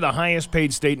 they say the highest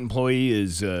paid state employee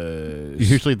is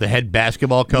usually the head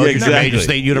basketball coach at a major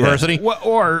state university. Yeah.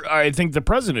 Or I think the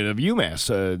president of UMass,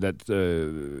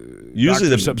 usually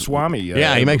Dr.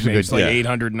 Subswami. He makes a good like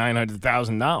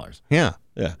 $800,000-$900,000. Yeah.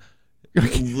 A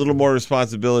little more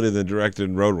responsibility than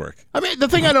directing road work. I mean, the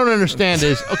thing I don't understand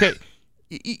is, okay,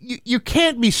 you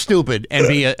can't be stupid and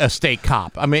be a state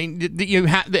cop. I mean,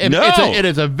 it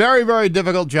is a very, very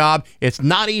difficult job. It's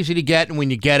not easy to get, and when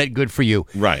you get it, good for you.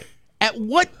 Right. At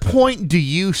what point do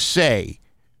you say,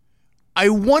 I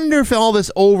wonder if all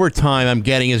this overtime I'm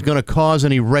getting is going to cause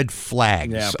any red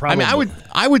flags? Yeah, probably. I mean,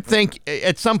 I would think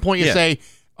at some point you say,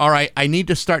 all right, I need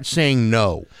to start saying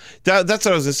no. That's what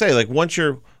I was going to say. Like, once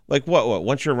you're... Like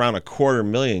once you're around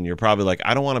 $250,000, you're probably like,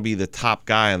 I don't want to be the top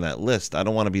guy on that list. I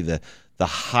don't want to be the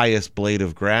highest blade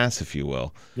of grass, if you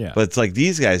will. Yeah. But it's like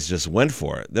these guys just went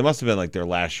for it. They must have been like their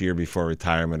last year before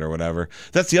retirement or whatever.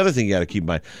 That's the other thing you got to keep in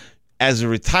mind. As a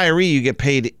retiree, you get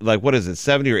paid like, what is it,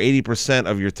 70 or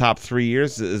 80% of your top 3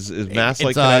 years? Is Mass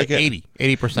like Connecticut? 80%.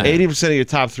 80% of your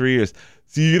top 3 years.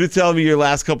 So you're going to tell me your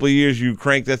last couple of years you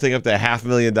cranked that thing up to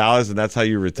 $500,000 and that's how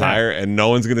you retire and no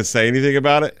one's going to say anything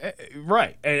about it?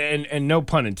 Right. And no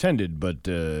pun intended, but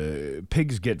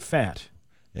pigs get fat.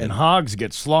 And hogs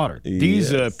get slaughtered.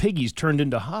 These piggies turned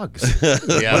into hogs by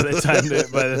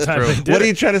the time they did. What are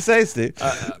you trying to say, Steve?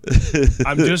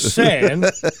 I'm just saying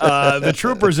the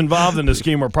troopers involved in the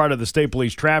scheme were part of the State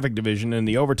Police Traffic Division, and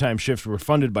the overtime shifts were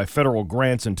funded by federal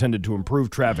grants intended to improve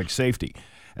traffic safety.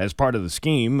 As part of the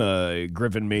scheme,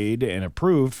 Griffin made and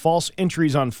approved false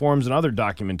entries on forms and other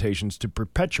documentations to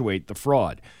perpetuate the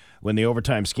fraud. When the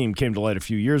overtime scheme came to light a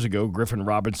few years ago, Griffin,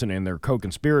 Robinson, and their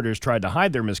co-conspirators tried to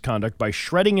hide their misconduct by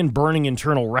shredding and burning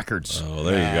internal records. Oh,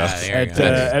 there you go.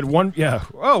 At one,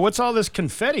 what's all this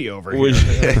confetti over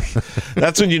here?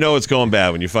 That's when you know it's going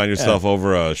bad, when you find yourself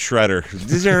over a shredder.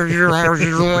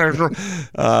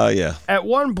 At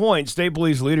one point, state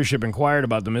police leadership inquired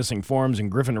about the missing forms,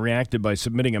 and Griffin reacted by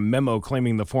submitting a memo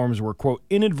claiming the forms were, quote,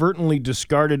 inadvertently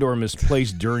discarded or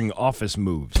misplaced during office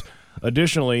moves.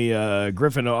 Additionally,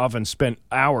 Griffin often spent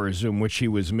hours in which he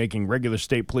was making regular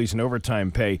state police and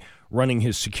overtime pay running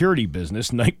his security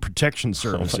business, Night Protection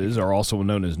Services, or also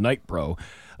known as Night Pro.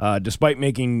 Despite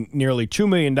making nearly $2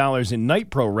 million in Night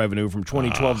Pro revenue from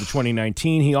 2012 to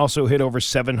 2019, he also hit over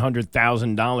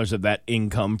 $700,000 of that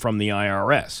income from the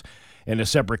IRS. In a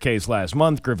separate case last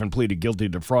month, Griffin pleaded guilty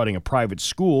to defrauding a private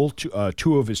school 2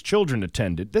 of his children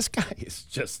attended. This guy is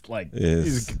just like,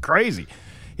 he's crazy.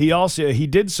 He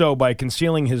did so by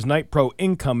concealing his Night Pro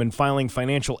income and filing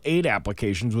financial aid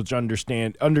applications which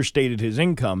understated his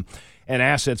income and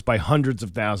assets by hundreds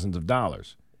of thousands of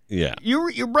dollars. Yeah.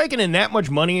 You're breaking in that much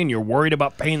money and you're worried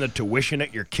about paying the tuition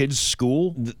at your kid's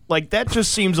school? Like, that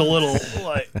just seems a little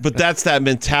like... But that's that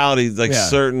mentality,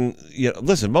 certain...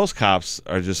 listen, most cops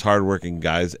are just hardworking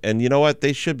guys, and you know what?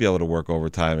 They should be able to work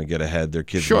overtime and get ahead. Their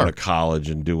kids go to college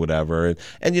and do whatever.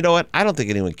 And you know what? I don't think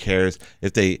anyone cares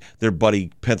if their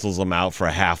buddy pencils them out for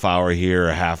a half hour here,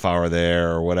 a half hour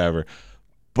there, or whatever.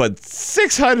 But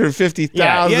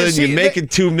 $650,000, you're making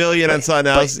 $2 million on something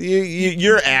else.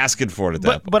 You're asking for it at that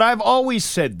point. But I've always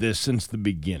said this since the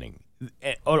beginning.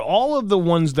 All of the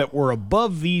ones that were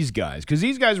above these guys, because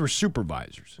these guys were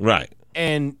supervisors, right?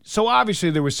 And so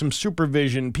obviously there was some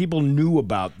supervision. People knew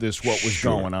about this, what was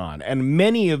going on, and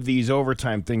many of these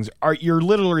overtime things you're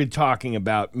literally talking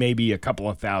about maybe a couple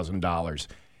of $1,000s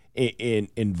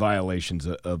in violations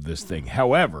of this thing.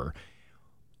 However,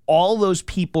 all those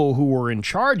people who were in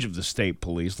charge of the state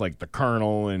police, like the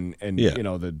colonel and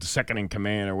the second in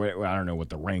command, or I don't know what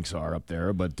the ranks are up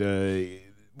there, but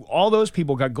all those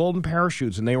people got golden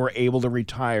parachutes and they were able to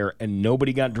retire, and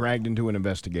nobody got dragged into an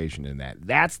investigation in that.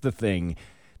 That's the thing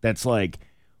that's like,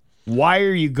 why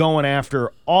are you going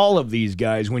after all of these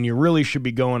guys when you really should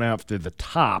be going after the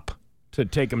top to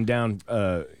take them down?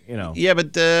 Yeah,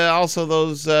 but also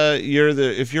those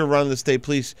if you're running the state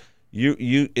police.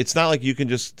 It's not like you can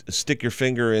just stick your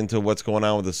finger into what's going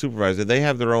on with the supervisor. They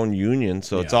have their own union,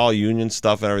 so it's all union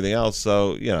stuff and everything else.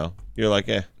 So, you're like,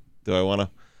 do I want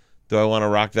to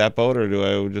rock that boat, or do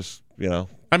I just,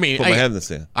 put my head in the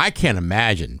sand? I can't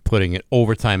imagine putting in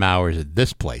overtime hours at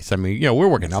this place. I mean, we're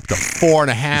working up to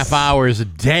 4.5 hours a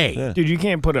day. Yeah. Dude, you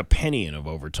can't put a penny in of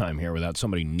overtime here without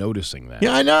somebody noticing that.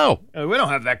 Yeah, I know. We don't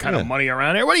have that kind of money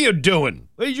around here. What are you doing?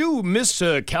 Did you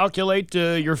miscalculate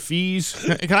your fees?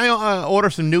 Can I order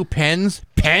some new pens?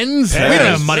 Pens? We don't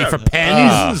have money for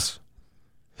pens.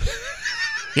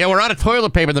 Yeah, we're out of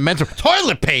toilet paper. The men's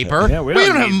toilet paper. Yeah, we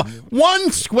don't have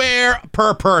one square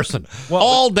per person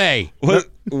all day.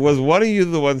 Was one of you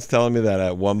the ones telling me that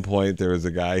at one point there was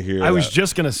a guy here? I was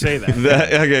just going to say that.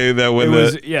 That when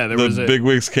the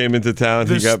bigwigs came into town,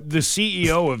 the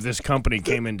CEO of this company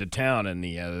came into town, and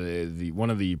the one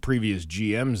of the previous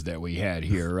GMs that we had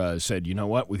here said, "You know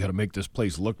what? We got to make this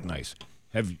place look nice.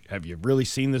 Have you really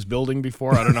seen this building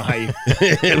before? I don't know how you...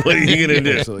 What are you going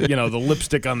to do? So, the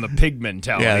lipstick on the pig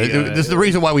mentality. Yeah, this is the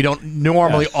reason why we don't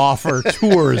normally offer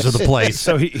tours of the place.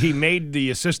 So he made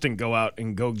the assistant go out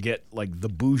and go get, the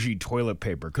bougie toilet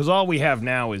paper. Because all we have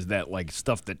now is that,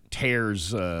 stuff that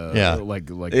tears,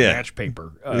 match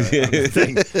paper.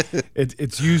 Thing.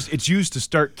 It's used to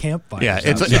start campfires. Yeah,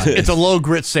 it's a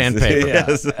low-grit sandpaper.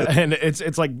 Yeah. And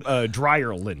it's like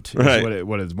dryer lint is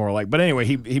what it's more like. But anyway,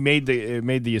 he made the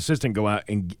assistant go out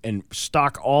and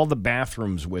stock all the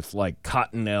bathrooms with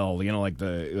Cottonelle,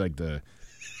 the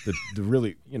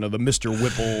really, the Mr.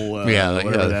 Whipple,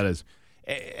 whatever that is.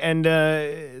 And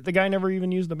the guy never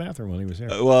even used the bathroom when he was here.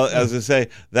 Well, as I say,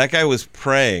 that guy was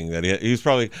praying that he was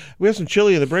probably, we have some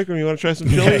chili in the break room. You want to try some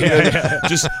chili?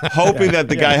 Just hoping that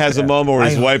the guy has a moment where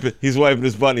he's wiping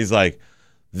his butt and he's like,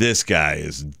 this guy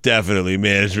is definitely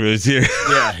management here.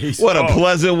 Yeah, what a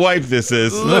pleasant wipe this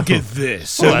is. Look at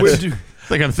this.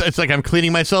 It's like I'm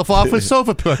cleaning myself off with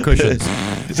sofa cushions.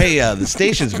 Hey, the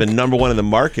station's been #1 in the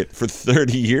market for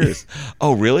 30 years.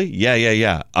 Oh, really?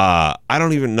 Yeah. I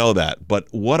don't even know that, but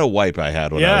what a wipe I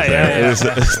had when I was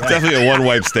there. It's definitely a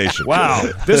one-wipe station. Wow.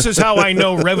 This is how I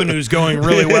know revenue's going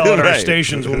really well at our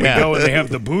stations when we go and they have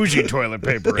the bougie toilet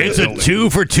paper. It's a 2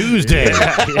 for Tuesday.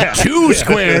 2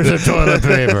 squares of toilet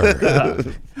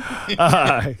paper.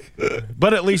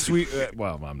 But at least we...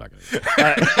 I'm not going to...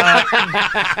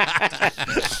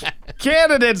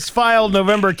 Candidates filed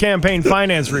November campaign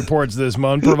finance reports this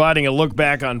month, providing a look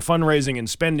back on fundraising and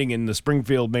spending in the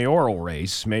Springfield mayoral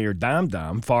race. Mayor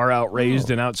Dom far outraised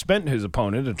and outspent his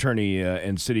opponent, attorney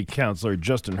and city councilor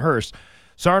Justin Hurst.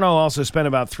 Sarno also spent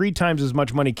about 3 times as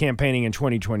much money campaigning in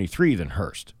 2023 than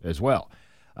Hurst as well.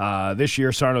 This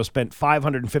year, Sarno spent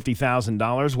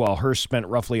 $550,000, while Hurst spent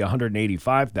roughly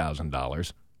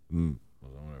 $185,000.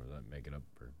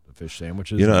 Fish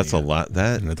sandwiches. That's a lot.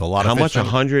 That's a lot. How much?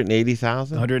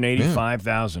 180,000.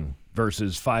 185,000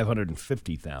 versus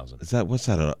 550,000. Is that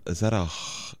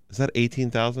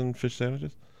 18,000 fish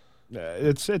sandwiches?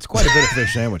 It's quite a bit of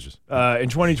fish sandwiches. In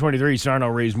 2023, Sarno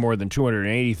raised more than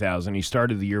 280,000. He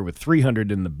started the year with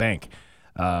 300 in the bank.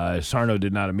 Sarno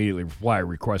did not immediately reply a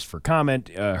request for comment.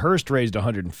 Hurst raised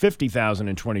 150,000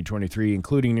 in 2023,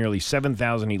 including nearly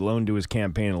 7,000 he loaned to his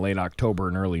campaign in late October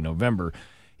and early November.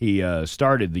 He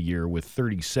started the year with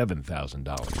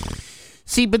 $37,000.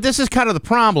 See, but this is kind of the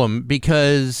problem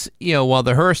because, while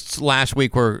the Hearsts last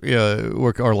week or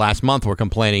last month were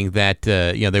complaining that,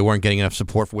 they weren't getting enough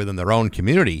support within their own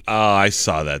community. Oh, I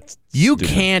saw that. You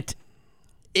can't.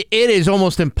 It is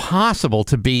almost impossible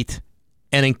to beat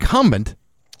an incumbent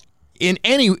in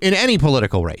any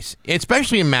political race,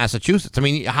 especially in Massachusetts. I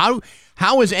mean,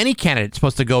 how is any candidate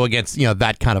supposed to go against,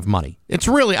 that kind of money? It's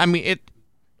really,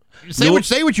 Say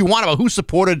what you want about who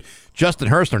supported Justin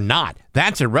Hearst or not.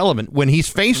 That's irrelevant. When he's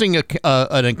facing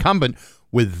an incumbent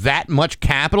with that much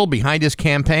capital behind his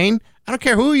campaign, I don't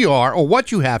care who you are or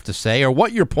what you have to say or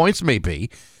what your points may be.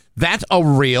 That's a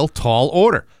real tall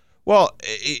order. Well,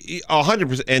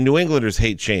 100%. And New Englanders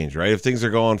hate change, right? If things are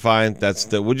going fine,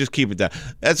 we'll just keep it down.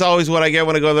 That's always what I get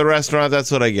when I go to the restaurant. That's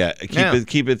what I get.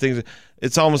 Keep it things.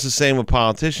 It's almost the same with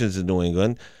politicians in New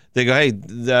England. They go, hey,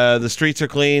 the streets are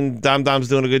clean. Dom's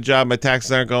doing a good job. My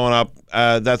taxes aren't going up.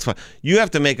 That's fine. You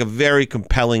have to make a very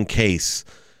compelling case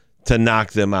to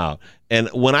knock them out. And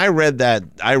when I read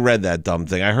that dumb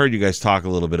thing. I heard you guys talk a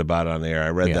little bit about it on the air. I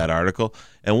read that article.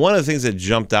 And one of the things that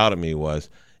jumped out at me was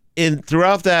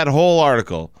throughout that whole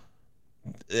article,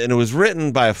 and it was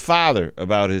written by a father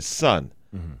about his son,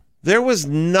 there was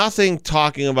nothing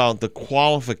talking about the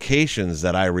qualifications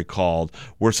that I recalled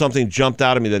where something jumped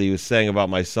out at me that he was saying about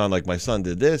my son, like my son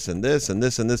did this and this and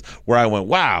this and this, where I went,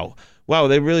 wow,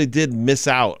 they really did miss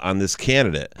out on this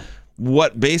candidate.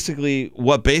 What basically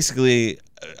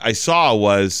I saw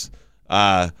was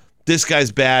this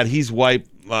guy's bad, he's white.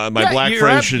 My black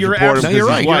friend should support him. You're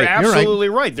right. You're absolutely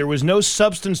right. There was no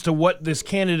substance to what this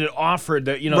candidate offered.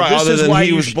 That right, this other is than why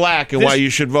he was black and why you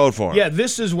should vote for him. Yeah,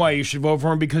 this is why you should vote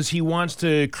for him because he wants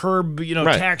to curb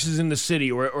taxes in the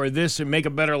city or this and make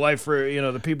a better life for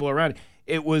the people around.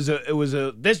 It was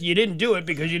this you didn't do it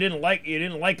because you didn't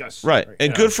like us. Right.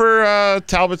 And good for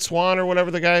Talbot Swan or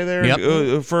whatever the guy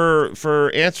there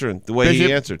for answering the way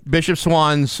he answered. Bishop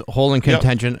Swan's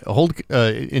intention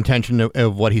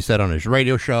of what he said on his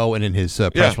radio show and in his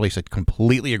press release. I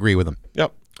completely agree with him.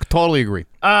 Yep. Totally agree.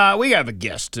 We have a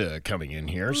guest coming in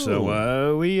here,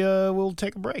 so we'll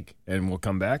take a break and we'll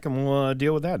come back and we'll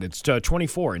deal with that. It's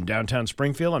 24 in downtown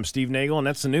Springfield. I'm Steve Nagle, and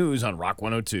that's the news on Rock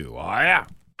 102. Oh yeah.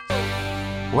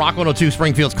 Rock 102,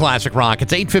 Springfield's Classic Rock.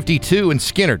 It's 8:52 in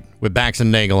Skinnerd with Bax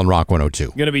and Nagle on Rock 102.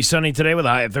 Going to be sunny today with a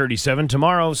high of 37.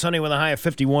 Tomorrow, sunny with a high of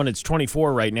 51. It's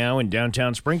 24 right now in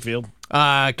downtown Springfield.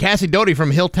 Cassie Doty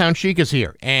from Hilltown Chic is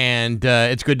here, and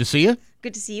it's good to see you.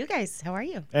 Good to see you guys. How are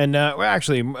you? And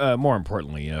actually, more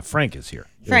importantly, Frank is here.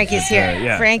 Frank is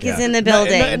here. Frank is in the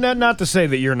building. Not to say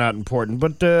that you're not important,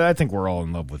 but I think we're all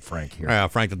in love with Frank here.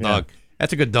 Frank the dog.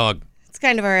 That's a good dog. It's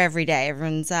kind of our everyday.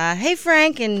 Everyone's, hey,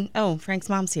 Frank, and Frank's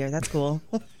mom's here. That's cool.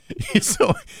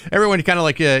 So everyone kind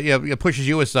of pushes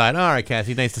you aside. All right,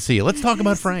 Cassie, nice to see you. Let's talk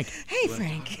about Frank. Hey,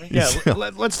 Frank. Yeah,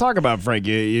 let's talk about Frank.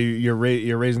 You're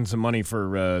raising some money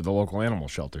for the local animal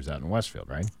shelters out in Westfield,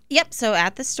 right? Yep. So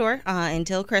at the store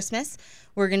until Christmas,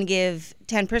 we're going to give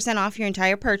 10% off your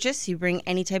entire purchase. You bring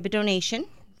any type of donation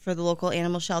for the local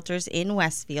animal shelters in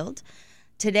Westfield.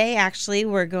 Today, actually,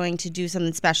 we're going to do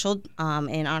something special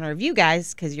in honor of you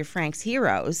guys because you're Frank's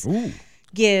heroes. Ooh.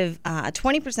 Give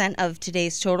 20% of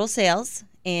today's total sales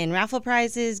in raffle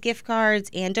prizes, gift cards,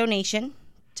 and donation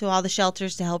to all the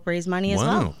shelters to help raise money as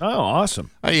well. Oh, awesome.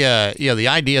 The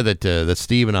idea that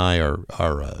Steve and I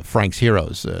are Frank's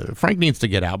heroes. Frank needs to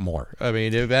get out more. I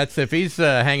mean, if he's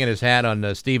hanging his hat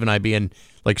on Steve and I being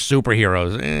like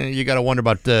superheroes, you got to wonder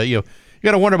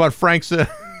about Frank's.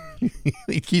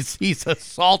 He's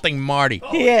assaulting Marty.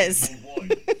 He is.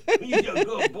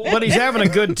 But he's having a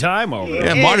good time over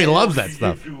there. Yeah, Marty loves that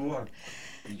stuff.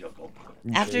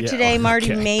 After today,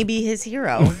 Marty may be his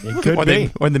hero. It could be.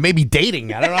 Or they may be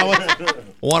dating. I don't know.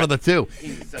 One of the two.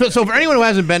 So for anyone who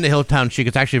hasn't been to Hilltown Chic,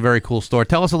 it's actually a very cool store.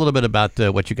 Tell us a little bit about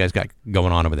what you guys got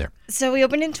going on over there. So we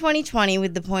opened in 2020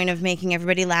 with the point of making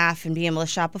everybody laugh and being able to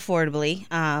shop affordably.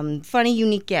 Funny,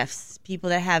 unique gifts. People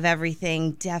that have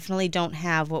everything definitely don't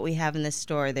have what we have in this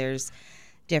store. There's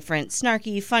different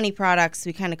snarky, funny products.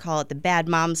 We kind of call it the Bad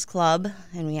Moms Club.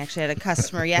 And we actually had a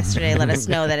customer yesterday let us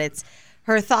know that it's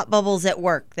her thought bubbles at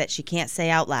work that she can't say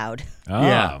out loud. Oh.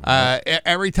 Yeah.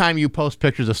 Every time you post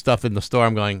pictures of stuff in the store,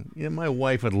 I'm going, my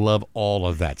wife would love all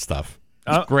of that stuff.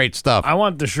 It's great stuff. I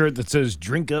want the shirt that says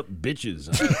 "Drink Up, Bitches."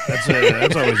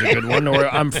 That's always a good one. Or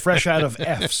I'm fresh out of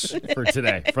F's for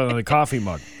today from the coffee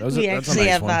mug. We actually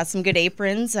have some good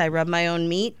aprons. I rub my own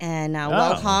meat and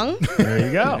well hung. There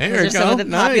you go. Those are some of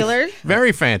the popular.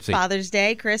 Very fancy. Father's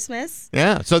Day, Christmas.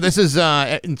 Yeah. So this is.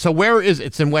 So where is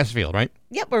it's in Westfield, right?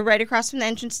 Yep, we're right across from the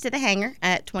entrance to the hangar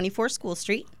at 24 School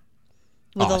Street,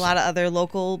 with Awesome. a lot of other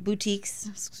local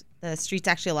boutiques. The street's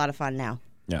actually a lot of fun now.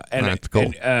 Yeah, and That's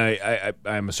cool. And,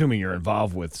 I'm assuming you're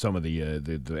involved with some of the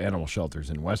animal shelters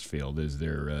in Westfield. Is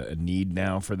there a need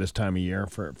now for this time of year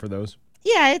for those?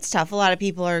 Yeah, it's tough. A lot of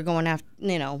people are going after,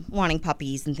 wanting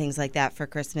puppies and things like that for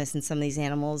Christmas, and some of these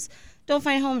animals don't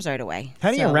find homes right away.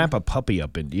 How do you wrap a puppy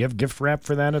up in? Do you have gift wrap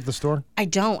for that at the store? I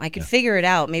don't. I could figure it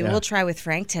out. Maybe we'll try with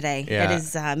Frank today. Yeah. It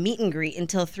is meet and greet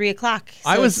until 3 o'clock. So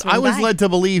I was swing by. led to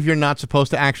believe you're not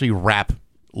supposed to actually wrap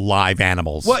live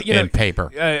animals in paper.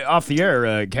 Off the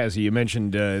air, Cassie, you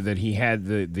mentioned that he had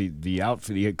the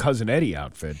outfit, the Cousin Eddie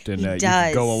outfit, and you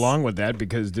could go along with that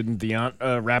because didn't the aunt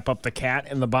wrap up the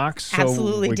cat in the box? So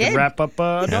Absolutely we did. could wrap up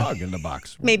a dog in the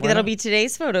box. Maybe that'll be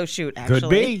today's photo shoot, actually. Could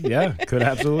be, yeah. Could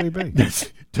absolutely be.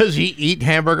 Does he eat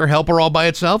hamburger helper all by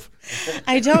itself?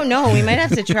 I don't know. We might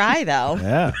have to try, though.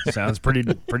 Yeah, sounds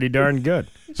pretty darn good.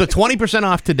 So 20%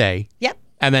 off today. Yep.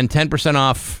 And then 10%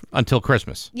 off until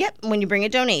Christmas. Yep, when you bring a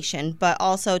donation, but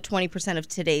also 20% of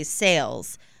today's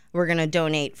sales we're going to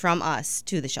donate from us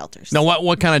to the shelters. Now,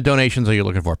 what kind of donations are you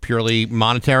looking for? Purely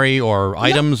monetary or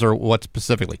items or what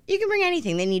specifically? You can bring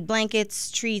anything. They need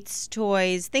blankets, treats,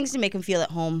 toys, things to make them feel at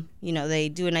home. They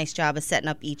do a nice job of setting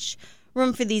up each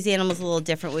room for these animals a little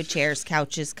different with chairs,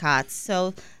 couches, cots.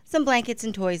 So some blankets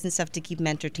and toys and stuff to keep them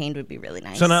entertained would be really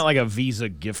nice. So not like a Visa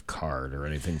gift card or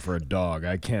anything for a dog.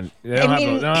 I can't. They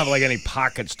don't have like any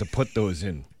pockets to put those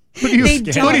in. What do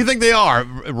you think they are?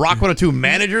 Rock 102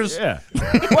 managers? Yeah.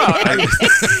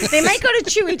 They might go to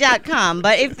Chewy.com,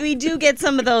 but if we do get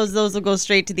some of those will go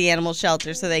straight to the animal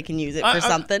shelter so they can use it for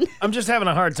something. I'm just having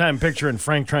a hard time picturing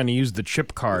Frank trying to use the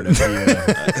chip card. At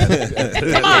the,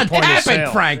 Come on, tap it,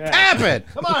 Frank. Yeah. Tap it.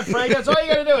 Come on, Frank. That's all you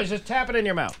got to do is just tap it in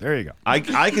your mouth. There you go. I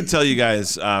can tell you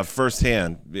guys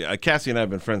firsthand. Cassie and I have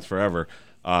been friends forever.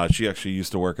 She actually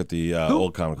used to work at the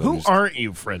old comic club. Who aren't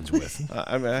you friends with?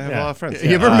 I have a lot of friends.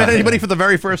 You ever met anybody for the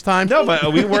very first time? No,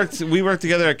 but we worked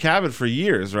together at Cabot for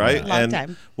years, right? Long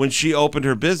time. When she opened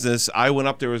her business, I went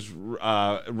up there. It was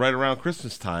right around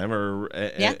Christmas time,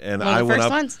 and I went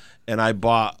up and I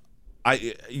bought.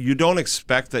 You don't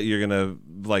expect that you're gonna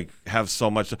have so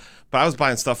much, but I was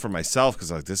buying stuff for myself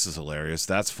because this is hilarious,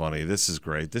 that's funny, this is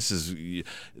great,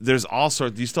 there's all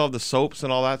sorts. Do you still have the soaps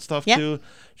and all that stuff too?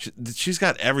 She's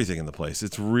got everything in the place.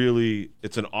 It's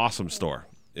an awesome store.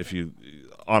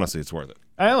 Honestly, it's worth it.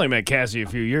 I only met Cassie a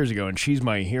few years ago, and she's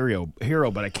my hero,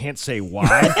 but I can't say why.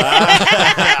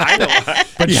 I know,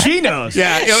 but she knows.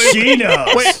 Yeah, she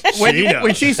knows.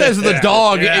 When she says the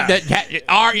dog,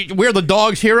 we're the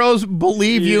dog's heroes.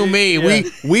 Believe you me,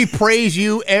 we praise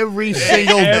you every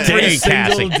single day,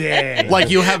 Cassie. Day.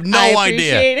 Like you have no I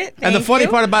idea. appreciate it. And the Thank funny you.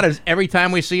 part about it is every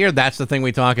time we see her, that's the thing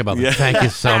we talk about. Yeah. Thank you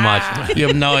so much. You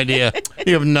have no idea.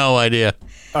 You have no idea.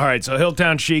 All right, so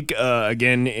Hilltown Chic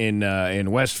again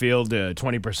in Westfield,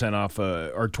 20% off,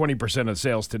 or 20% of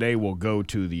sales today will go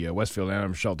to the Westfield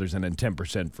Animal Shelters, and then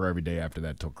 10% for every day after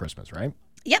that till Christmas, right?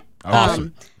 Yep.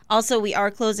 Awesome. Also, we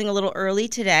are closing a little early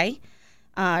today.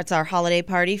 It's our holiday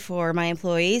party for my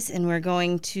employees, and we're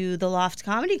going to the Loft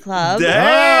Comedy Club.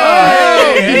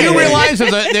 Did you realize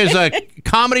there's a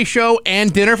comedy show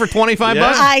and dinner for $25?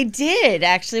 I did.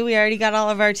 Actually, we already got all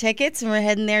of our tickets, and we're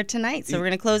heading there tonight. So we're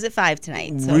going to close at 5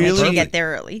 tonight. So make sure you get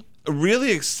there early.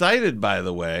 Really excited, by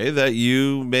the way, that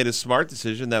you made a smart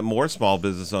decision that more small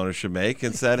business owners should make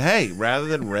and said, hey, rather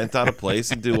than rent out a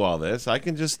place and do all this, I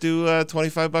can just do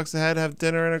 $25 a head, have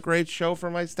dinner, and a great show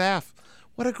for my staff.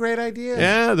 What a great idea.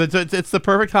 Yeah, it's the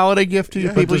perfect holiday gift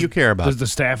to people you care about. Does the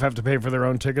staff have to pay for their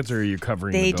own tickets, or are you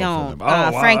covering They the bill don't. for them?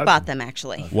 Oh, wow, Frank bought them,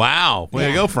 actually. Wow. Way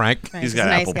to go, Frank. He's got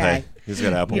Apple Pay. He's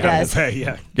got Apple Pay. does.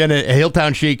 Yeah. Again, at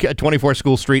Hilltown Chic, 24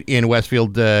 School Street in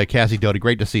Westfield. Cassie Doty,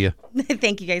 great to see you.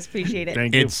 Thank you, guys. Appreciate it.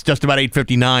 Thank you. It's just about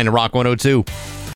 8:59 at Rock 102.